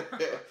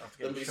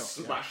them being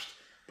smashed.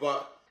 Yeah.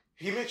 But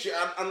he literally,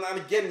 and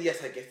again,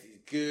 yes, I guess he's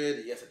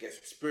good. Yes, I guess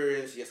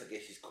experienced. Yes, I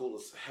guess he's cool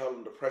as hell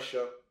under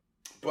pressure.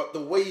 But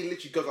the way he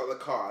literally goes out of the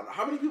car, and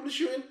how many people are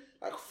shooting?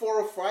 Like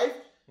 4 or 5?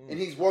 And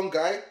he's one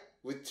guy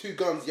with 2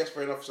 guns. Yes,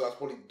 fair enough. So that's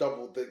probably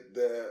double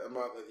the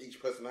amount that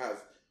each person has.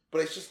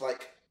 But it's just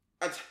like,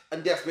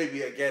 and yes,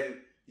 maybe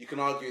again, you can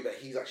argue that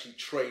he's actually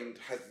trained,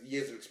 has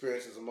years of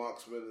experience as a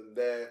marksman, and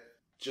they're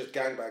just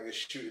gangbangers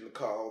shooting the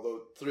car.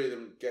 Although 3 of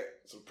them get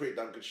some pretty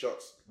damn good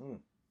shots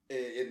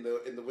in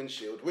the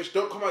windshield, which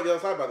don't come out the other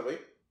side, by the way.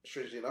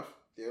 Strangely enough,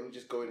 they only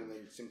just go in and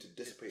they seem to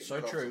dissipate. So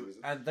true,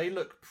 and they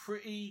look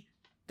pretty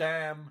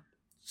damn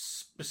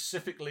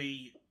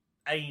specifically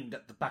aimed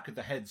at the back of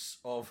the heads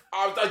of.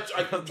 There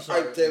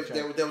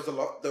was a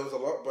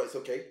lot, but it's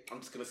okay. I'm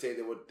just gonna say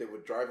they were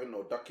driving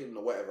or ducking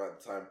or whatever at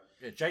the time.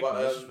 Yeah, Jake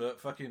was, but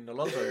fucking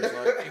Alonso is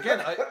like,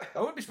 again. I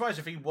wouldn't be surprised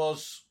if he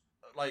was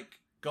like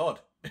God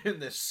in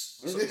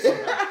this.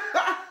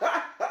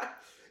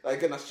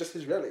 Again, that's just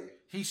his reality.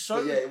 He's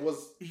so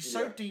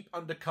so deep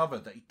undercover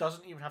that he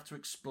doesn't even have to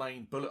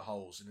explain bullet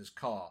holes in his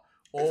car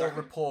or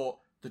report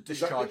the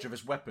discharge of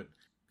his weapon.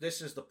 This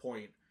is the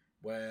point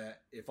where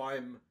if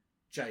I'm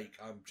Jake,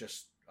 I'm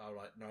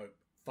like, no,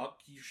 fuck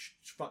you,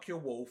 fuck your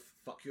wolf,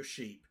 fuck your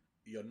sheep,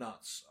 you're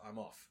nuts, I'm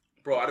off.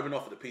 Bro, I'd have been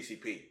off with the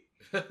PCP.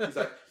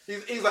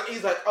 He's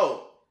like,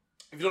 oh,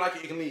 if you don't like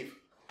it, you can leave.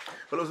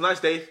 But it was a nice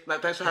day.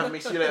 Like, thanks for having me.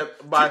 See you later.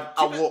 Bye.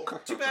 I'll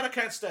walk. Too bad I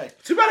can't stay.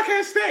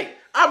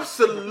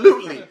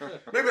 Absolutely.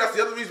 Maybe that's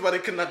the other reason why they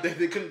couldn't do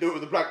it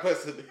with a black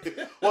person.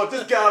 Well,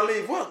 this guy will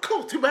leave. Well,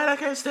 cool. Too bad I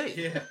can't stay.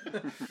 Yeah.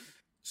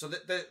 So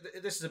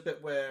this is a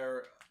bit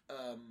where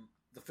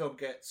the film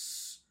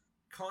gets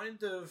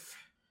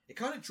it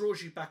kind of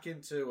draws you back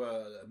into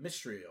a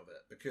mystery of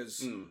it,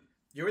 because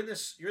you're in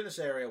this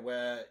area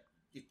where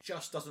it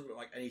just doesn't look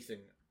like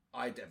anything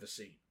I'd ever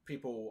seen.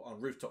 People on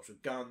rooftops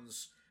with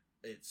guns.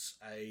 I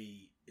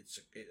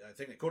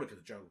think they call it the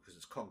jungle because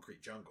it's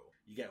concrete jungle.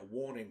 You get a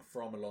warning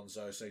from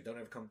Alonso saying, "Don't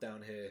ever come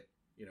down here,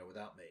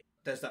 without me."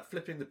 There's that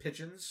flipping the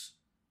pigeons.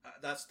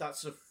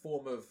 That's a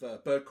form of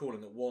bird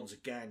calling that warns a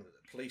gang that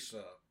the police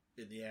are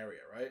in the area,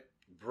 right?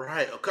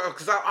 Right.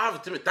 Because I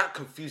have to admit that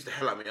confused the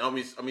hell out of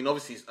me. I mean,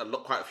 obviously,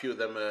 quite a few of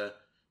them are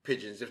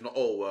pigeons, if not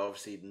all, were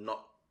obviously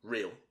not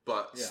real,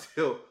 but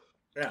still.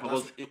 Yeah,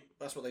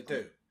 that's what they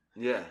do.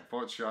 Yeah.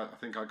 Unfortunately, I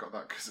think I got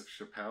that because of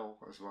Chappelle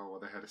as well,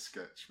 where they had a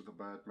sketch with the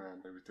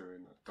Birdman. They were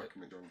doing a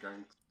documentary on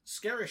gangs.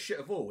 Scariest shit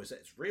of all is that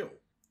it's real.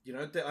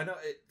 I know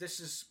this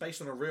is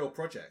based on a real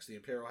project, the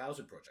Imperial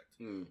Housing Project.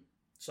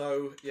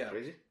 So yeah,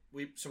 crazy.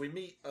 We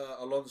meet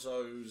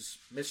Alonso's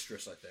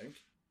mistress, I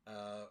think,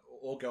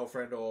 or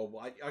girlfriend, or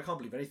I can't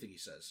believe anything he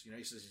says.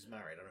 He says he's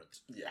married. I don't.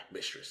 Yeah,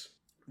 mistress.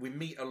 We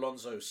meet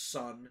Alonso's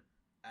son,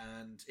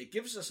 and it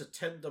gives us a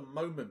tender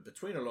moment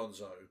between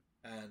Alonso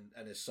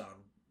and his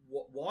son.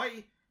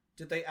 Why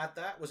did they add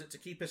that? Was it to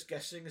keep us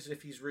guessing as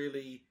if he's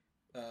really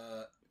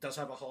does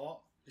have a heart?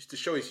 It's to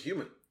show he's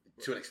human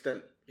to an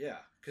extent. Yeah,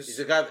 because he's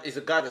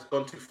a guy that's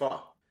gone too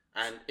far,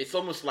 and it's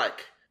almost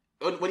like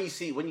when you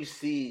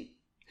see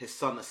his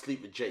son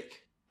asleep with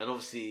Jake, and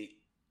obviously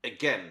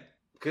again,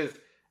 because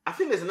I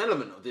think there's an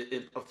element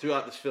of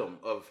throughout this film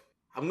of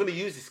I'm going to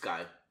use this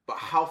guy, but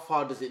how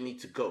far does it need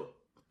to go?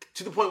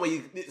 To the point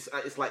where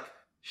it's like,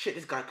 shit,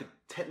 this guy could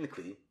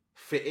technically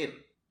fit in.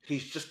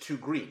 He's just too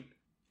green.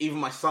 Even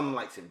my son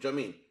likes him. Do you know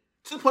what I mean?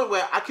 To the point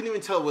where I couldn't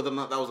even tell whether or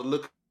not that was a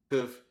look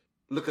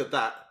at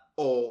that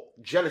or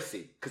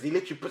jealousy, because he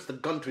literally puts the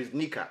gun to his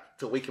kneecap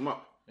to wake him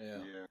up. Yeah.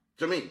 Do you know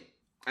what I mean?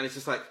 And it's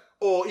just like,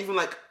 or even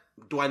like,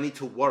 do I need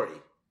to worry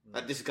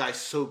that this guy's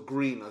so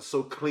green and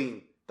so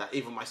clean that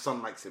even my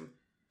son likes him?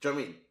 Do you know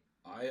what I mean?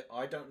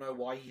 I don't know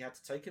why he had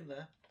to take him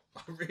there.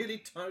 I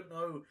really don't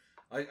know.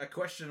 I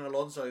question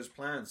Alonso's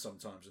plans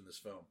sometimes in this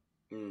film.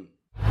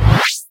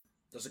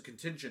 There's a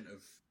contingent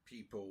of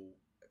people,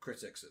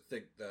 critics, that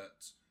think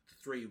that the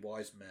Three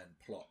Wise Men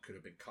plot could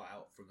have been cut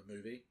out from the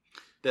movie.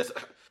 There's,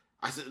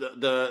 I said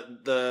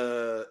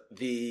the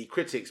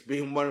critics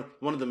being one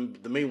of them,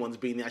 the main ones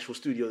being the actual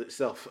studio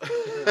itself.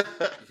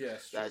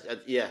 Yes.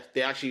 Yeah,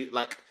 they actually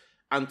like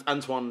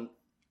Antoine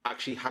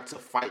actually had to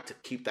fight to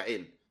keep that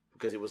in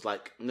because it was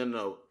like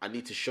no, I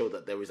need to show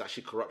that there is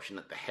actually corruption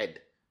at the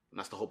head, and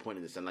that's the whole point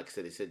of this. And like I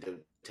said, they said they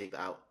would take that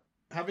out.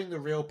 Having the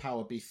real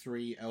power be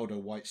three elder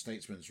white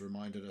statesmen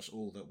reminded us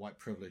all that white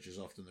privilege is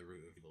often the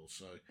root of evil.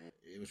 So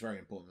it was very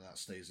important that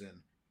stays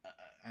in.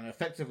 And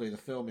effectively, the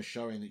film is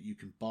showing that you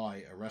can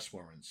buy arrest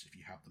warrants if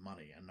you have the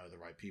money and know the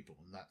right people,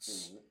 and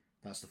that's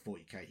the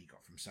 40k he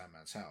got from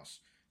Sandman's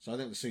house. So I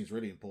think the scene's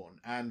really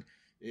important,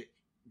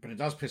 but it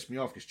does piss me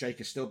off because Jake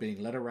is still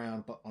being led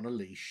around, but on a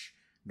leash,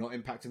 not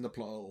impacting the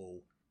plot at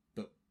all.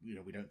 But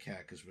we don't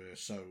care because we're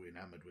so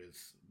enamored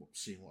with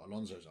seeing what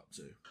Alonso's up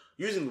to.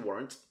 Using the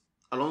warrant,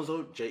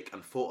 Alonso, Jake,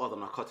 and 4 other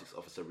narcotics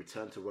officers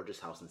return to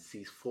Roger's house and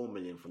seize $4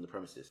 million from the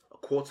premises, a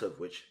quarter of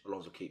which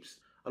Alonso keeps.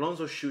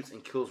 Alonso shoots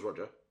and kills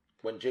Roger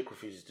when Jake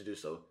refuses to do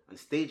so, and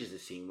stages the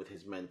scene with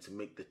his men to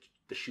make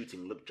the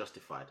shooting look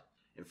justified.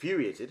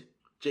 Infuriated,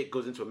 Jake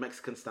goes into a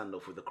Mexican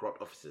standoff with the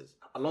corrupt officers.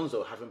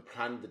 Alonso, having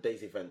planned the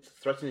day's event,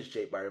 threatens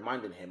Jake by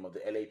reminding him of the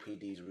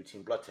LAPD's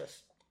routine blood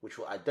test, which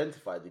will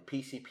identify the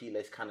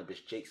PCP-laced cannabis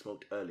Jake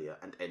smoked earlier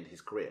and end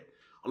his career.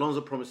 Alonso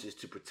promises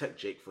to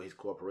protect Jake for his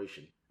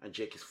cooperation, and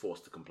Jake is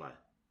forced to comply.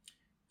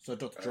 So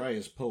Dr. Dre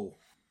is Paul.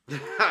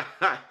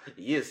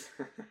 He is.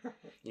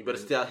 You better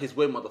stay out his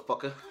way,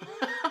 motherfucker.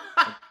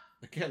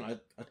 Again,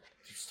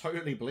 it's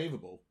totally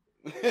believable.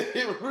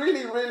 It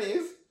really, really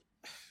is.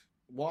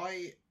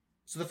 Why?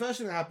 So the first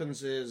thing that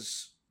happens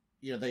is,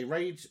 they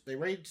raid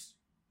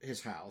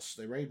his house.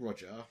 They raid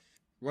Roger.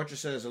 Roger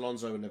says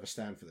Alonso would never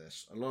stand for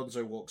this.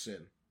 Alonso walks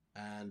in,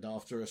 and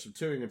after some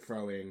toing and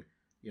froing,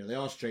 they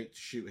ask Jake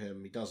to shoot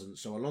him. He doesn't,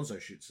 so Alonso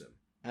shoots him.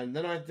 And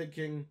then I'm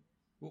thinking,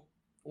 well,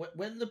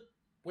 when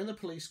the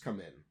police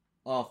come in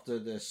after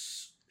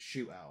this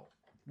shootout,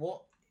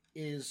 what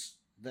is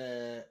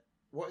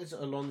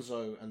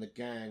Alonso and the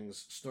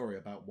gang's story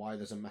about why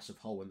there's a massive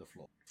hole in the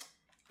floor?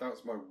 That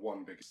was my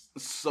one biggest.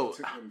 So it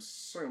took them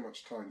so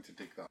much time to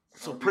dig that.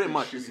 So pretty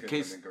much it's the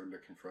case. And then go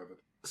looking forever.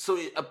 So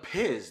it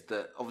appears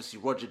that obviously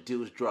Roger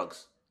deals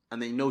drugs,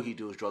 and they know he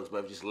deals drugs,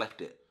 but they've just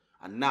left it.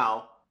 And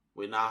now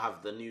we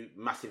have the new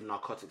massive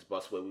narcotics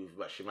bust where we've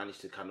actually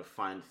managed to kind of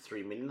find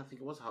 3 million. I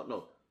think it was.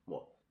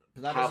 What?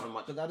 But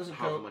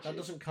that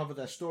doesn't cover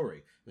their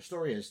story. The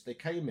story is they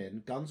came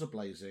in, guns are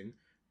blazing.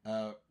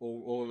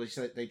 Or they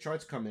said they tried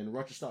to come in.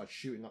 Roger started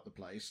shooting up the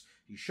place.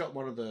 He shot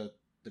one of the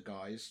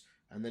guys,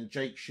 and then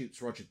Jake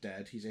shoots Roger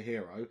dead. He's a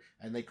hero,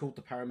 and they called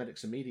the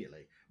paramedics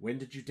immediately. When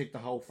did you dig the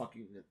whole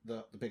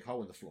the big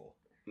hole in the floor?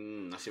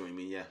 I see what you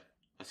mean. Yeah,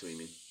 I see what you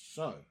mean.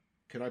 So,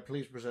 can I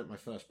please present my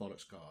first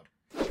bollocks card?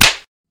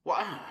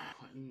 What?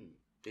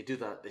 They do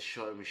that. They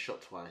shot him. He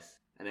shot twice,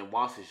 and then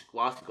whilst he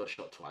got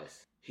shot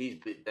twice, he's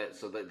dead.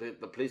 So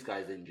the police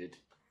guy's injured.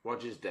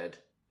 Roger's dead.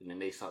 And then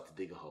they start to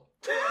dig a hole.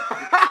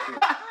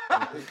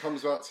 It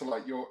comes back to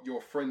like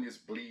your friend is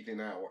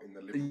bleeding out in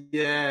the living.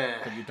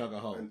 Yeah. But you dug a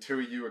hole. And 2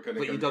 of you are going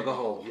to. But go you dug a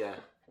hole. Yeah.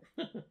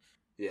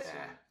 Yeah.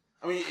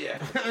 I mean,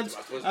 yeah.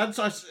 And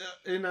so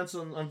in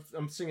Anthon,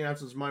 I'm singing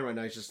Anthon's mind right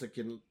now. He's just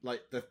thinking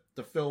like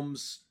the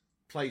film's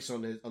place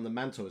on the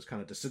mantle is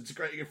kind of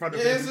disintegrating in front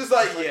of him. It's just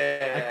like,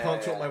 yeah. I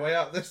can't talk my way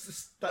out.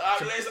 That's a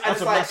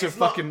like, massive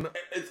fucking.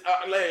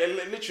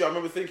 Literally, I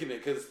remember thinking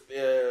it because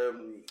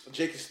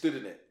Jake stood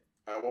in it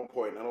at one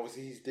point, and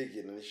obviously he's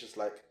digging, and it's just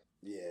like,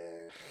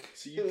 yeah.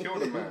 So you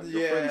killed a man,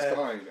 your friend's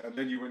dying, and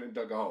then you went and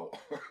dug a hole.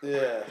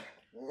 Yeah.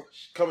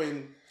 Come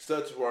in,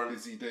 search warrant.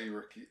 Busy day,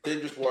 rookie.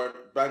 Dangerous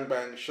warrant, bang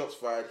bang, shots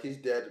fired, he's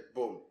dead,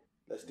 boom.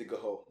 Let's dig a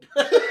hole.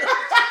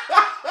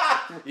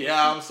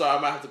 Yeah, I'm sorry,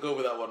 I might have to go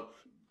with that one.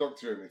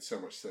 Dr. Dre made so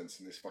much sense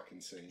in this fucking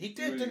scene. He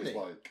did, didn't he?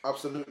 Like,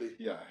 absolutely.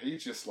 Yeah,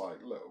 he's just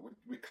like, look,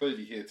 we're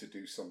clearly here to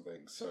do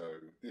something, so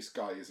this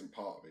guy isn't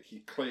part of it.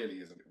 He clearly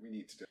isn't. We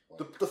need to do it.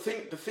 Like,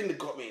 the thing that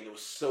got me, and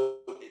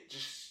it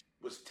just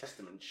was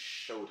testament,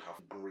 showed how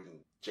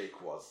green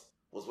Jake was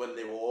when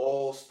they were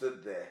all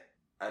stood there,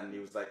 and he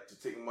was like, to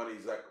take money,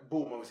 he's like,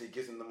 boom, obviously he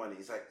gives him the money.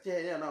 He's like,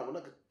 yeah, no, we're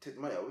not going to take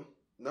the money, are we?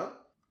 No?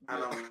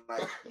 And I'm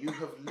like, you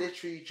have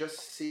literally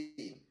just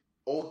seen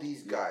all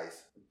these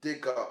guys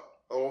dig up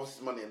all this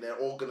money, and they're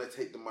all going to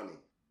take the money.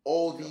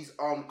 All these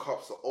armed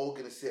cops are all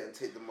going to sit and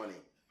take the money.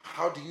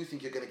 How do you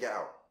think you're going to get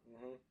out?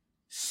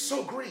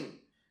 So green.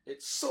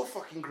 It's so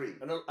fucking green.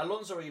 And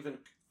Alonso even...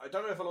 I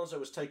don't know if Alonso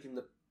was taking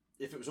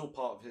if it was all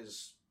part of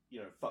his,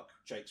 fuck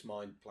Jake's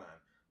mind plan.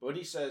 But when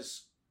he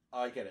says,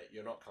 I get it,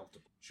 you're not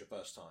comfortable, it's your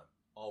first time,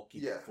 I'll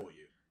keep it for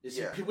you.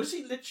 Was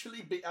he literally,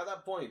 at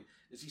that point,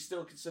 is he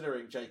still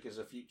considering Jake as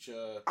a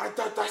future...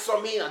 That's what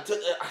I mean.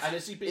 And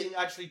is he being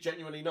actually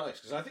genuinely nice?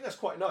 Because I think that's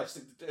quite a nice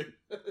thing to do.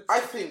 I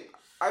think...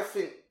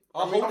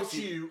 I'll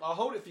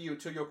hold it for you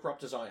until you're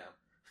corrupt as I am.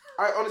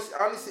 I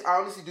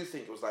honestly do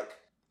think it was like,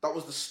 that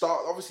was the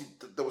start. Obviously,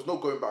 there was no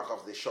going back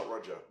after they shot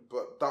Roger,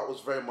 but that was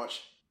very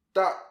much,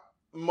 that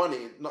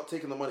money, not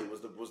taking the money,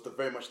 was the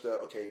very much the,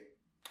 okay,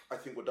 I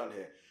think we're done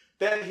here.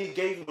 Then he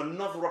gave him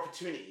another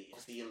opportunity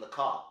to see in the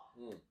car,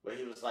 where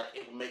he was like,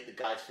 it will make the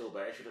guys feel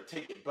better. If you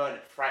take it, burn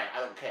it, fry it,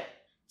 I don't care.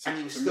 And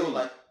he was still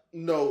like,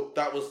 no,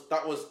 that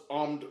was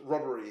armed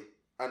robbery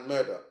and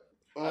murder.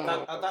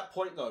 At that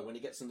point, though, when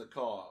he gets in the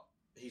car,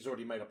 he's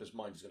already made up his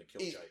mind he's going to kill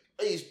Jake.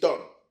 He's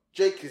done.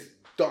 Jake is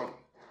done.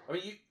 I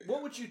mean,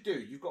 what would you do?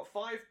 You've got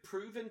 5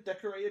 proven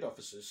decorated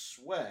officers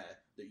swear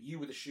that you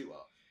were the shooter.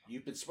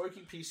 You've been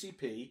smoking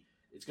PCP.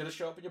 It's going to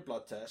show up in your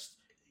blood test.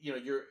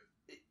 You're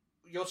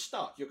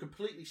stuck. You're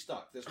completely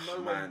stuck. There's no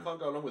way you can't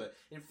go along with it.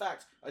 In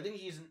fact, I think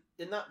he's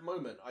in that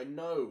moment. I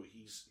know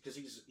he's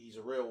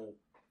a real.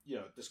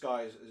 This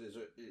guy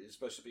is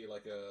supposed to be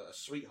like a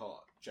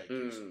sweetheart, Jake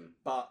is.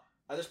 But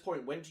at this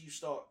point, when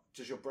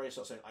does your brain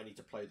start saying, I need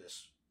to play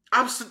this?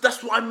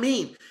 That's what I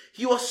mean.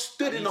 You are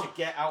stood in to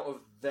get out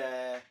of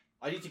there.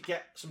 I need to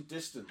get some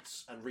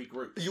distance and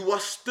regroup. You are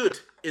stood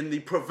in the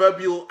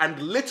proverbial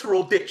and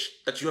literal ditch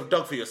that you have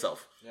dug for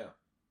yourself. Yeah.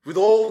 With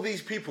all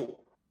these people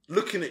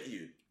looking at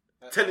you,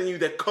 telling you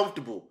they're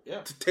comfortable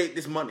to take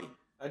this money.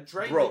 And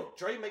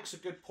Dre makes a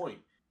good point.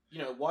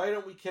 Why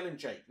don't we kill him,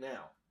 Jake,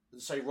 now? And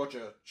say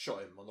Roger shot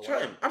him on the way.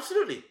 Shot him,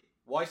 absolutely.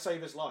 Why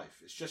save his life?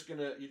 It's just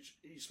gonna,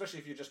 especially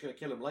if you're just gonna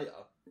kill him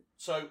later.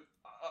 So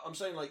I'm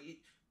saying, like,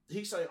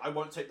 he's saying, I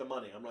won't take the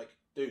money. I'm like,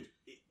 dude,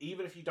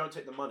 even if you don't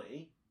take the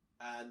money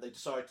and they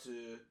decide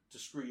to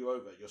screw you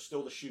over, you're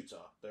still the shooter.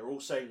 They're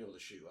all saying you're the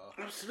shooter.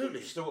 Absolutely.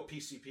 You've still got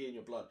PCP in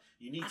your blood.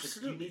 You need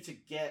to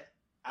get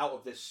out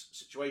of this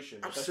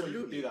situation. The best way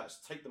you can do that is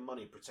take the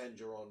money, pretend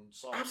you're on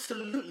side.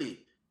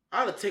 Absolutely.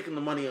 I'd have taken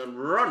the money and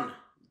run.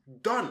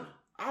 Done.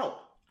 Out.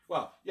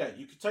 Well, yeah,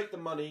 you could take the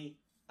money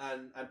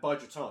and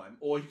bide your time,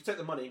 or you could take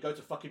the money and go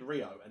to fucking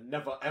Rio and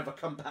never ever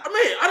come back.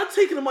 Mate, I'd have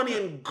taken the money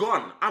and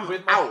gone. I'm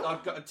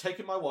out. I've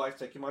taken my wife,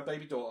 taken my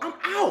baby daughter. I'm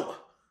out.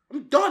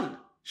 I'm done.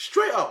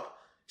 Straight up.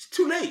 It's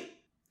too late.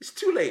 It's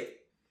too late.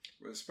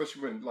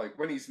 Especially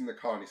when he's in the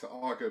car and he's like,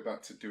 I'll go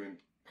back to doing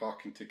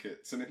parking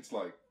tickets, and it's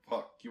like,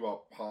 fuck, you are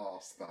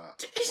past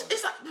that.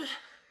 It's like,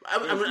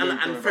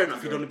 and fair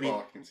enough, you'd only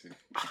been.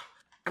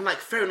 And like,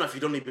 fair enough,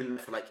 he'd only been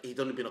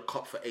a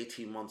cop for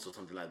 18 months or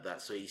something like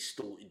that, so he's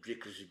still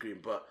ridiculously green.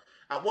 But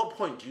at what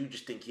point do you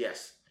just think,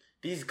 yes,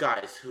 these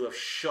guys who have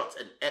shot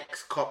an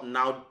ex-cop,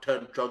 now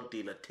turned drug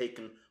dealer,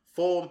 taken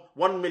 1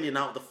 million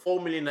out of the 4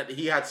 million that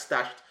he had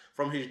stashed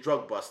from his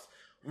drug bust,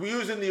 we're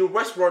using the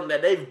arrest warrant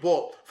that they've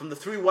bought from the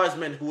 3 wise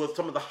men who were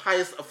some of the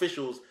highest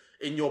officials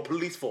in your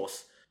police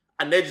force,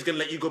 and they're just going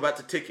to let you go back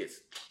to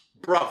tickets.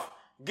 Bruv,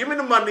 give me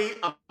the money,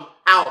 I'm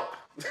out.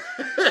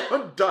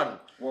 I'm done.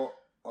 Well,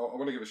 I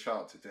want to give a shout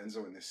out to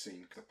Denzel in this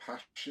scene. The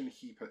passion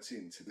he puts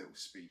into Little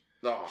Speed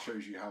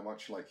shows you how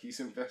much he's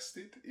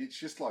invested. It's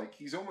just like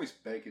he's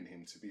almost begging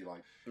him to be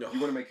like, you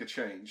want to make a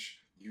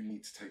change, you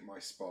need to take my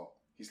spot.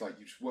 He's like,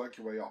 you just work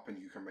your way up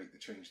and you can make the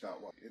change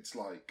that way. It's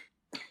like,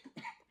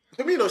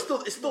 for me though,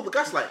 it's still the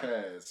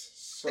gaslighting.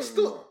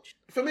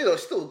 For me though,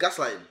 it's still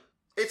gaslighting.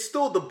 It's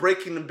still the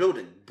breaking and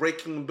building.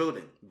 Because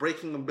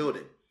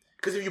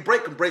if you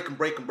break,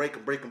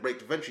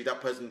 eventually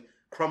that person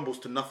crumbles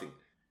to nothing.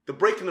 The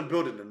breaking and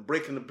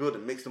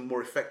building makes them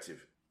more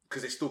effective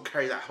because they still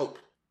carry that hope.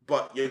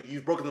 But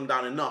you've broken them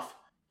down enough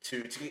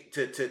to keep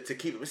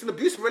them. It's an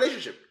abusive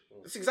relationship.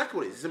 That's exactly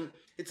what it is.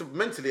 It's a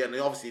mentally, and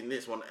obviously in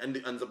this one, and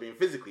it ends up being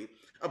physically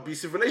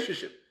abusive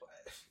relationship.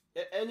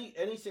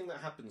 Anything that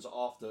happens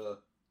after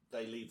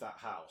they leave that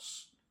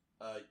house,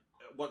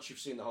 once you've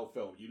seen the whole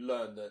film, you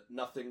learn that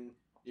nothing.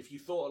 If you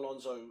thought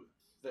Alonso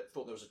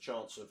thought there was a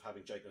chance of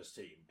having Jake on his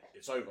team,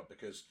 it's over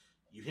because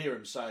you hear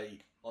him say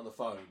on the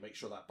phone, "Make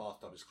sure that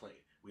bathtub is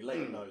clean." We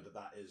later know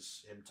that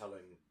is him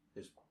telling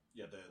his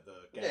the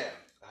gang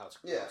how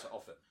to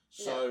off it.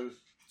 So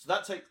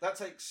that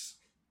takes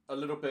a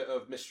little bit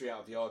of mystery out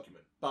of the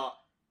argument, but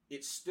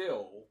it's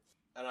still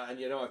and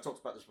I've talked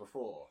about this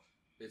before.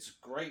 It's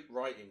great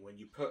writing when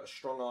you put a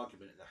strong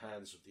argument in the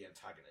hands of the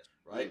antagonist,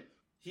 right?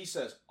 He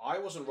says, I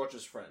wasn't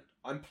Roger's friend.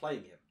 I'm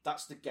playing him.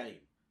 That's the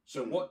game.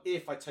 So what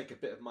if I take a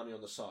bit of money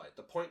on the side?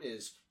 The point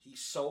is, he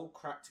sold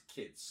crack to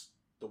kids.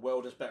 The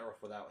world is better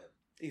off without him.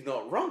 He's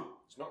not wrong.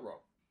 He's not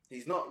wrong.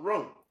 He's not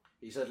wrong.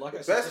 He said, like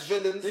I said,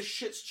 villains. This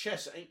shit's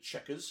chess, it ain't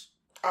checkers.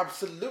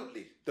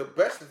 Absolutely. The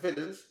best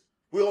villains,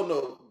 we all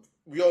know,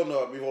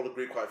 and we've all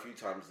agreed quite a few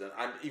times,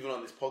 and even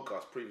on this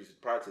podcast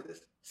prior to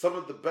this, some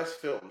of the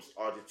best films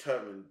are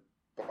determined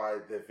by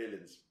their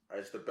villains.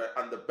 And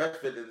the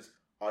best villains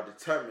are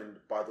determined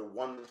by the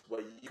ones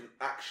where you can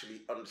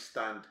actually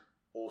understand,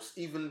 or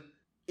even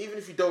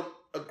if you don't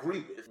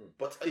agree with,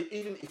 but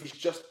even if it's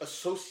just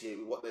associate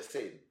with what they're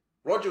saying.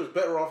 Roger was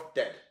better off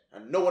dead,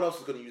 and no one else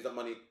is going to use that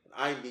money, and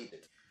I need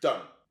it.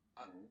 Done.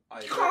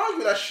 You can't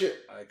argue that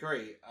shit. I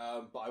agree,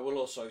 but I will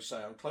also say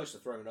I'm close to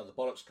throwing another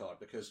bollocks card,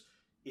 because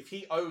if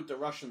he owed the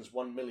Russians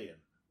 $1 million,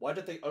 why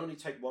did they only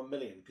take $1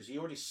 million? Because he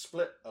already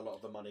split a lot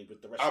of the money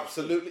with the rest.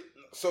 Absolutely.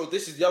 So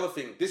this is the other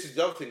thing. This is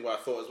the other thing where I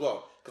thought as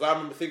well, because I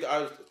remember thinking,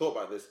 I thought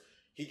about this.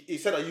 He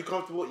said, "Are you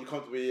comfortable? You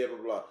comfortable? Yeah, blah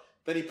blah blah."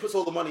 Then he puts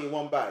all the money in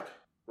one bag,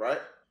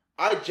 right?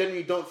 I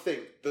genuinely don't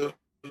think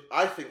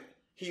I think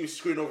he was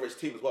screwing over his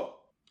team as well.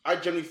 I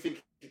genuinely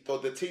think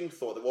the team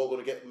thought they were all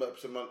going to get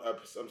some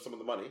of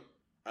the money,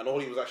 and all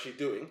he was actually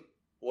doing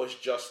was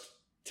just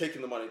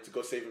taking the money to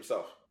go save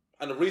himself.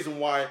 And the reason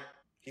why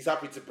he's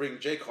happy to bring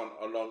Jake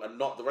along and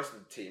not the rest of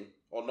the team,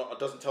 or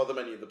doesn't tell them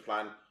any of the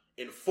plan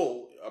in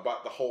full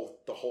about the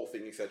whole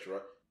thing,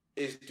 etc.,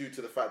 is due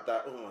to the fact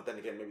that, then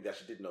again, maybe they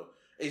actually did know.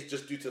 It's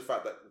just due to the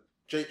fact that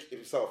Jake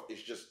himself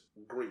is just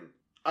green.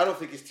 I don't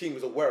think his team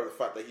is aware of the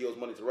fact that he owes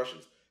money to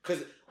Russians.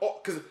 And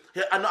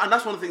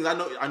that's one of the things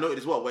I noted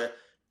as well, where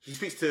he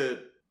speaks to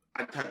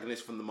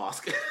antagonist from the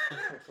mask.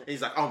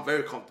 He's like, I'm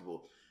very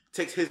comfortable.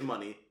 Takes his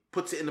money,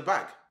 puts it in the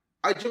bag.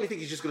 I genuinely think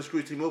he's just going to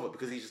screw the team over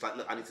because he's just like,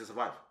 look, I need to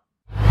survive.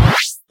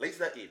 Later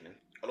that evening,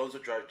 Alonso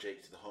drives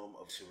Jake to the home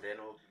of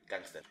Sereno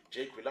gangster.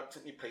 Jake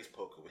reluctantly plays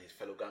poker with his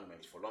fellow gang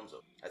members for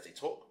Alonso. As they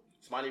talk,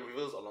 Smiley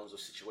reveals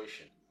Alonso's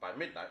situation. By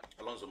midnight,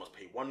 Alonso must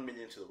pay $1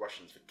 million to the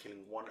Russians for killing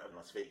one of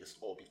Las Vegas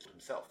or be killed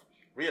himself.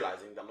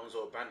 Realizing that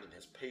Alonso abandoned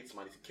has paid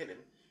Smiley to kill him,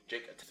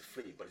 Jake attempts to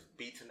flee but is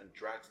beaten and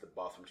dragged to the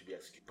bathroom to be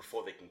executed.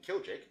 Before they can kill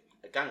Jake,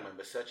 a gang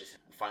member searches him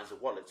and finds the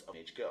wallet of an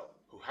aged girl,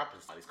 who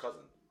happens to be Smiley's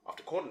cousin.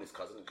 After calling his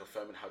cousin and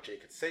confirming how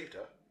Jake had saved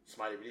her,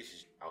 Smiley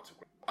releases out of.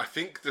 I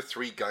think the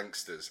three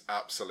gangsters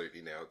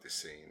absolutely nailed this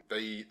scene.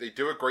 They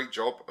do a great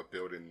job of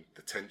building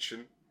the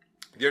tension.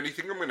 The only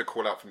thing I'm going to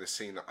call out from this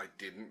scene that I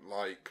didn't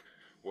like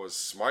was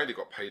Smiley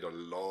got paid a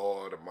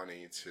lot of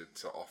money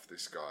to off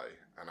this guy,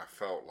 and I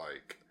felt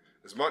like,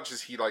 as much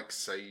as he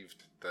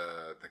saved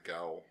the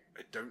girl,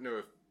 I don't know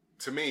if,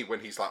 to me, when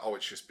he's like, oh,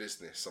 it's just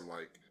business, I'm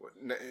like,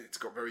 it's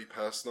got very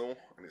personal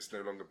and it's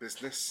no longer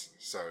business,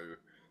 so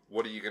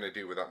what are you going to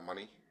do with that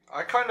money?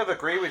 I kind of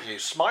agree with you.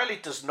 Smiley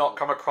does not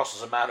come across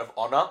as a man of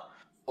honour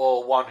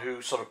or one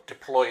who sort of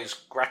deploys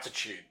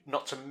gratitude,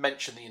 not to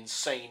mention the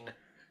insane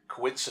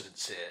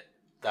coincidence here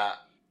that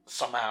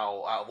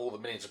somehow, out of all the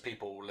millions of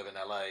people who live in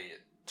LA,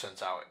 it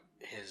turns out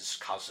his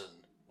cousin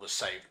was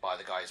saved by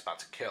the guy he's about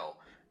to kill.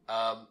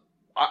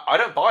 I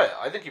don't buy it.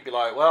 I think you'd be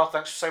like, well,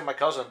 thanks for saving my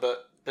cousin,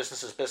 but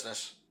business is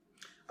business.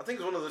 I think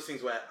it's one of those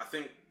things where I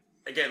think,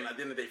 again, at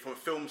the end of the day, from a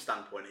film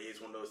standpoint, it is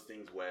one of those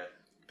things where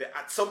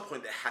at some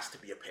point there has to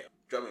be a payoff.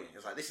 Do you know what I mean?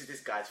 It's like, this is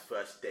this guy's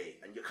first day,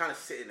 and you're kind of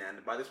sitting there,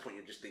 and by this point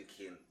you're just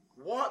thinking,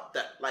 what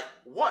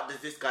does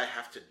this guy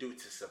have to do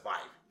to survive?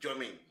 Do you know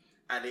what I mean?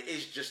 And it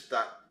is just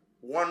that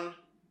one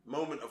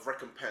moment of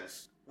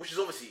recompense, which is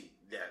obviously,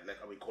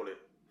 we call it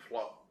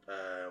plot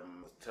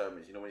term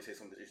is, when you say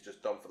something is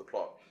just done for the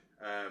plot.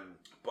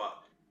 But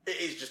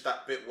it is just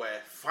that bit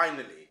where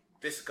finally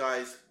this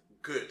guy's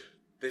good.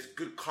 This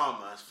good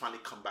karma has finally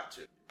come back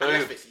to it. And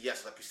let's face it,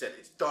 yes, like you said,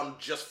 it's done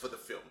just for the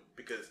film,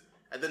 because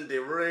and then they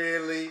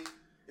really,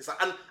 it's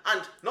like, and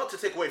not to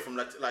take away from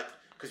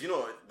because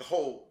the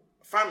whole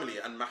family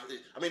and the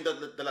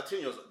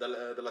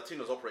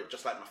Latinos operate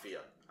just like mafia.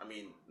 I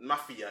mean,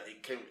 mafia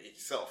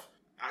itself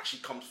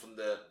actually comes from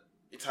the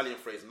Italian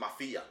phrase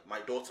mafia,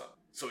 my daughter.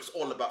 So it's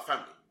all about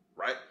family,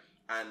 right?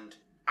 And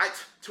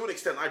to an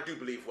extent, I do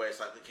believe where it's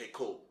like, okay,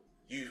 cool,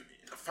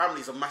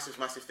 family is a massive,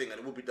 massive thing, and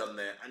it will be done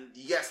there. And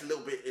yes,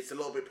 it's a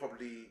little bit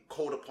probably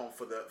called upon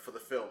for the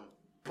film,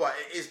 but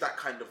it is that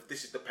kind of,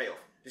 this is the payoff.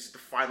 This is the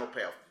final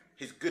payoff.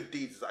 His good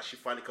deeds has actually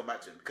finally come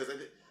back to him, because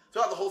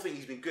throughout the whole thing,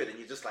 he's been good, and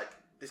you're just like,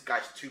 this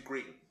guy's too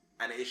green,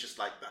 and it is just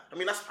like that. I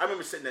mean, I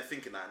remember sitting there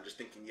thinking that and just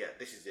thinking, yeah,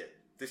 this is it.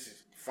 This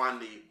is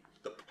finally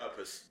the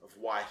purpose of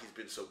why he's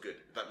been so good.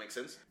 If that makes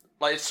sense.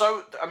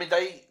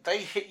 They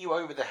hit you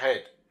over the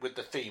head with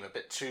the theme a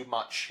bit too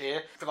much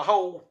here. For the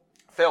whole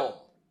film,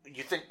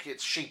 you think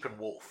it's sheep and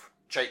wolf.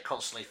 Jake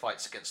constantly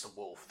fights against the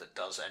wolf that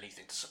does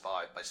anything to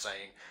survive by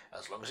saying,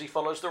 as long as he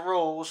follows the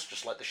rules,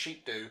 just like the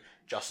sheep do,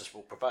 justice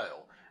will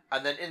prevail.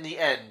 And then in the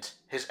end,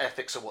 his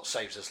ethics are what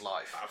saves his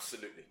life.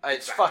 Absolutely.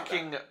 It's exactly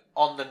fucking that.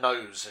 On the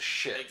nose as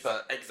shit.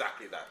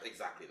 Exactly that.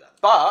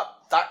 But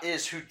that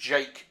is who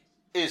Jake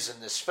is in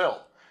this film.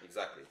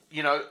 Exactly.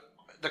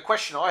 The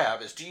question I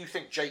have is, do you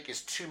think Jake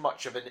is too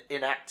much of an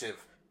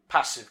inactive,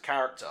 passive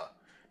character?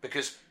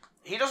 Because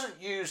he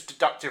doesn't use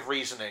deductive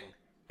reasoning.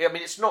 I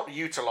mean, it's not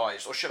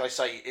utilised, or should I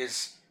say,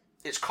 it's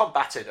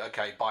combated,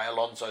 by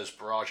Alonso's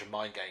barrage of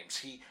mind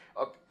games.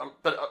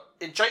 But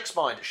in Jake's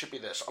mind, it should be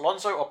this.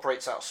 Alonso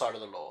operates outside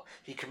of the law.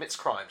 He commits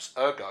crimes,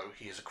 ergo,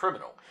 he is a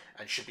criminal,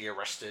 and should be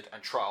arrested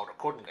and trialed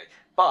accordingly.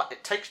 But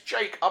it takes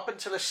Jake up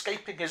until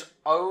escaping his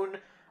own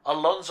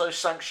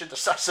Alonso-sanctioned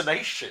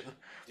assassination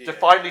to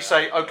finally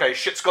say, okay,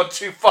 shit's gone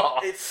too far.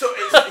 It's so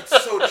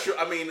true.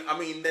 I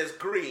mean, there's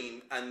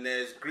green and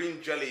there's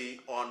green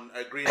jelly on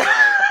a green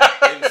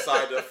line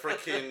inside a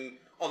freaking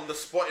on the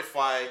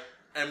Spotify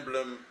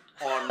emblem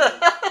on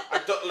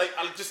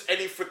just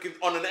any freaking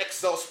on an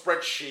Excel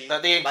spreadsheet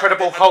that the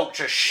Incredible Hulk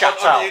just shut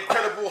out. On the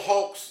Incredible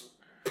Hulk's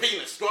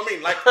penis. Do you know what I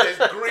mean? Like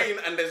there's green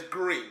and there's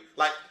green.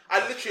 Like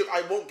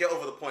I won't get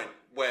over the point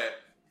where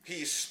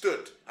he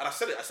stood, and I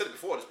said it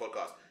before on this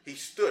podcast. He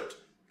stood,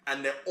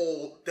 and they're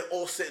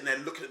all sitting there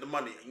looking at the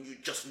money, and you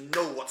just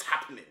know what's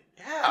happening.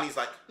 Yeah. And he's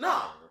like,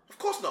 "Nah, of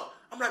course not."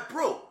 I'm like,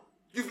 "Bro,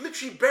 you've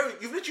literally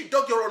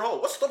dug your own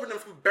hole. What's stopping them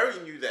from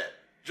burying you there?"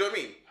 Do you know what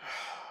I mean?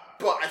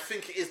 But I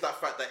think it is that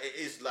fact that it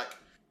is like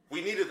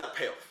we needed that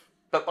payoff.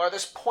 But by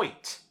this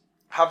point,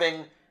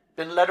 having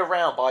been led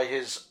around by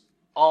his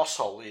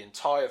arsehole the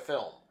entire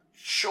film,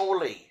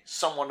 surely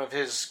someone of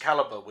his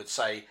caliber would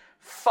say,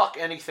 fuck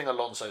anything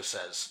Alonso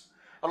says.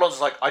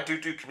 Alonso's like, I do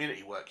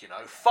community work, you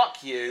know.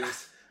 Fuck you.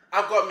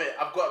 I've got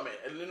to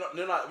admit. And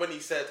you know, when he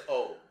said,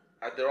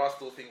 there are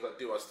still things I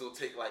do,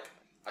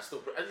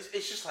 and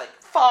it's just like,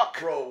 fuck,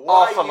 bro, why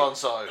off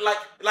Alonso.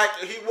 Like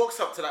he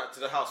walks up to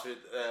the house with,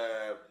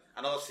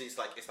 and obviously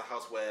it's the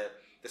house where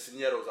the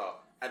Señeros are,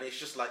 and it's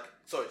just like,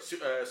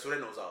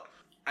 Surenos are,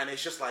 and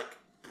it's just like,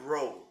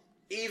 bro,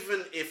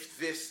 even if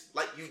this,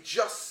 like, you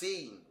just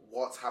seen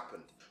what's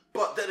happened.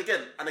 But then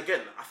again,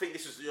 I think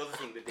this is the other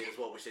thing they did as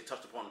well, which they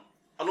touched upon.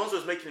 Alonso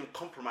is making him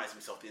compromise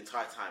himself the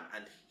entire time,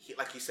 and he,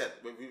 like we've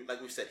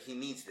said, he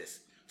needs this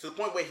to the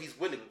point where he's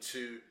willing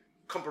to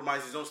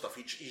compromise his own stuff.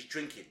 He's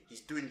drinking,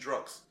 he's doing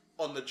drugs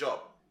on the job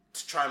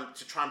to try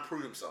and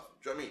prove himself.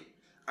 Do you know what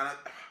I mean?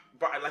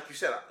 But like you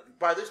said,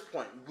 by this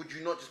point, would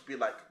you not just be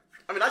like?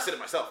 I mean, I said it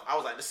myself. I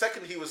was like, the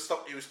second he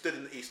stopped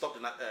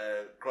in that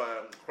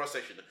cross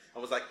section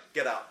and was like,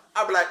 "Get out."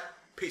 I'd be like,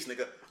 "Peace,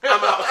 nigga.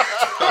 I'm out.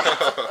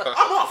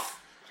 I'm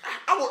off.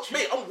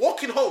 I'm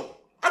walking home.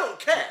 I don't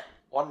care."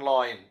 One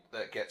line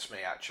that gets me,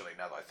 actually,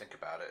 now that I think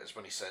about it, is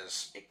when he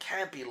says, "It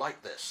can't be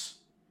like this."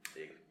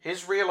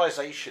 His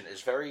realization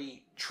is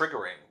very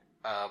triggering.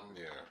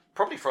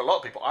 Probably for a lot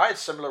of people. I had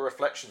similar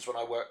reflections when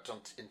I worked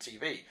in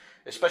TV,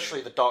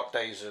 especially the dark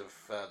days of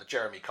the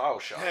Jeremy Kyle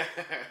show.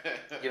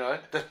 You know,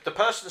 the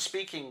person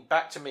speaking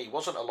back to me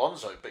wasn't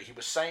Alonso, but he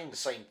was saying the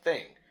same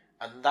thing,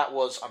 and that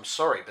was, "I'm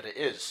sorry, but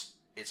it's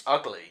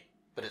ugly,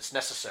 but it's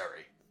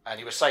necessary." And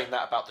he was saying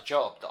that about the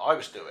job that I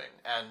was doing,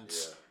 and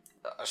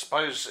I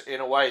suppose in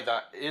a way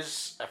that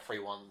is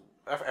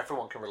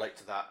everyone can relate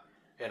to that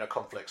in a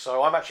conflict.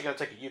 So I'm actually going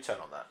to take a U-turn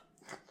on that.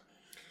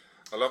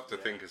 I love to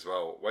think as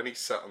well, when he's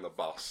sat on the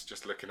bus,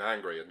 just looking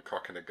angry and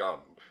cocking a gun,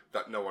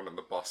 that no one on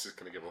the bus is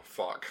going to give a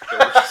fuck.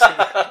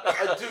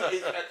 I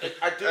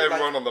do.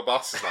 Everyone on the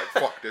bus is like,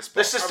 fuck this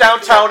bus. This is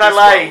downtown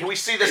LA. We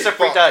see this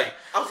every day.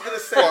 I was going to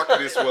say, fuck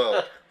this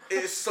world.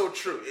 It is so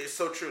true. It's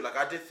so true. Like,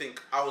 I did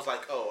think, I was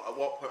like, at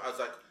what point, I was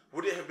like,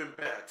 would it have been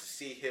better to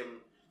see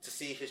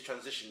his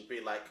transition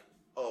be like,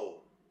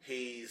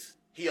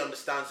 he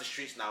understands the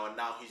streets now, and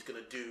now he's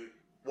going to do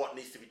what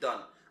needs to be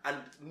done. And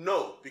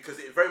no, because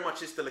it very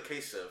much is still a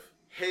case of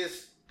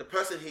the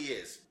person he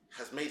is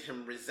has made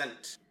him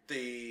resent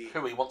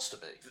who he wants to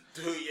be.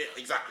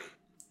 Exactly.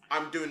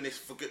 I'm doing this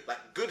for good.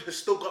 Like, good has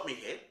still got me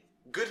here.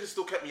 Good has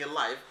still kept me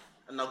alive,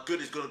 and now good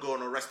is going to go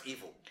and arrest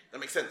evil. That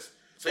makes sense.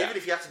 So even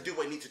if he had to do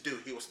what he needs to do,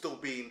 he was still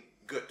being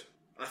good.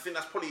 And I think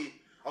that's probably,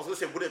 I was going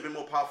to say, would it have been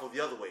more powerful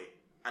the other way?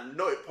 And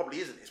no, it probably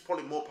isn't. It's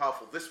probably more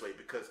powerful this way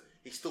because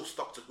he's still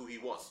stuck to who he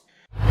was.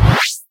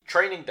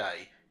 Training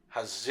Day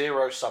has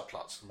zero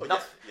subplots.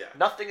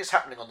 Nothing is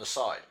happening on the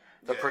side.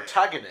 The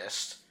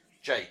protagonist,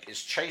 Jake,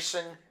 is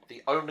chasing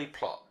the only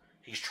plot.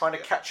 He's trying to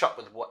catch up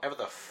with whatever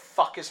the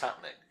fuck is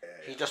happening.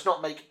 He does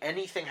not make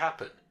anything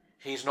happen.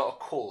 He's not a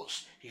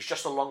cause. He's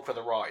just along for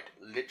the ride,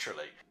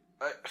 literally.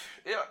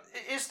 It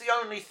is the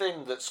only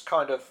thing that's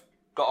kind of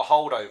got a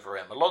hold over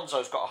him.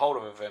 Alonso's got a hold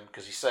over him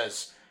because he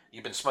says,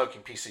 "You've been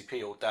smoking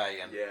PCP all day,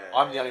 and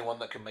I'm the only one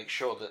that can make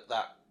sure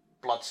that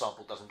blood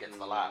sample doesn't get to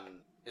the lab."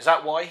 Is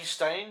that why he's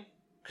staying?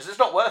 Because it's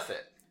not worth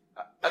it.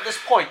 At this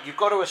point, you've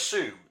got to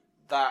assume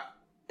that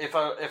if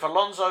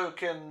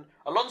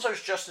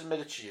Alonso's just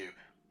admitted to you,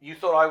 you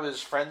thought I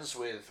was friends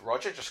with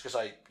Roger just because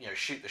I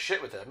shoot the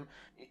shit with him.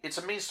 It's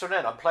a means to an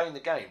end. I'm playing the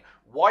game.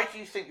 Why do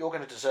you think you're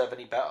going to deserve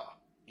any better?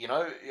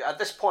 At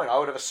this point, I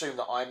would have assumed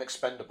that I'm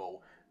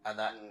expendable and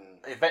that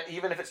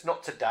even if it's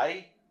not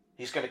today,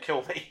 he's going to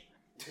kill me.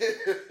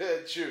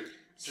 True,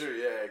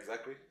 yeah,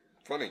 exactly.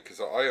 Funny, because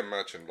I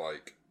imagine,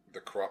 the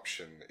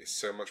corruption is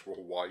so much more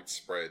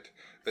widespread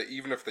that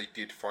even if they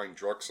did find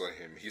drugs on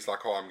him, he's like,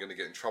 "Oh, I'm going to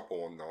get in trouble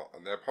or not,"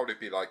 and they'll probably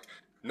be like,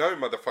 "No,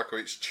 motherfucker,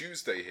 it's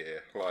Tuesday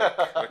here.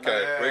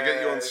 Okay, we'll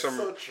get you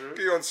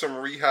on some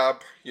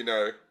rehab.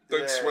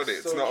 Don't sweat it.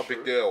 It's not a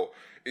big deal."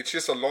 It's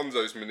just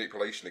Alonso's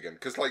manipulation again,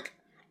 because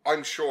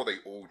I'm sure they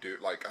all do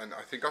it. And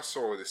I think I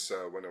saw this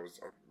when I was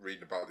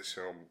reading about this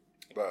film.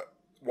 But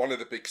one of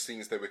the big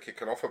scenes they were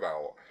kicking off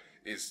about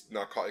is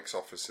narcotics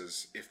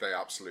officers, if they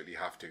absolutely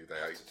have to, they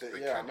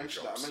Yeah, I can do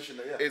mentioned jobs. that. I mentioned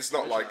that. Yeah. It's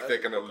not like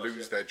they're going to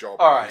lose their job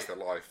All and right. lose their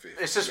life.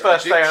 It's his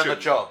first day on the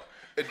job.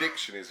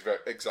 Addiction is very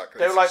exactly.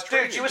 They were like,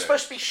 dude, you were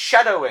supposed to be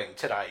shadowing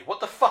today. What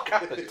the fuck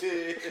happened? He's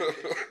in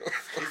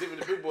with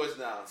the big boys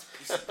now.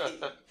 It's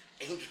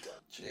angel dust.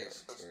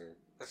 Jeez.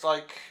 It's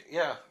like,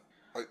 yeah.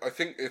 I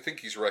think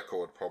his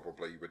record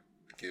probably would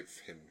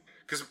give him,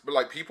 because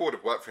like people would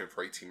have worked for him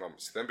for 18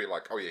 months, then be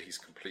like, oh yeah, he's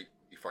completely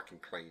fucking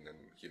clean, and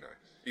you know,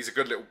 he's a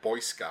good little Boy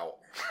Scout.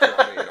 You know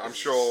what I mean?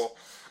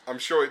 I'm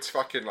sure it's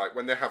fucking like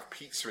when they have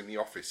pizza in the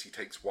office, he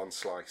takes one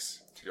slice.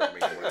 Do you know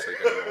what I mean? He won't take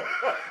any more.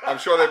 I'm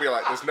sure they'll be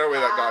like, there's no way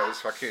that guy was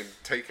fucking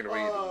taking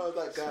weed. Oh,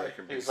 that guy.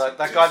 He's like,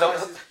 that guy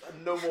that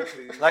no more,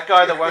 please. That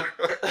guy that won't.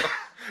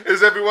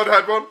 Has everyone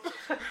had one?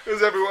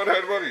 Has everyone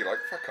had one? You're like,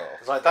 fuck off.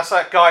 It's like, that's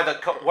that guy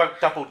that won't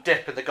double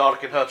dip in the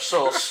garlic and herb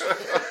sauce.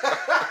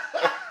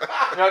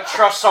 You don't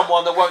trust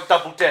someone that won't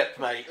double dip,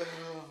 mate.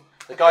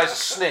 The guy's a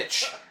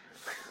snitch.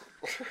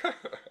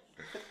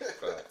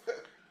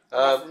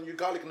 From you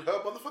garlic and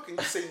herb, motherfucker,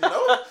 you say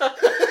no?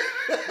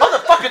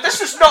 Motherfucker, this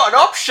is not an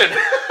option.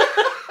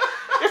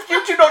 If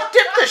you do not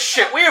dip this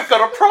shit, we have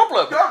got a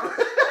problem.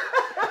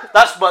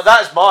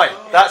 That is mine.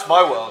 That's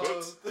my world.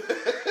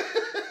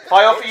 If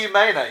I offer you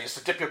mayonnaise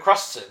to dip your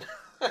crusts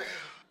in.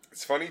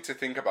 It's funny to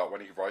think about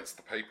when he writes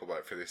the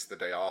paperwork for this the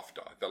day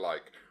after. They're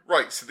like,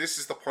 right, so this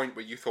is the point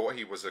where you thought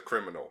he was a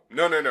criminal.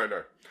 No.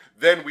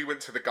 Then we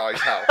went to the guy's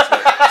house.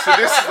 Like, so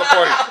this is the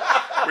point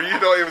where you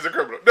thought he was a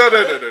criminal.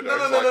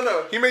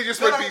 No. He may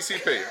just make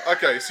BCP.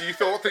 Okay, so you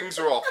thought things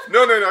were off.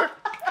 No.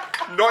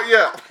 Not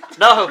yet.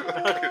 No.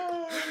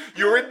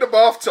 You're in the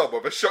bathtub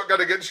with a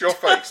shotgun against your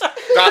face.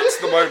 That's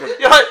the moment.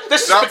 You're like,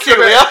 this is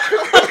peculiar.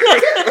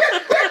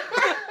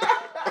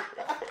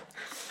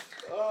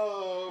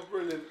 Oh,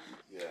 brilliant.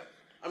 Yeah.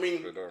 I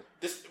mean,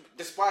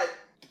 despite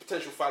the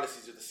potential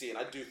fallacies of the scene,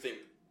 I do think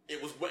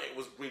it was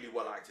really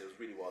well acted. It was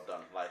really well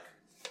done. Like,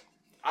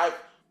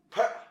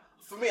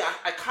 for me,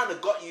 I kind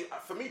of got you.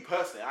 For me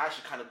personally, I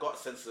actually kind of got a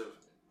sense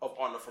of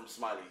honor from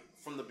Smiley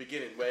from the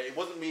beginning, where it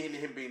wasn't me and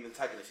him being the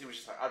antagonist. He was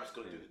just like, I'm just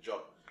going to do the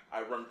job.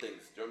 I run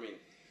things. Do you know what I mean?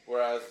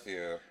 Whereas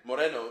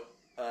Moreno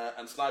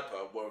and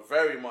Sniper were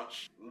very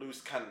much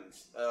loose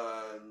cannons.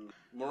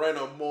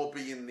 Moreno more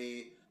being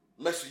the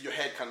mess with your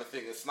head kind of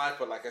thing. And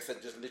Sniper, like I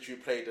said, just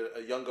literally played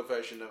a younger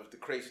version of the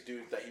crazy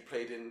dude that he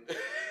played in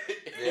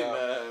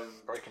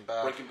Breaking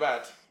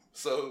Bad.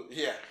 So,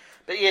 yeah.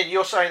 But Ian,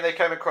 you're saying they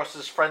came across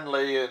as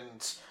friendly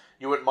and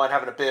you wouldn't mind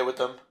having a beer with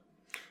them?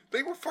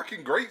 They were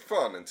fucking great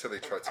fun until they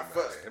tried to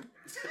murder him.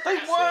 They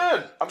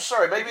weren't. I'm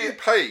sorry, maybe... If you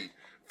pay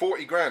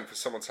 40 grand for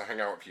someone to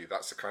hang out with you,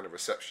 that's the kind of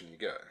reception you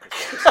get.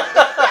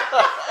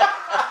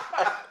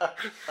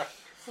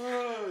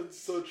 Oh, it's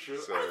so true.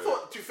 I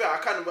thought, to be fair,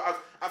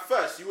 at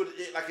first, you would,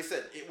 like I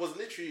said, it was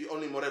literally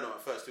only Moreno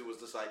at first who was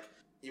just like,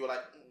 you were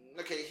like,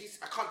 okay,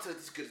 I can't tell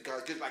this good guy.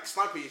 Good, like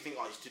Sniper, you think,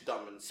 oh, he's too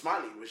dumb, and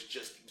Smiley was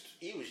just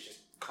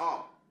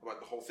calm about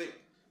the whole thing.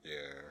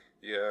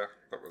 Yeah,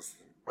 that was.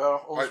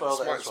 Well, all's well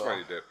that ends well.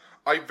 Smiley did.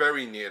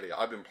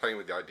 I've been playing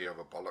with the idea of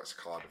a bollocks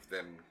card of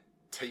them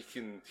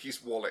taking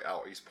his wallet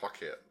out of his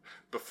pocket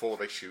before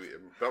they shoot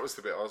him. That was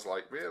the bit I was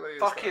like, really?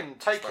 Fucking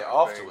take it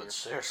afterwards,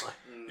 seriously.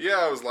 Yeah,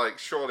 I was like,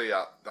 surely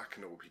that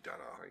can all be done.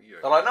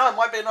 They're like, no, it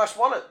might be a nice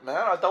wallet, man.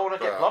 I don't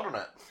want to get blood on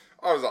it.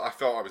 I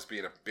felt I was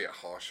being a bit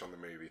harsh on the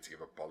movie to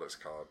give a bollocks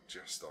card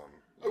just on.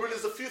 I mean,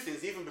 there's a few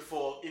things even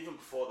before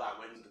that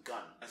when the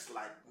gun. It's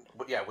like,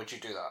 yeah, would you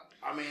do that?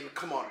 I mean,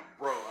 come on,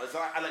 bro.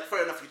 I like,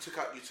 fair enough. You took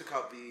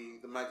out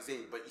the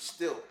magazine, but you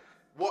still,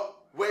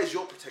 where's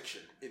your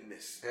protection in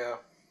this? Yeah.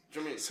 Do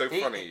you know what I mean? So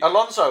funny.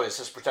 Alonso is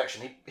his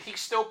protection. He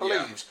still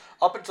believes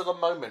up until the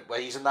moment where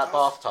he's in that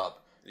bathtub.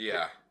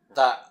 Yeah.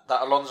 That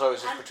Alonso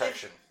is his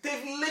protection.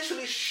 They've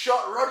literally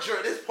shot Roger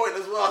at this point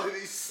as well, and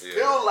he's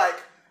still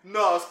like,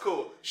 no, it's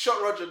cool.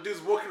 Shot Roger,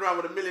 dude's walking around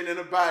with $1 million in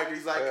a bag, and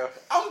he's like,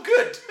 I'm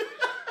good.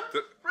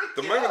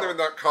 The moment they're in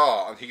that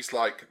car, and he's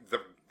like,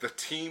 the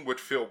team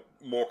would feel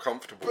more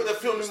comfortable. But they're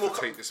feeling more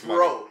to take this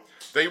money.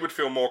 They would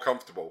feel more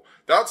comfortable.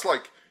 That's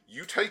like,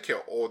 you take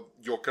it or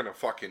you're gonna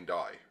fucking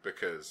die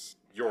because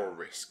you're a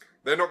risk.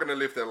 They're not gonna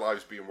live their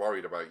lives being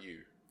worried about you.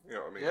 You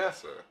know what I mean? Yeah.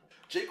 So.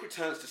 Jake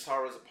returns to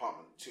Sarah's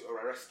apartment to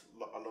arrest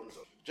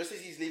Alonso, just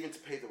as he's leaving to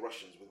pay the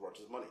Russians with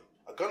Roger's money.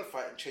 A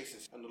gunfight and chasing,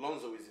 and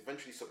Alonso is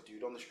eventually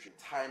subdued on the street.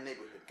 The entire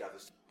neighborhood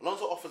gathers.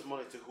 Alonso offers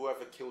money to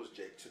whoever kills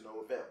Jake to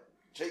no avail.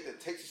 Jake then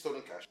takes his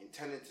stolen cash,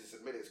 intending to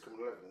submit it as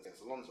criminal evidence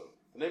against Alonso.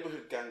 The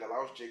neighborhood gang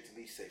allows Jake to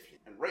leave safely.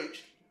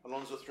 Enraged,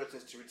 Alonso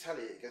threatens to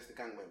retaliate against the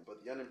gang members,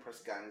 but the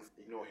unimpressed gangs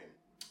ignore him,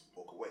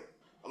 walk away.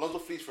 Alonso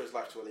flees for his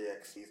life to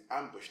LAX. He is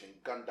ambushed and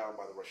gunned down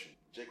by the Russian.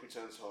 Jake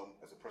returns home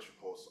as the press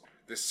reports.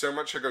 There's so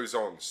much that goes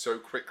on so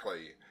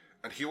quickly,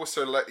 and he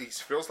also he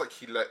feels like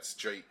he lets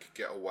Jake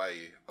get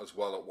away as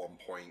well at one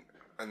point,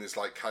 and is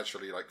like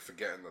casually like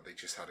forgetting that they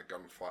just had a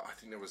gunfight. I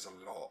think there was a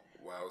lot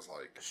where I was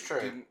like,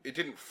 it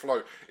didn't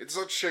flow. It's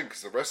such a shame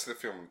because the rest of the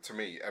film, to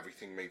me,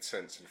 everything made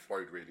sense and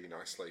flowed really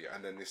nicely,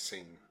 and then this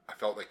scene, I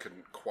felt they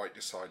couldn't quite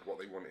decide what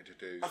they wanted to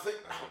do. I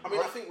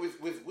think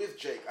with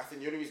Jake, I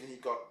think the only reason he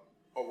got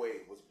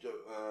away was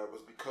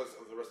because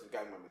of the rest of the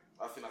gang members.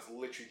 I think that's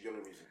literally the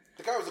only reason.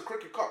 The guy was a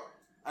crooked cop,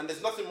 and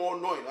there's nothing more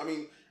annoying. I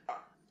mean,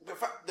 the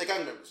fact they're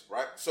gang members,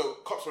 right? So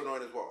cops are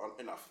annoying as well,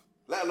 enough.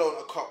 Let alone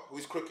a cop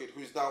who's crooked,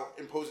 who's now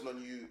imposing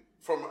on you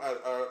from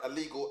a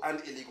legal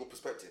and illegal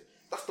perspective.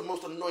 That's the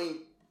most annoying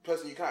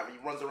person you can have. He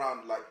runs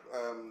around like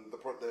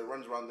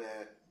runs around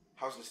their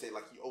housing estate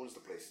like he owns the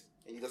place,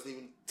 and he doesn't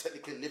even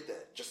technically live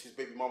there. Just his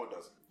baby mama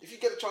does. If you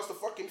get a chance to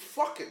fuck him,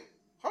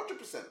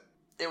 100%.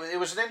 It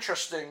was an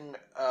interesting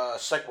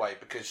segue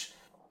because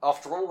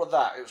after all of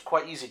that, it was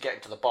quite easy getting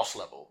to the boss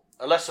level.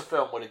 Unless the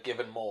film would have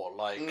given more,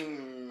 like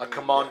a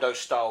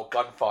commando-style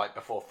gunfight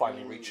before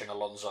finally reaching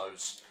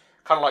Alonso's.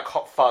 Kind of like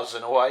Hot Fuzz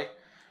in a way.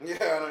 Yeah,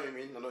 I know what you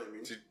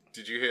mean.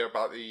 Did you hear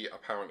about the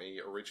apparently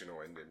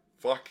original ending?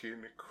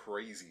 Fucking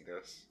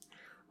craziness.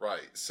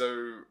 Right,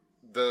 so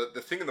the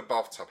thing in the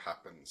bathtub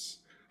happens.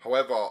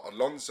 However,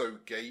 Alonso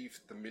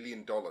gave the $1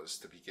 million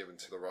to be given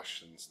to the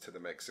Russians to the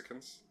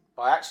Mexicans.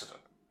 By accident?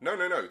 No,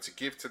 to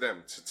give to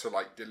them, to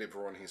like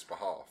deliver on his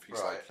behalf.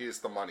 He's like, here's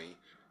the money,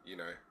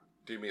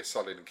 do me a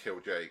solid and kill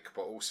Jake,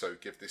 but also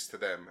give this to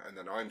them, and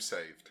then I'm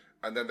saved.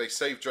 And then they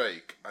save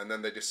Jake, and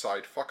then they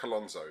decide, fuck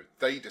Alonso.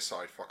 They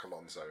decide, fuck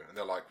Alonso. And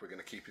they're like, we're going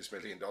to keep his $1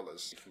 million.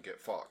 He can get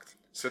fucked.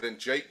 So then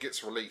Jake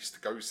gets released,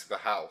 goes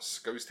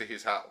to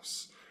his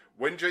house.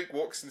 When Jake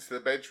walks into the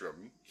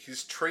bedroom,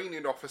 his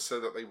training officer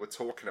that they were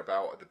talking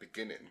about at the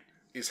beginning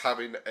is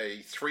having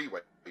a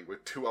three-way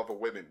with two other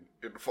women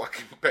in the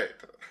fucking bed.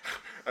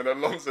 And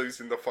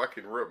Alonso's in the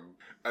fucking room.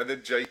 And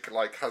then Jake,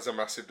 has a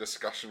massive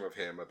discussion with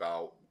him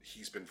about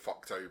he's been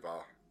fucked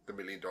over. The $1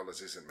 million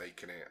isn't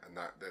making it, and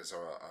that there's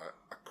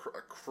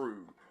a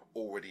crew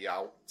already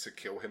out to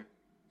kill him.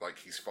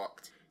 He's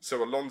fucked.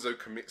 So Alonso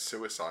commits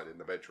suicide in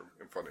the bedroom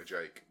in front of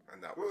Jake,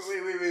 and that was...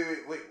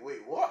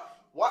 Wait,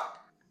 what?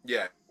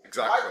 Yeah,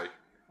 exactly.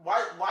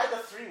 Why the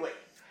three-way?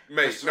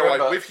 Mate,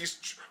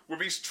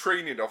 with his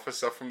training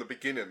officer from the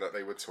beginning that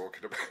they were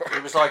talking about.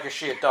 It was like a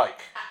sheer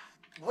dyke.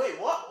 Wait,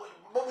 what?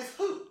 What with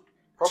who?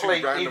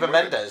 Probably Eva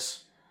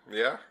Mendes.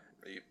 Yeah,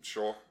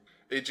 sure.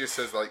 It just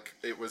says,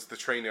 it was the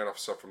training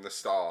officer from the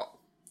start.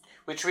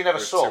 Which we never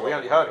saw, we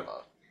only heard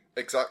about.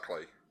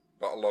 Exactly.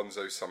 But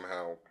Alonso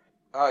somehow...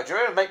 do you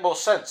really make more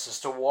sense as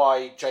to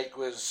why Jake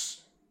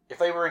was... If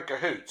they were in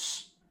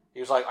cahoots, he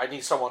was like, I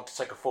need someone to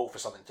take a fall for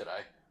something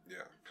today.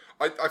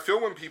 Yeah. I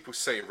feel when people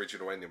say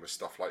original ending with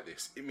stuff like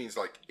this, it means,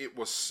 it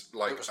was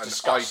an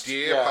discussed.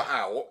 idea put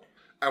out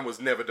and was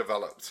never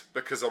developed.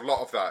 Because a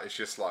lot of that is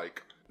just,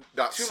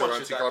 that's too so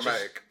much of that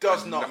anticlimactic.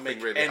 does not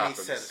make really any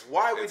happens. sense.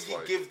 Why would he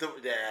give the...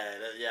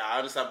 Yeah, I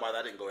understand why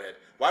that didn't go ahead.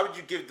 Why would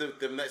you give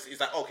the next... It's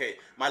like, okay,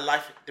 my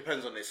life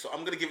depends on this, so I'm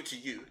going to give it to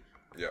you.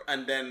 Yeah.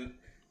 And then...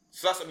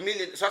 So that's $1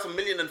 million. So that's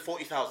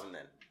 $1,040,000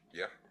 then.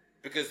 Yeah.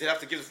 Because they'd have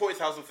to give the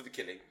 40,000 for the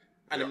killing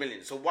and $1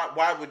 million. So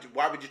why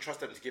would you trust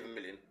them to give $1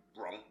 million?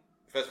 Wrong.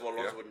 First of all,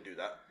 Alonso wouldn't do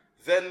that.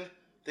 Then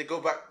they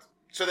go back...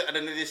 and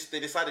then they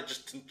decided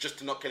just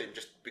to not kill him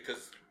just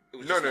because...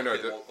 No.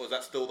 Or is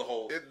that still the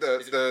whole...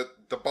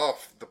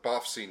 The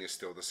bath scene is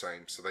still the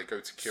same, so they go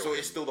to kill him. So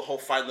it's still the whole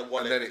find the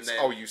wallet. And then it's,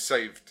 you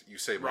saved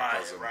my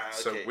cousin. Right,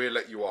 so okay. we'll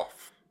let you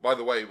off. By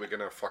the way, we're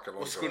going to fuck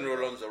Alonso. We're screwing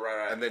Alonso,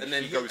 right. And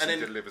then he goes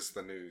and delivers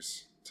the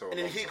news to Alonso.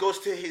 And then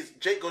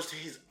Jake goes to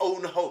his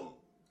own home.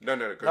 No,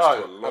 goes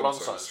to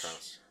Alonso's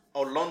house.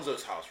 Oh,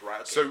 Alonso's house,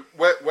 right. Okay. So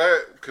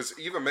because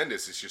Eva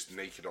Mendes is just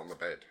naked on the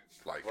bed,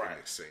 in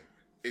this scene.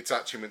 It's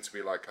actually meant to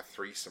be like a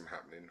threesome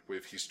happening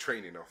with his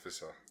training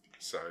officer.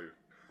 So...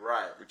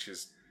 Right. Which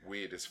is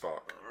weird as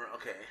fuck.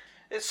 Okay.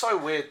 It's so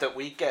weird that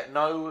we get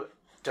no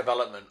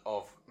development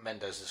of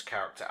Mendes'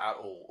 character at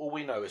all. All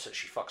we know is that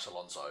she fucks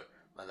Alonso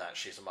and that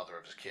she's the mother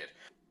of his kid.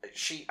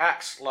 She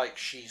acts like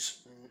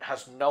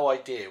has no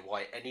idea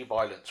why any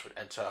violence would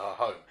enter her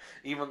home,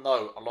 even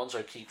though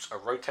Alonso keeps a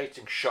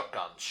rotating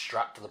shotgun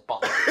strapped to the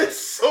bottom of the bed. It's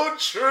so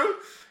true.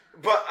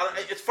 But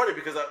it's funny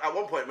because at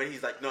one point when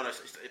he's like, no,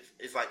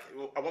 it's like,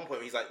 at one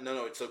point he's like,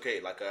 no, it's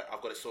okay,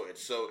 I've got it sorted.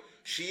 So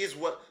she is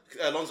what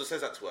Alonso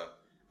says that to her,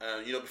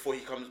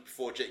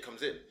 before Jake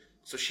comes in.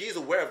 So she is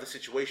aware of the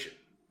situation,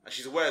 and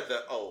she's aware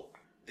that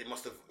they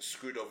must have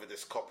screwed over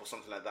this cop or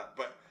something like that.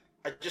 But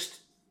I just,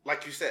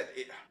 like you said,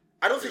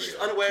 I don't think she's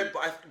unaware.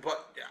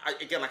 But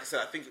again, like I said,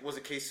 I think it was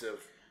a case of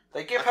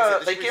they give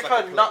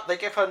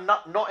her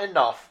not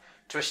enough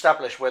to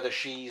establish whether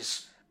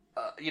she's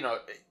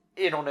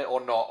in on it or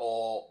not,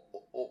 or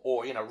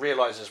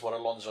realizes what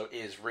Alonso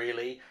is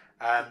really,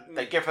 and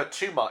they give her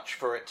too much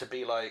for it to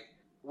be like,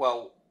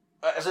 well,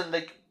 as in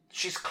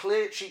she's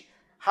clear.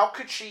 How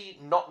could she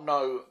not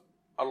know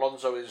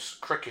Alonso is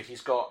crooked?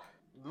 He's got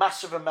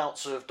massive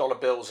amounts of dollar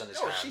bills in his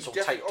hands, all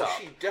taped up.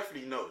 She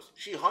definitely knows.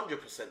 She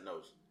 100%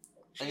 knows.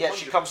 And yet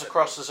she comes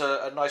across as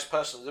a nice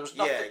person. There was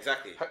nothing. Yeah,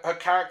 exactly. Her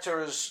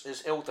character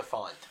is ill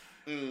defined.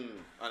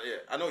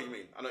 I know what you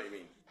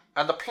mean.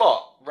 And the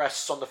plot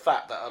rests on the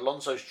fact that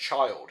Alonso's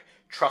child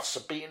trusts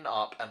a beaten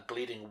up and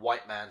bleeding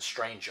white man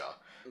stranger,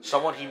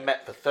 someone he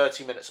met for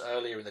 30 minutes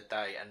earlier in the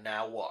day, and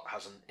now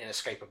has an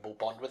inescapable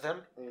bond with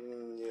him.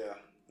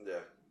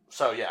 Yeah.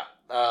 So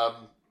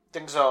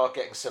things are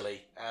getting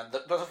silly, and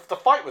the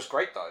fight was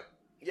great though.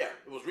 Yeah,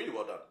 it was really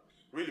well done.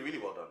 Really, really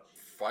well done.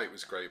 Fight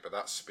was great, but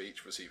that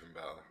speech was even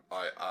better.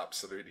 I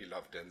absolutely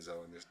love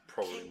Denzel, and it's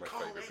probably my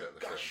favourite bit of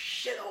the film.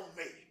 Shit on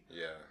me.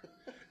 Yeah,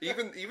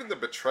 even the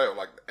betrayal,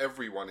 like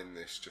everyone in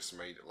this just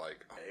made it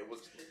like. Oh. It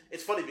was.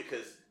 It's funny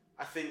because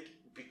I think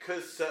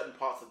because certain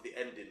parts of the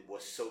ending were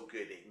so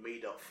good, it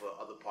made up for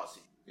other parts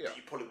that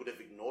you probably would have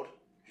ignored.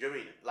 Do you know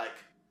what I mean? Like,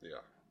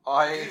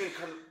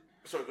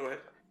 sorry, go ahead.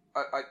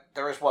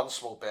 There is one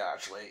small bit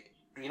actually.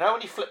 You know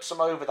when he flips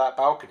him over that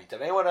balcony,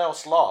 did anyone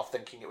else laugh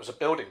thinking it was a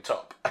building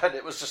top? And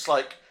it was just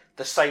like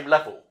the same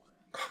level.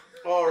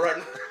 Oh,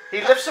 right.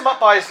 He lifts him up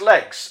by his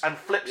legs and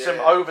flips him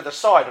over the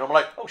side, and I'm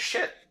like, oh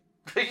shit.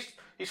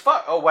 He's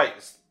fucked. Oh wait.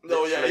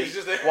 No, yeah, he's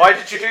just there. Why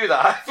did you do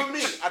that? For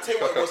me, I tell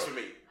you what it was for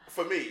me.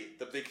 For me,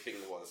 the big thing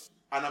was,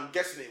 and I'm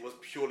guessing it was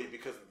purely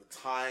because of the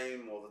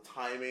time or the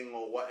timing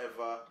or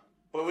whatever,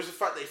 but it was the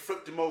fact they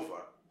flipped him over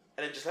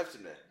and then just left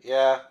him there.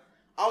 Yeah.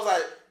 I was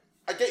like,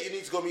 I get you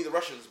need to go meet the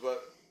Russians,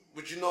 but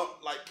would you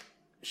not, like,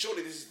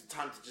 surely this is the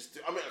time to just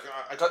do... I mean,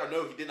 I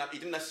know he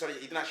didn't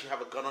actually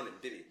have a gun on him,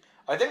 did he?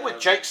 I think with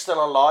Jake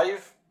still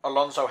alive,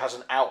 Alonso has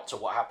an out to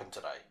what happened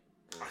today.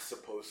 I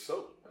suppose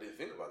so. I didn't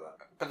think about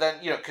that. But then,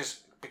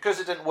 because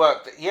it didn't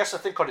work, he has to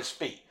think on his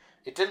feet.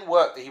 It didn't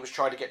work that he was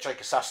trying to get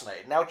Jake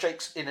assassinated. Now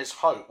Jake's in his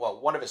home, well,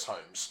 one of his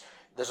homes.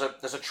 There's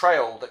a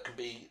trail that can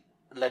be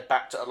led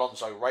back to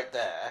Alonso right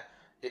there.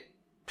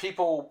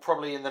 People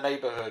probably in the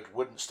neighborhood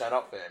wouldn't stand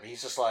up for him.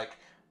 He's just like,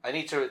 I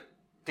need to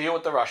deal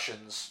with the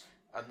Russians,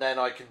 and then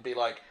I can be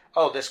like,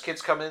 oh, this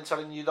kid's coming in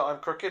telling you that I'm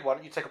crooked. Why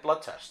don't you take a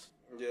blood test?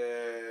 Yeah,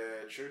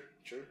 true.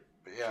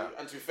 But yeah. True.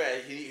 And to be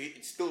fair, he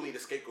still need a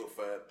scapegoat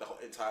for the whole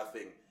entire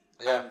thing.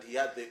 Yeah. And he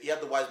had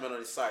the wise men on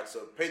his side,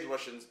 so pay the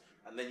Russians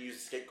and then use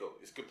the scapegoat.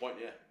 It's a good point,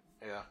 yeah.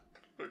 Yeah.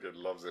 Logan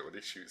loves it when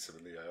he shoots him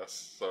in the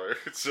ass. Sorry,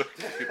 it's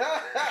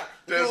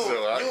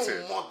Denzel acting.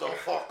 You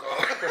motherfucker.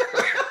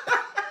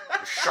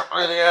 Shot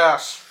me in the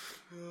ass.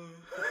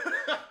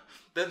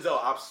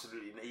 Denzel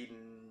absolutely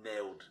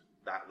nailed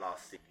that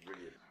last scene.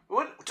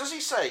 Brilliant. Does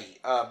he say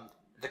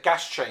the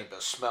gas chamber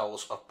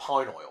smells of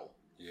pine oil?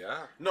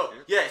 Yeah. No.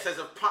 Yeah. It says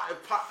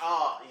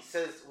he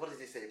says, what does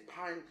he say?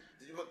 Pine.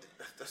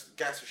 That's the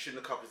gas we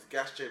shouldn't have covered. It's the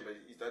gas chamber.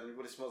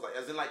 What it smells like.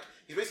 As in, like,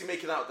 he's basically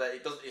making out that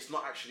it's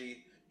not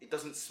actually. It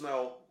doesn't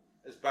smell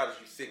as bad as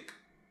you think,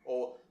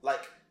 or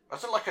like.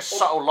 That's like a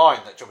subtle line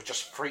that would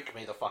just freak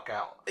me the fuck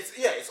out.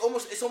 It's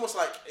almost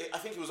like I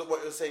think it was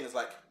what it was saying is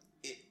like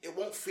it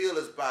won't feel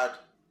as bad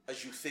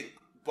as you think,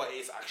 but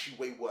it's actually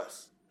way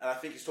worse. And I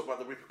think he's talking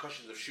about the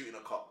repercussions of shooting a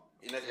cop.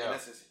 In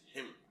essence,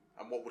 him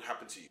and what would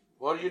happen to you.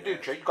 What do you do,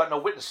 Jake? You got no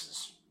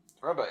witnesses.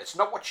 Remember, it's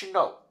not what you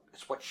know;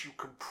 it's what you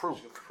can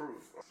prove.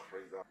 Oh,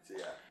 crazy.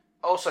 Yeah.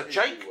 Also,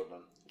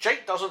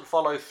 Jake doesn't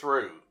follow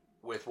through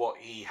with what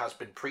he has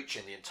been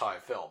preaching the entire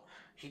film.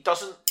 He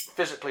doesn't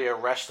physically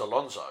arrest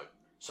Alonso.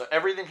 So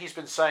everything he's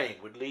been saying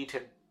would lead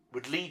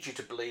you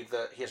to believe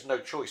that he has no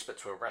choice but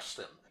to arrest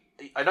him.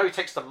 I know he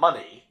takes the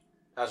money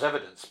as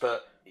evidence,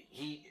 but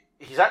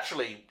he's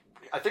actually,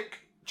 I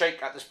think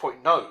Jake at this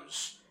point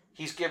knows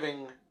he's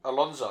giving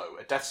Alonso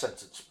a death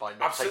sentence by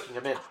not taking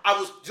him in.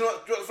 Do you know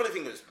what the funny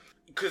thing is?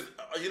 Because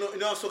you know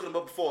I was talking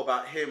about before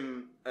about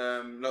him,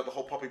 the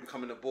whole puppy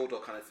becoming a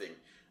bulldog kind of thing.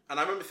 And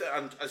I remember,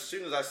 and as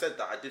soon as I said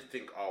that, I did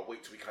think, oh,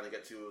 wait till we kind of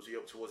get towards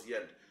the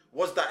end.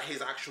 Was that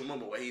his actual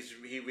moment where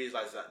he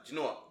realized that, do you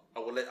know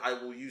what? I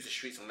will use the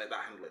streets and let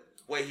that handle it.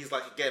 Where he's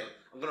like, again,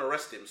 I'm going to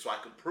arrest him so I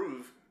can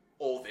prove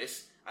all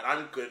this, and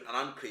I'm good, and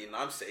I'm clean, and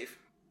I'm safe.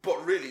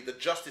 But really, the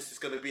justice is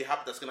going to be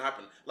that's going to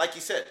happen. Like he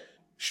said,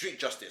 street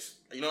justice.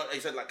 You know, he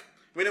said like,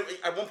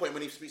 at one point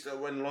when he speaks,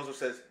 when Alonso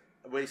says,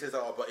 when he says,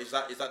 oh, but is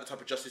that the type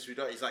of justice we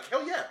do? He's like,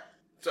 hell yeah.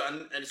 So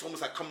and it's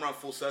almost like come around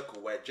full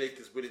circle where Jake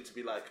is willing to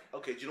be like,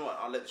 okay, do you know what?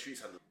 I'll let the streets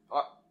handle it.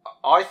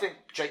 I think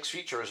Jake's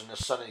future isn't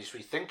as sunny as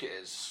we think it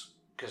is,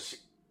 because,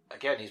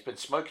 again, he's been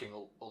smoking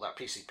all that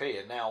PCP,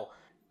 and now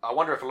I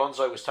wonder if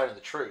Alonso was telling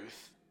the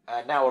truth,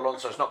 and now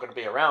Alonso's not going to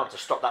be around to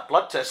stop that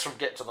blood test from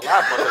getting to the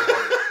lab Monday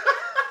morning.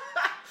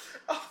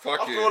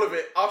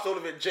 After all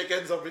of it, Jake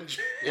ends up in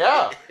jail.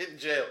 Yeah. In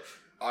jail.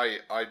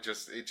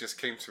 It just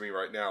came to me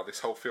right now. This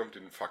whole film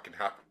didn't fucking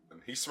happen.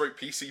 He smoked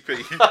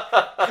PCP.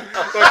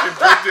 Fucking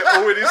drank it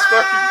all in his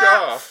fucking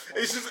car.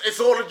 It's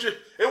all a dream.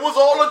 It was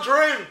all a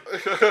dream.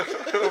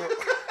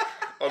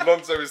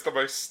 Alonso is the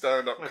most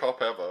stand-up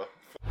cop ever.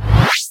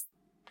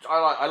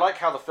 I like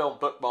how the film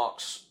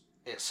bookmarks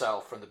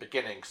itself from the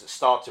beginning, because it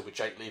started with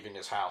Jake leaving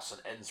his house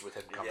and ends with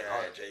him coming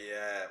home.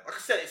 Yeah. Like I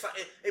said,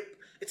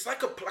 it's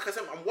like I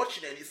said, I'm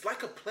watching it and it's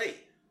like a play.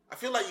 I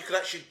feel like you could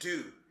actually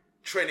do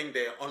training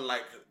there on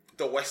like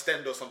the West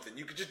End or something.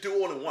 You could just do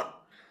it all in one.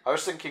 I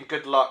was thinking,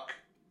 good luck,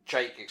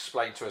 Jake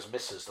explained to his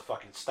missus the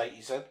fucking state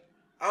he's in.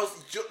 I was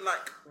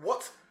like,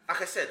 what?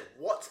 Like I said,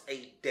 what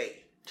a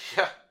day.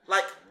 Yeah.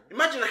 Like,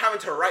 imagine having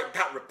to write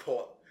that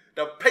report.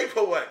 The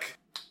paperwork.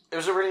 It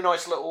was a really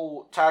nice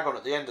little tag on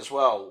at the end as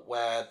well,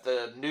 where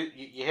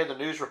you hear the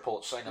news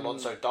report saying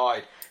Alonso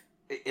died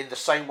in the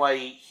same way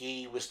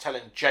he was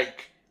telling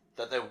Jake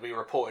that they would be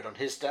reported on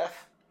his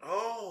death.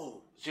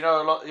 Oh. You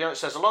know, it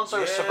says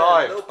Alonso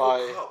survived local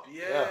by... cop.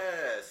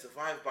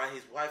 Survived by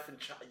his wife and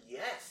child.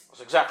 Yes.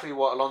 That's exactly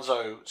what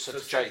Alonso said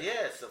to Jake.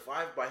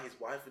 Survived by his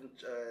wife and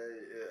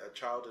a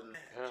child. And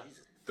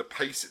Jesus. The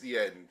pace at the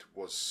end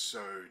was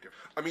so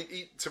different. I mean,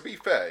 to be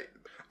fair,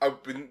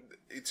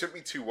 it took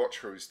me 2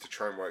 watch-throughs to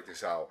try and work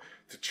this out.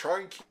 To try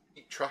and keep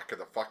track of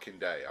the fucking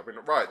day. I mean,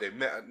 right, they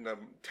met at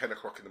 10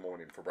 o'clock in the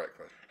morning for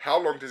breakfast. How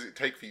long does it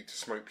take for you to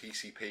smoke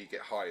PCP,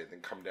 get high, and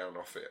then come down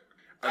off it?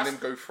 And then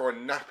go for a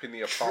nap in the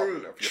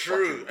apartment of your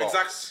fucking boss.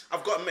 Exactly.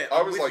 I've got to admit,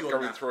 I was like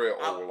going through it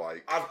all.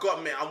 I've got to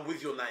admit, I'm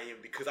with you on that, Ian,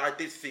 because I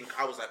did think,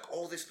 I was like,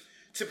 oh, this.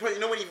 To the point, you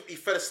know, when he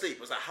fell asleep,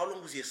 it was like, how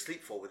long was he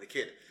asleep for with the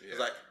kid? It was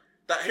like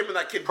that him and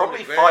that kid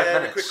probably very 5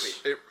 minutes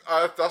quickly.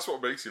 That's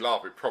what makes you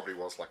laugh. It probably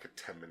was like a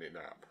 10-minute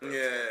nap. Yeah,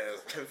 it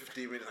was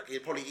 10-15 minutes. Like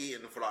he'd probably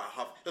eaten for like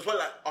half. It was probably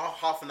like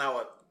half an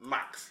hour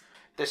max.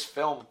 This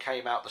film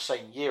came out the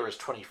same year as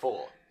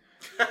 24.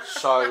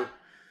 So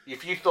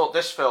if you thought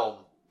this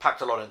film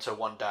packed a lot into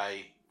one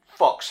day,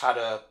 Fox had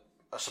a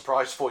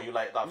surprise for you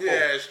later that fall.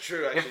 Yeah, it's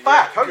true. Actually. In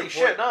fact, holy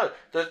shit, no.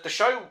 The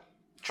show,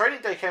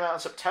 Training Day came out in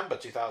September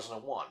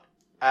 2001,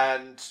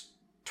 and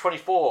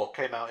 24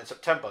 came out in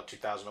September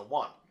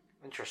 2001.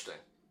 Interesting.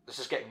 This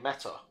is getting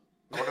meta.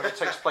 I wonder if it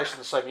takes place in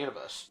the same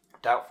universe.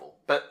 Doubtful.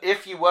 But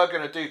if you were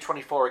going to do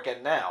 24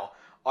 again now,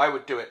 I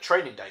would do it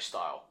Training Day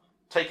style.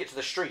 Take it to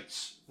the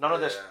streets. None of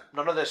this,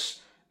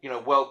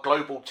 world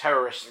global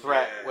terrorist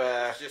threat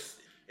where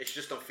it's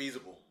just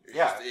unfeasible.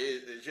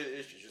 It's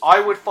just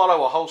I would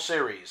follow a whole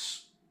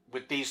series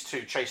with these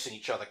two chasing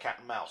each other, cat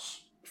and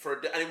mouse. For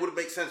a day, and it wouldn't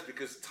make sense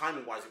because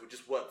timing wise, it would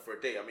just work for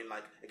a day. I mean,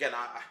 like again,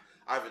 I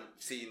haven't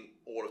seen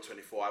all of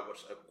 24. I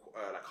watched like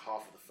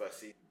half of the first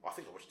season. I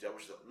think I watched the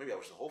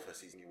whole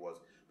first season. He was,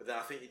 but then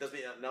I think he does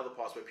it in other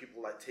parts where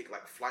people like take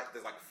like flight.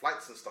 There's like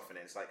flights and stuff in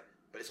it. It's like,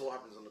 but it all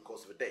happens on the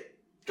course of a day.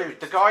 Dude,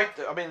 the guy.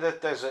 I mean,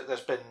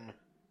 there's been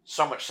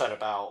so much said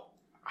about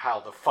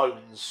how the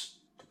phones,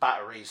 the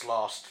batteries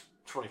last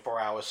 24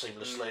 hours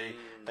seamlessly.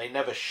 They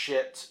never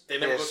shit. They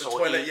never go to the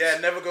toilet. Yeah,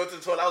 never go to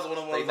the toilet. That was one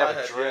of the ones I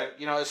heard. Drink.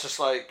 You know, it's just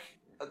like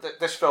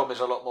this film is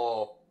a lot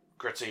more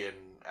gritty and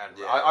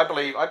I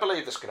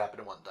believe this could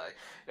happen in one day.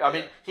 I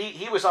mean,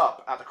 he was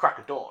up at the crack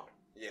of dawn.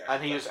 Yeah,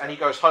 and he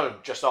goes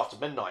home just after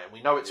midnight, and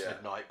we know it's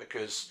midnight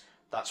because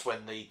that's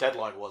when the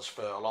deadline was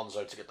for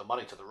Alonso to get the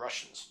money to the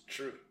Russians.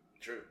 True.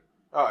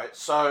 All right,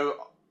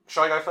 so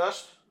shall I go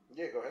first?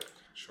 Yeah, go ahead.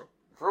 Sure.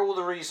 For all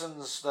the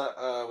reasons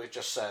that we've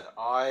just said,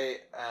 I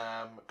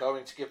am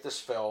going to give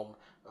this film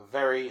a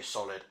very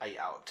solid 8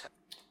 out of 10.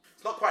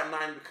 It's not quite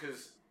 9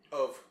 because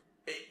of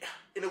it.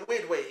 In a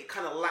weird way, it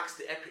kind of lacks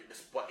the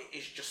epicness, but it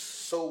is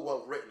just so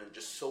well written and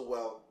just so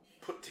well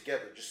put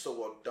together, just so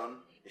well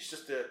done. It's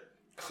just a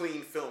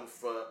clean film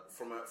from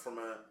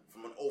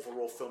an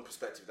overall film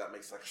perspective. That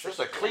makes like just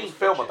a clean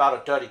film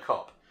about a dirty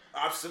cop.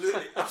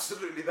 Absolutely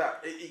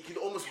that. You could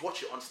almost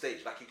watch it on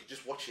stage, like you could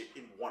just watch it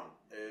in one.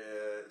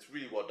 It's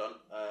really well done.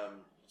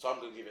 So I'm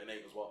going to give it an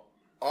 8 as well.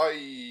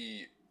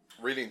 I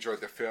really enjoyed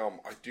the film.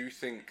 I do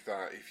think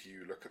that if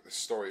you look at the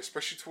story,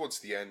 especially towards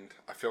the end,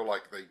 I feel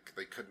like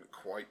they couldn't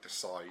quite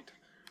decide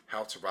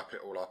how to wrap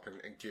it all up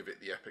and give it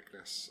the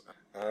epicness.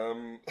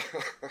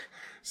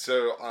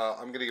 So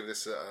I'm going to give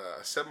this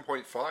a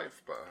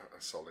 7.5, but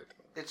a solid.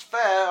 It's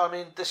fair. I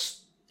mean,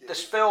 this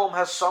film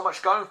has so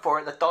much going for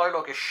it. The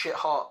dialogue is shit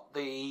hot.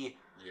 I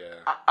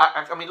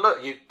mean,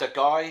 look, the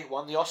guy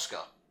won the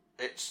Oscar.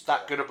 It's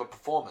that good of a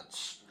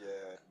performance.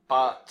 Yeah.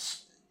 But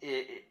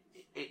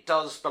it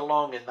does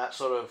belong in that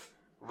sort of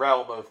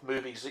realm of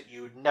movies that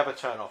you would never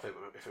turn off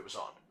if it was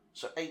on.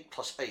 So 8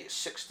 plus 8 is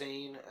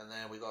 16, and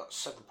then we got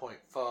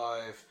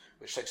 7.5,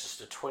 which takes us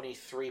to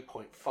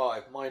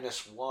 23.5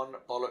 minus 1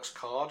 bollocks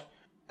card.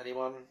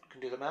 Anyone can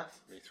do the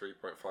math? Me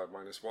 3.5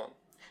 minus 1.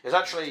 It's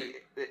actually,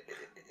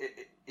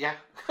 yeah,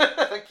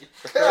 thank you.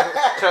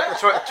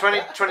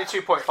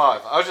 22.5.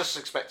 I was just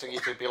expecting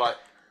you to be like,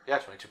 yeah,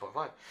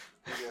 22.5.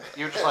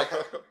 You were just like,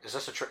 is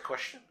this a trick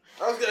question?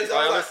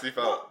 I honestly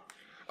felt.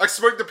 I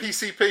smoked the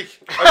PCP.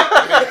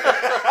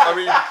 I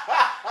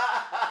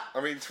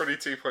mean,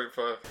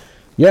 22.5.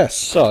 Yes,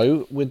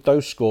 so with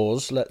those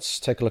scores, let's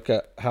take a look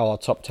at how our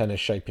top 10 is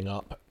shaping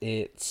up.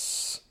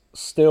 It's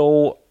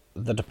still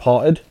The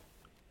Departed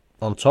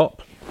on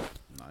top.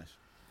 Nice.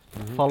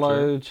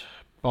 Followed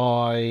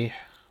by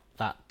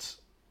that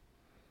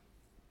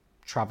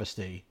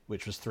travesty,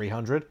 which was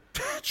 300.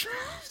 What?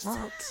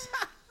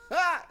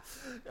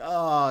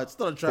 Oh, it's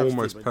not a travesty.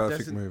 Almost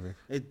perfect movie.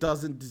 It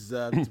doesn't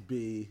deserve to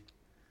be.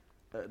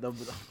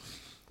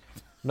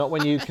 Not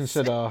when you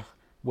consider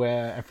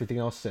where everything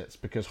else sits,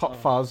 because Hot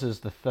Fuzz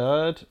is the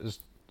third, is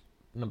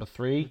number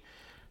 3.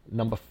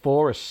 Number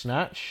 4 is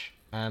Snatch,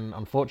 and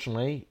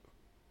unfortunately,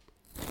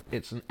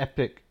 it's an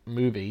epic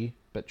movie,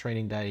 but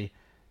Training Day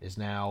is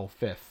now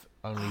 5th,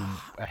 only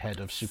ahead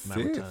of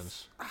Superman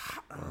Returns.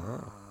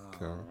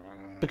 Okay.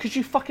 Because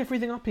you fuck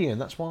everything up, Ian,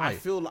 that's why.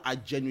 I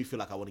genuinely feel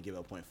like I want to give it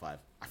a 0.5.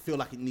 I feel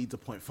like it needs a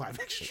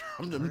 0.5 extra.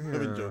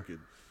 I'm joking.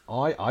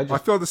 I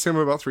feel the same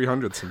about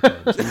 300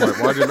 sometimes. I'm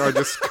like, why didn't I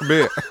just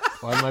commit?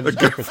 Why didn't I just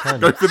go for 10?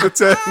 Go for the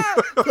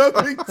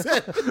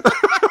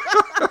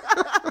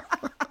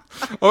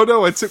 10. Oh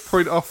no, I took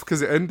point off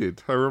because it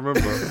ended. I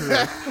remember.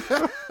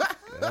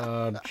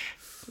 God.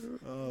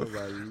 Oh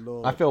my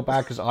lord. I feel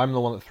bad because I'm the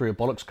one that threw a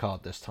bollocks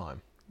card this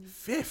time.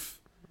 5th.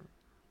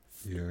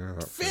 Yeah.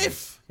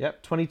 5th.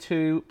 Yep,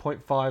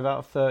 22.5 out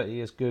of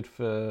 30 is good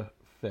for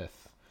 5th.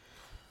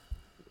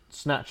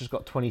 Snatch has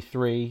got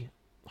 23.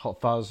 Hot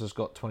Fuzz has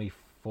got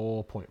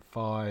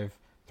 24.5.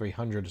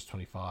 300 is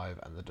 25,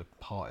 and The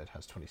Departed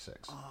has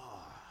 26. I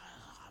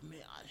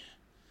mean,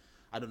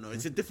 I don't know.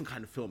 It's a different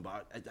kind of film,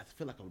 but I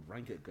feel like I would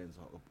rank it against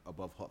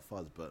above Hot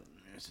Fuzz, but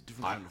it's a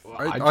different kind of film.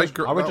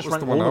 I would just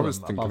rank all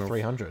of them above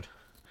 300.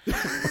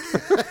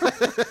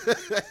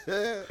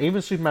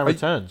 Even Superman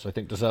Returns, I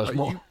think, deserves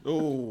more.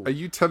 Are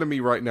you telling me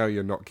right now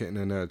you're not getting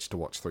an urge to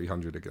watch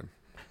 300 again?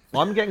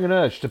 I'm getting an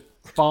urge to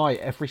buy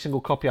every single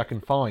copy I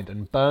can find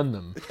and burn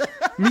them.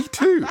 Me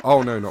too.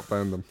 Oh no, not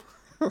burn them.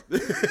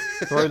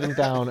 Throw them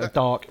down a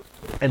dark,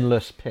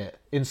 endless pit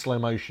in slow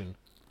motion.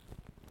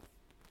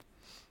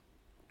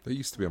 They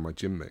used to be on my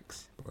gym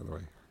mix, by the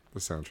way. The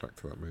soundtrack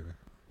to that movie.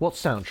 What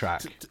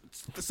soundtrack?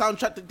 The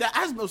soundtrack. That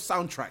has no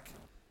soundtrack.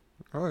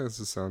 Oh, it's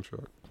a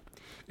soundtrack.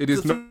 It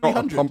is not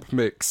a pump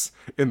mix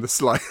in the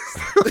slightest.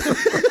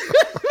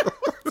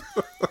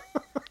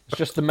 It's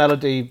just the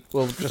melody.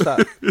 Well, just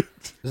that.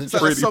 Is it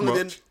just that song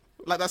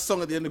like that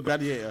song at the end of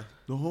Gladiator?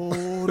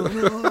 No,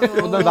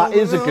 that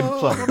is a good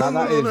song.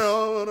 That is.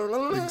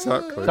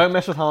 Exactly. Don't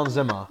mess with Hans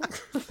Zimmer.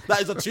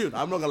 That is a tune.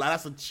 I'm not gonna lie.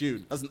 That's a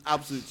tune. That's an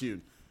absolute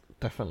tune.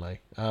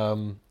 Definitely.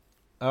 All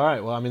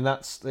right. Well, I mean,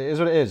 it is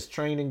what it is.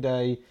 Training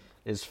Day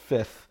is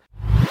 5th.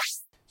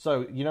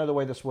 So, you know the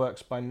way this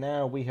works. By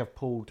now, we have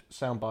pulled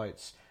sound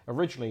bites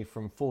originally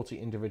from 40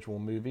 individual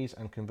movies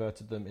and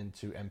converted them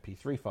into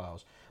MP3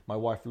 files. My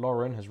wife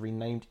Lauren has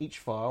renamed each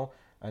file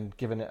and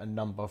given it a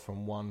number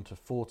from 1 to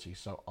 40,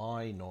 so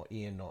I, nor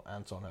Ian, nor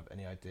Anton have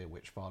any idea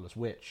which file is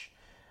which.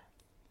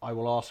 I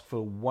will ask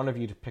for one of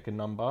you to pick a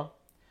number.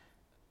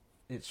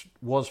 It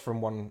was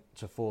from 1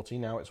 to 40,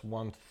 now it's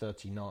 1 to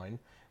 39.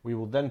 We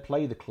will then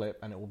play the clip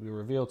and it will be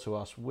revealed to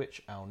us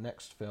which our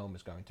next film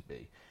is going to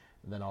be.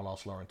 And then I'll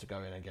ask Lauren to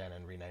go in again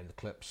and rename the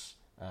clips,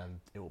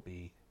 and it will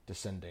be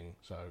descending,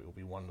 so it will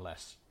be one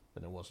less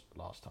than it was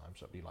last time,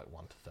 so it'll be like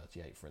 1 to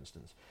 38, for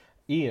instance.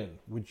 Ian,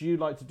 would you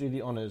like to do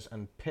the honours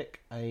and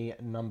pick a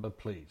number,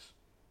 please?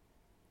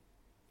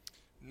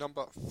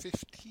 Number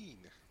 15.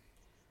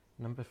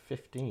 Number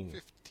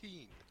 15.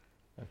 15.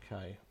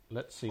 Okay,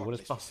 let's see. What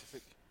is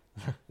specific?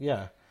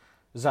 Yeah.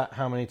 Is that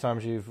how many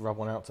times you've rubbed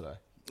one out today?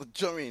 Do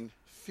you know what I mean?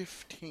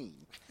 15.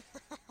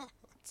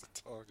 It's a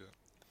target.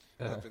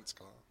 Vince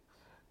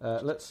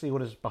Carter. Let's see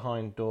what is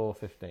behind door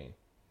 15.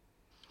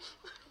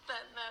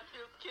 That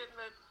Matthew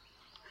Kidman,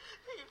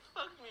 he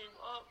fucked me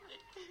up.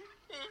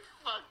 He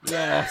fucked me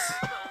Yes.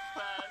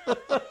 so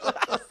bad.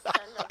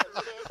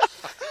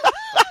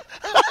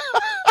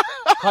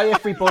 Hi,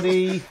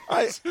 everybody.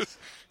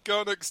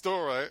 Girl Next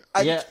Door, right?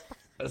 Yeah.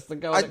 That's the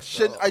girl next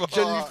door. I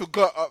genuinely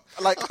forgot.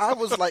 I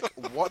was like,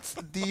 what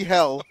the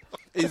hell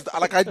is that?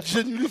 Like, I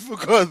genuinely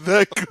forgot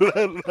that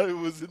Glenn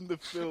was in the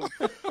film.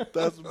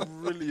 That's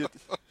brilliant.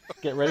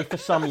 Get ready for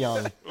some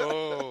young.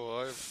 Oh,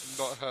 I've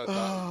not heard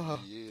that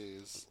in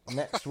years.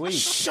 Next week.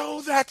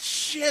 Show that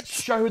shit.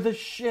 Show the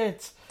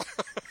shit.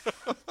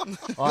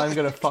 I'm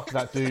going to fuck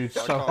that dude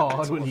so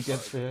hard when he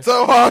gets here.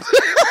 So hard.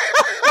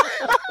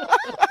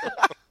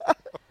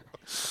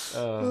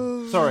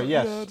 Sorry,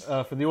 yes,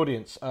 for the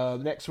audience.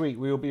 Next week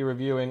we will be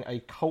reviewing a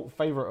cult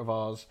favourite of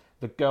ours,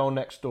 The Girl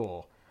Next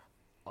Door.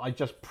 I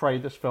just pray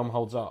this film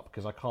holds up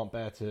because I can't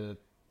bear to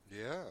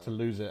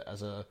lose it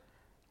as a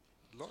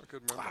lot of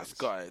good memories.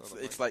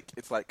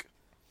 It's like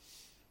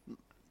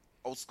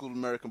old school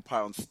American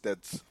Pie on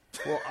steads.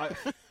 Well,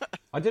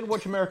 I did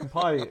watch American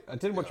Pie. I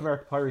did watch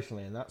American Pie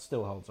recently, and that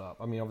still holds up.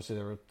 I mean, obviously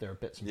there are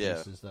bits and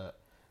pieces that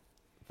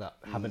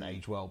haven't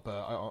aged well,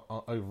 but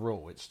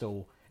overall, it's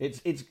still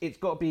it's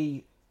got to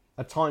be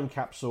a time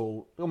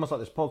capsule, almost like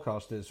this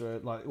podcast is.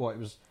 Like, it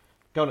was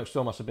Girl Next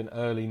Door must have been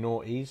early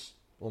noughties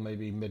or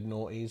maybe mid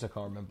noughties. I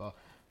can't remember.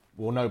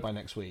 We'll know by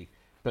next week.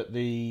 But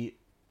the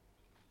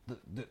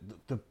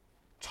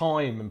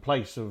time and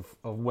place of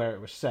where it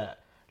was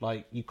set,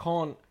 like, you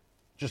can't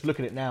just look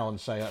at it now and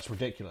say that's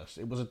ridiculous.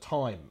 It was a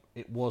time.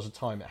 It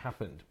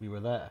happened. We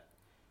were there.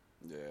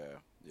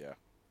 Yeah.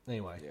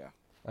 Anyway. Yeah.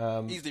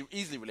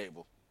 Easily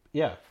relatable.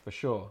 Yeah, for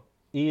sure.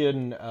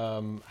 Ian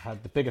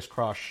had the biggest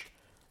crush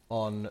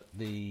on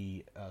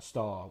the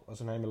star. What's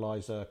her name?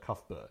 Eliza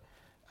Cuthbert.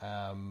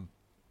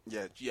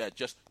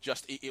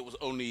 Just it was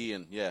only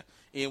Ian. Yeah,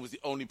 Ian was the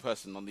only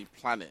person on the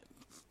planet.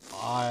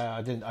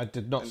 I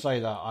did not say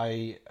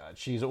that.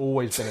 She's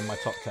always been in my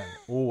top 10,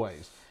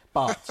 always.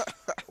 But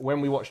when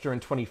we watched her in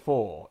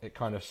 24, it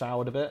kind of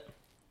soured a bit.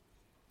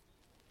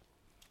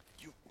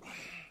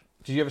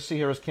 Did you ever see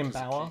her as Kim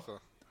Bauer?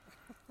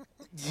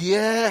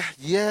 Yeah.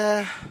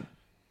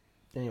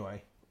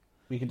 Anyway,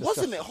 we can discuss.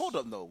 Wasn't it? Hold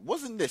on, though.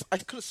 Wasn't this? I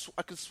could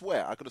have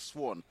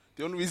sworn.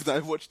 The only reason I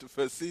watched the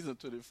first season of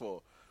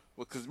 24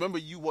 was because remember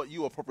you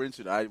were proper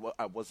into it.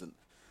 I wasn't.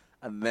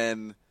 And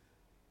then,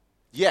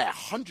 yeah,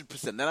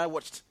 100%. Then I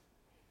watched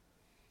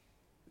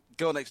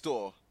Girl Next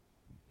Door,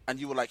 and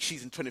you were like,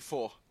 she's in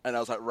 24. And I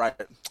was like, right,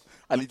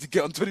 I need to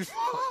get on 24.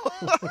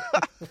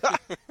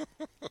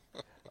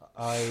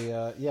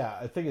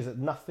 I think is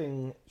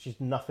that she's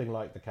nothing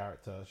like the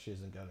character she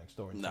is in Girl Next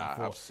Door in 24.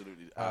 Nah,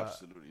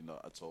 absolutely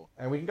not at all.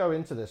 And we can go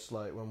into this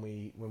like when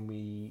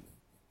we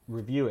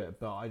review it,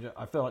 but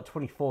I feel like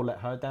 24 let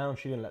her down.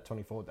 She didn't let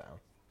 24 down.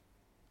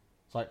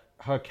 It's like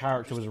her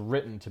character was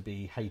written to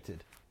be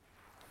hated.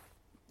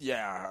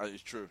 Yeah,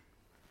 it's true.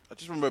 I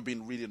just remember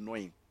being really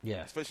annoying.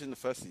 Yeah. Especially in the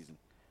first season.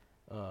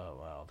 Oh,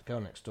 well, the Girl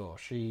Next Door,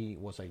 she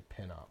was a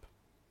pin-up.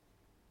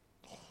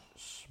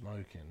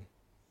 Smoking.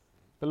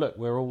 But look,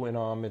 we're all in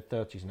our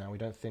mid-30s now. We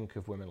don't think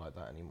of women like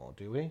that anymore,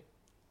 do we?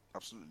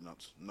 Absolutely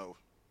not. No.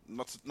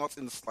 Not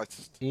in the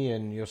slightest.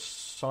 Ian, your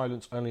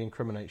silence only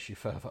incriminates you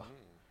further.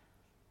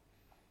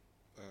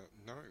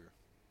 No.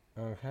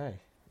 Okay.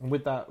 And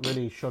with that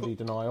really shoddy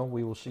denial,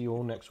 we will see you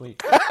all next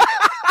week. I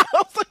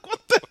was like,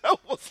 what the hell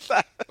was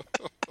that?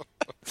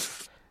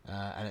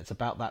 And it's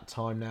about that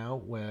time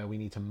now where we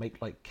need to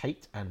make like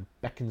Kate and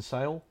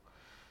Beckinsale.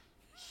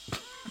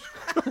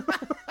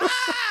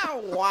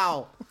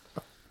 Wow.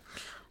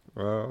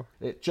 Well,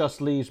 it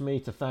just leaves me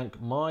to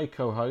thank my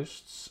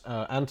co-hosts,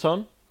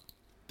 Anton.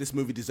 This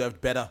movie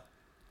deserved better.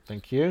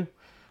 Thank you.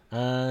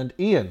 And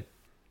Ian.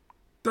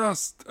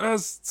 Dust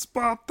as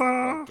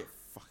Sparta. Get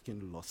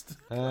fucking lost.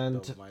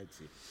 And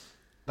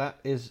that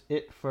is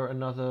it for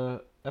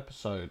another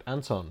episode.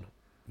 Anton,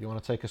 you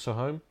want to take us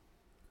home?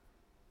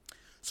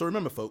 So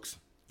remember, folks,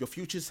 your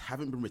futures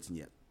haven't been written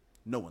yet.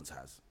 No one's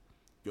has.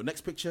 Your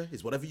next picture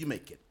is whatever you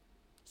make it.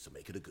 So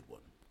make it a good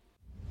one.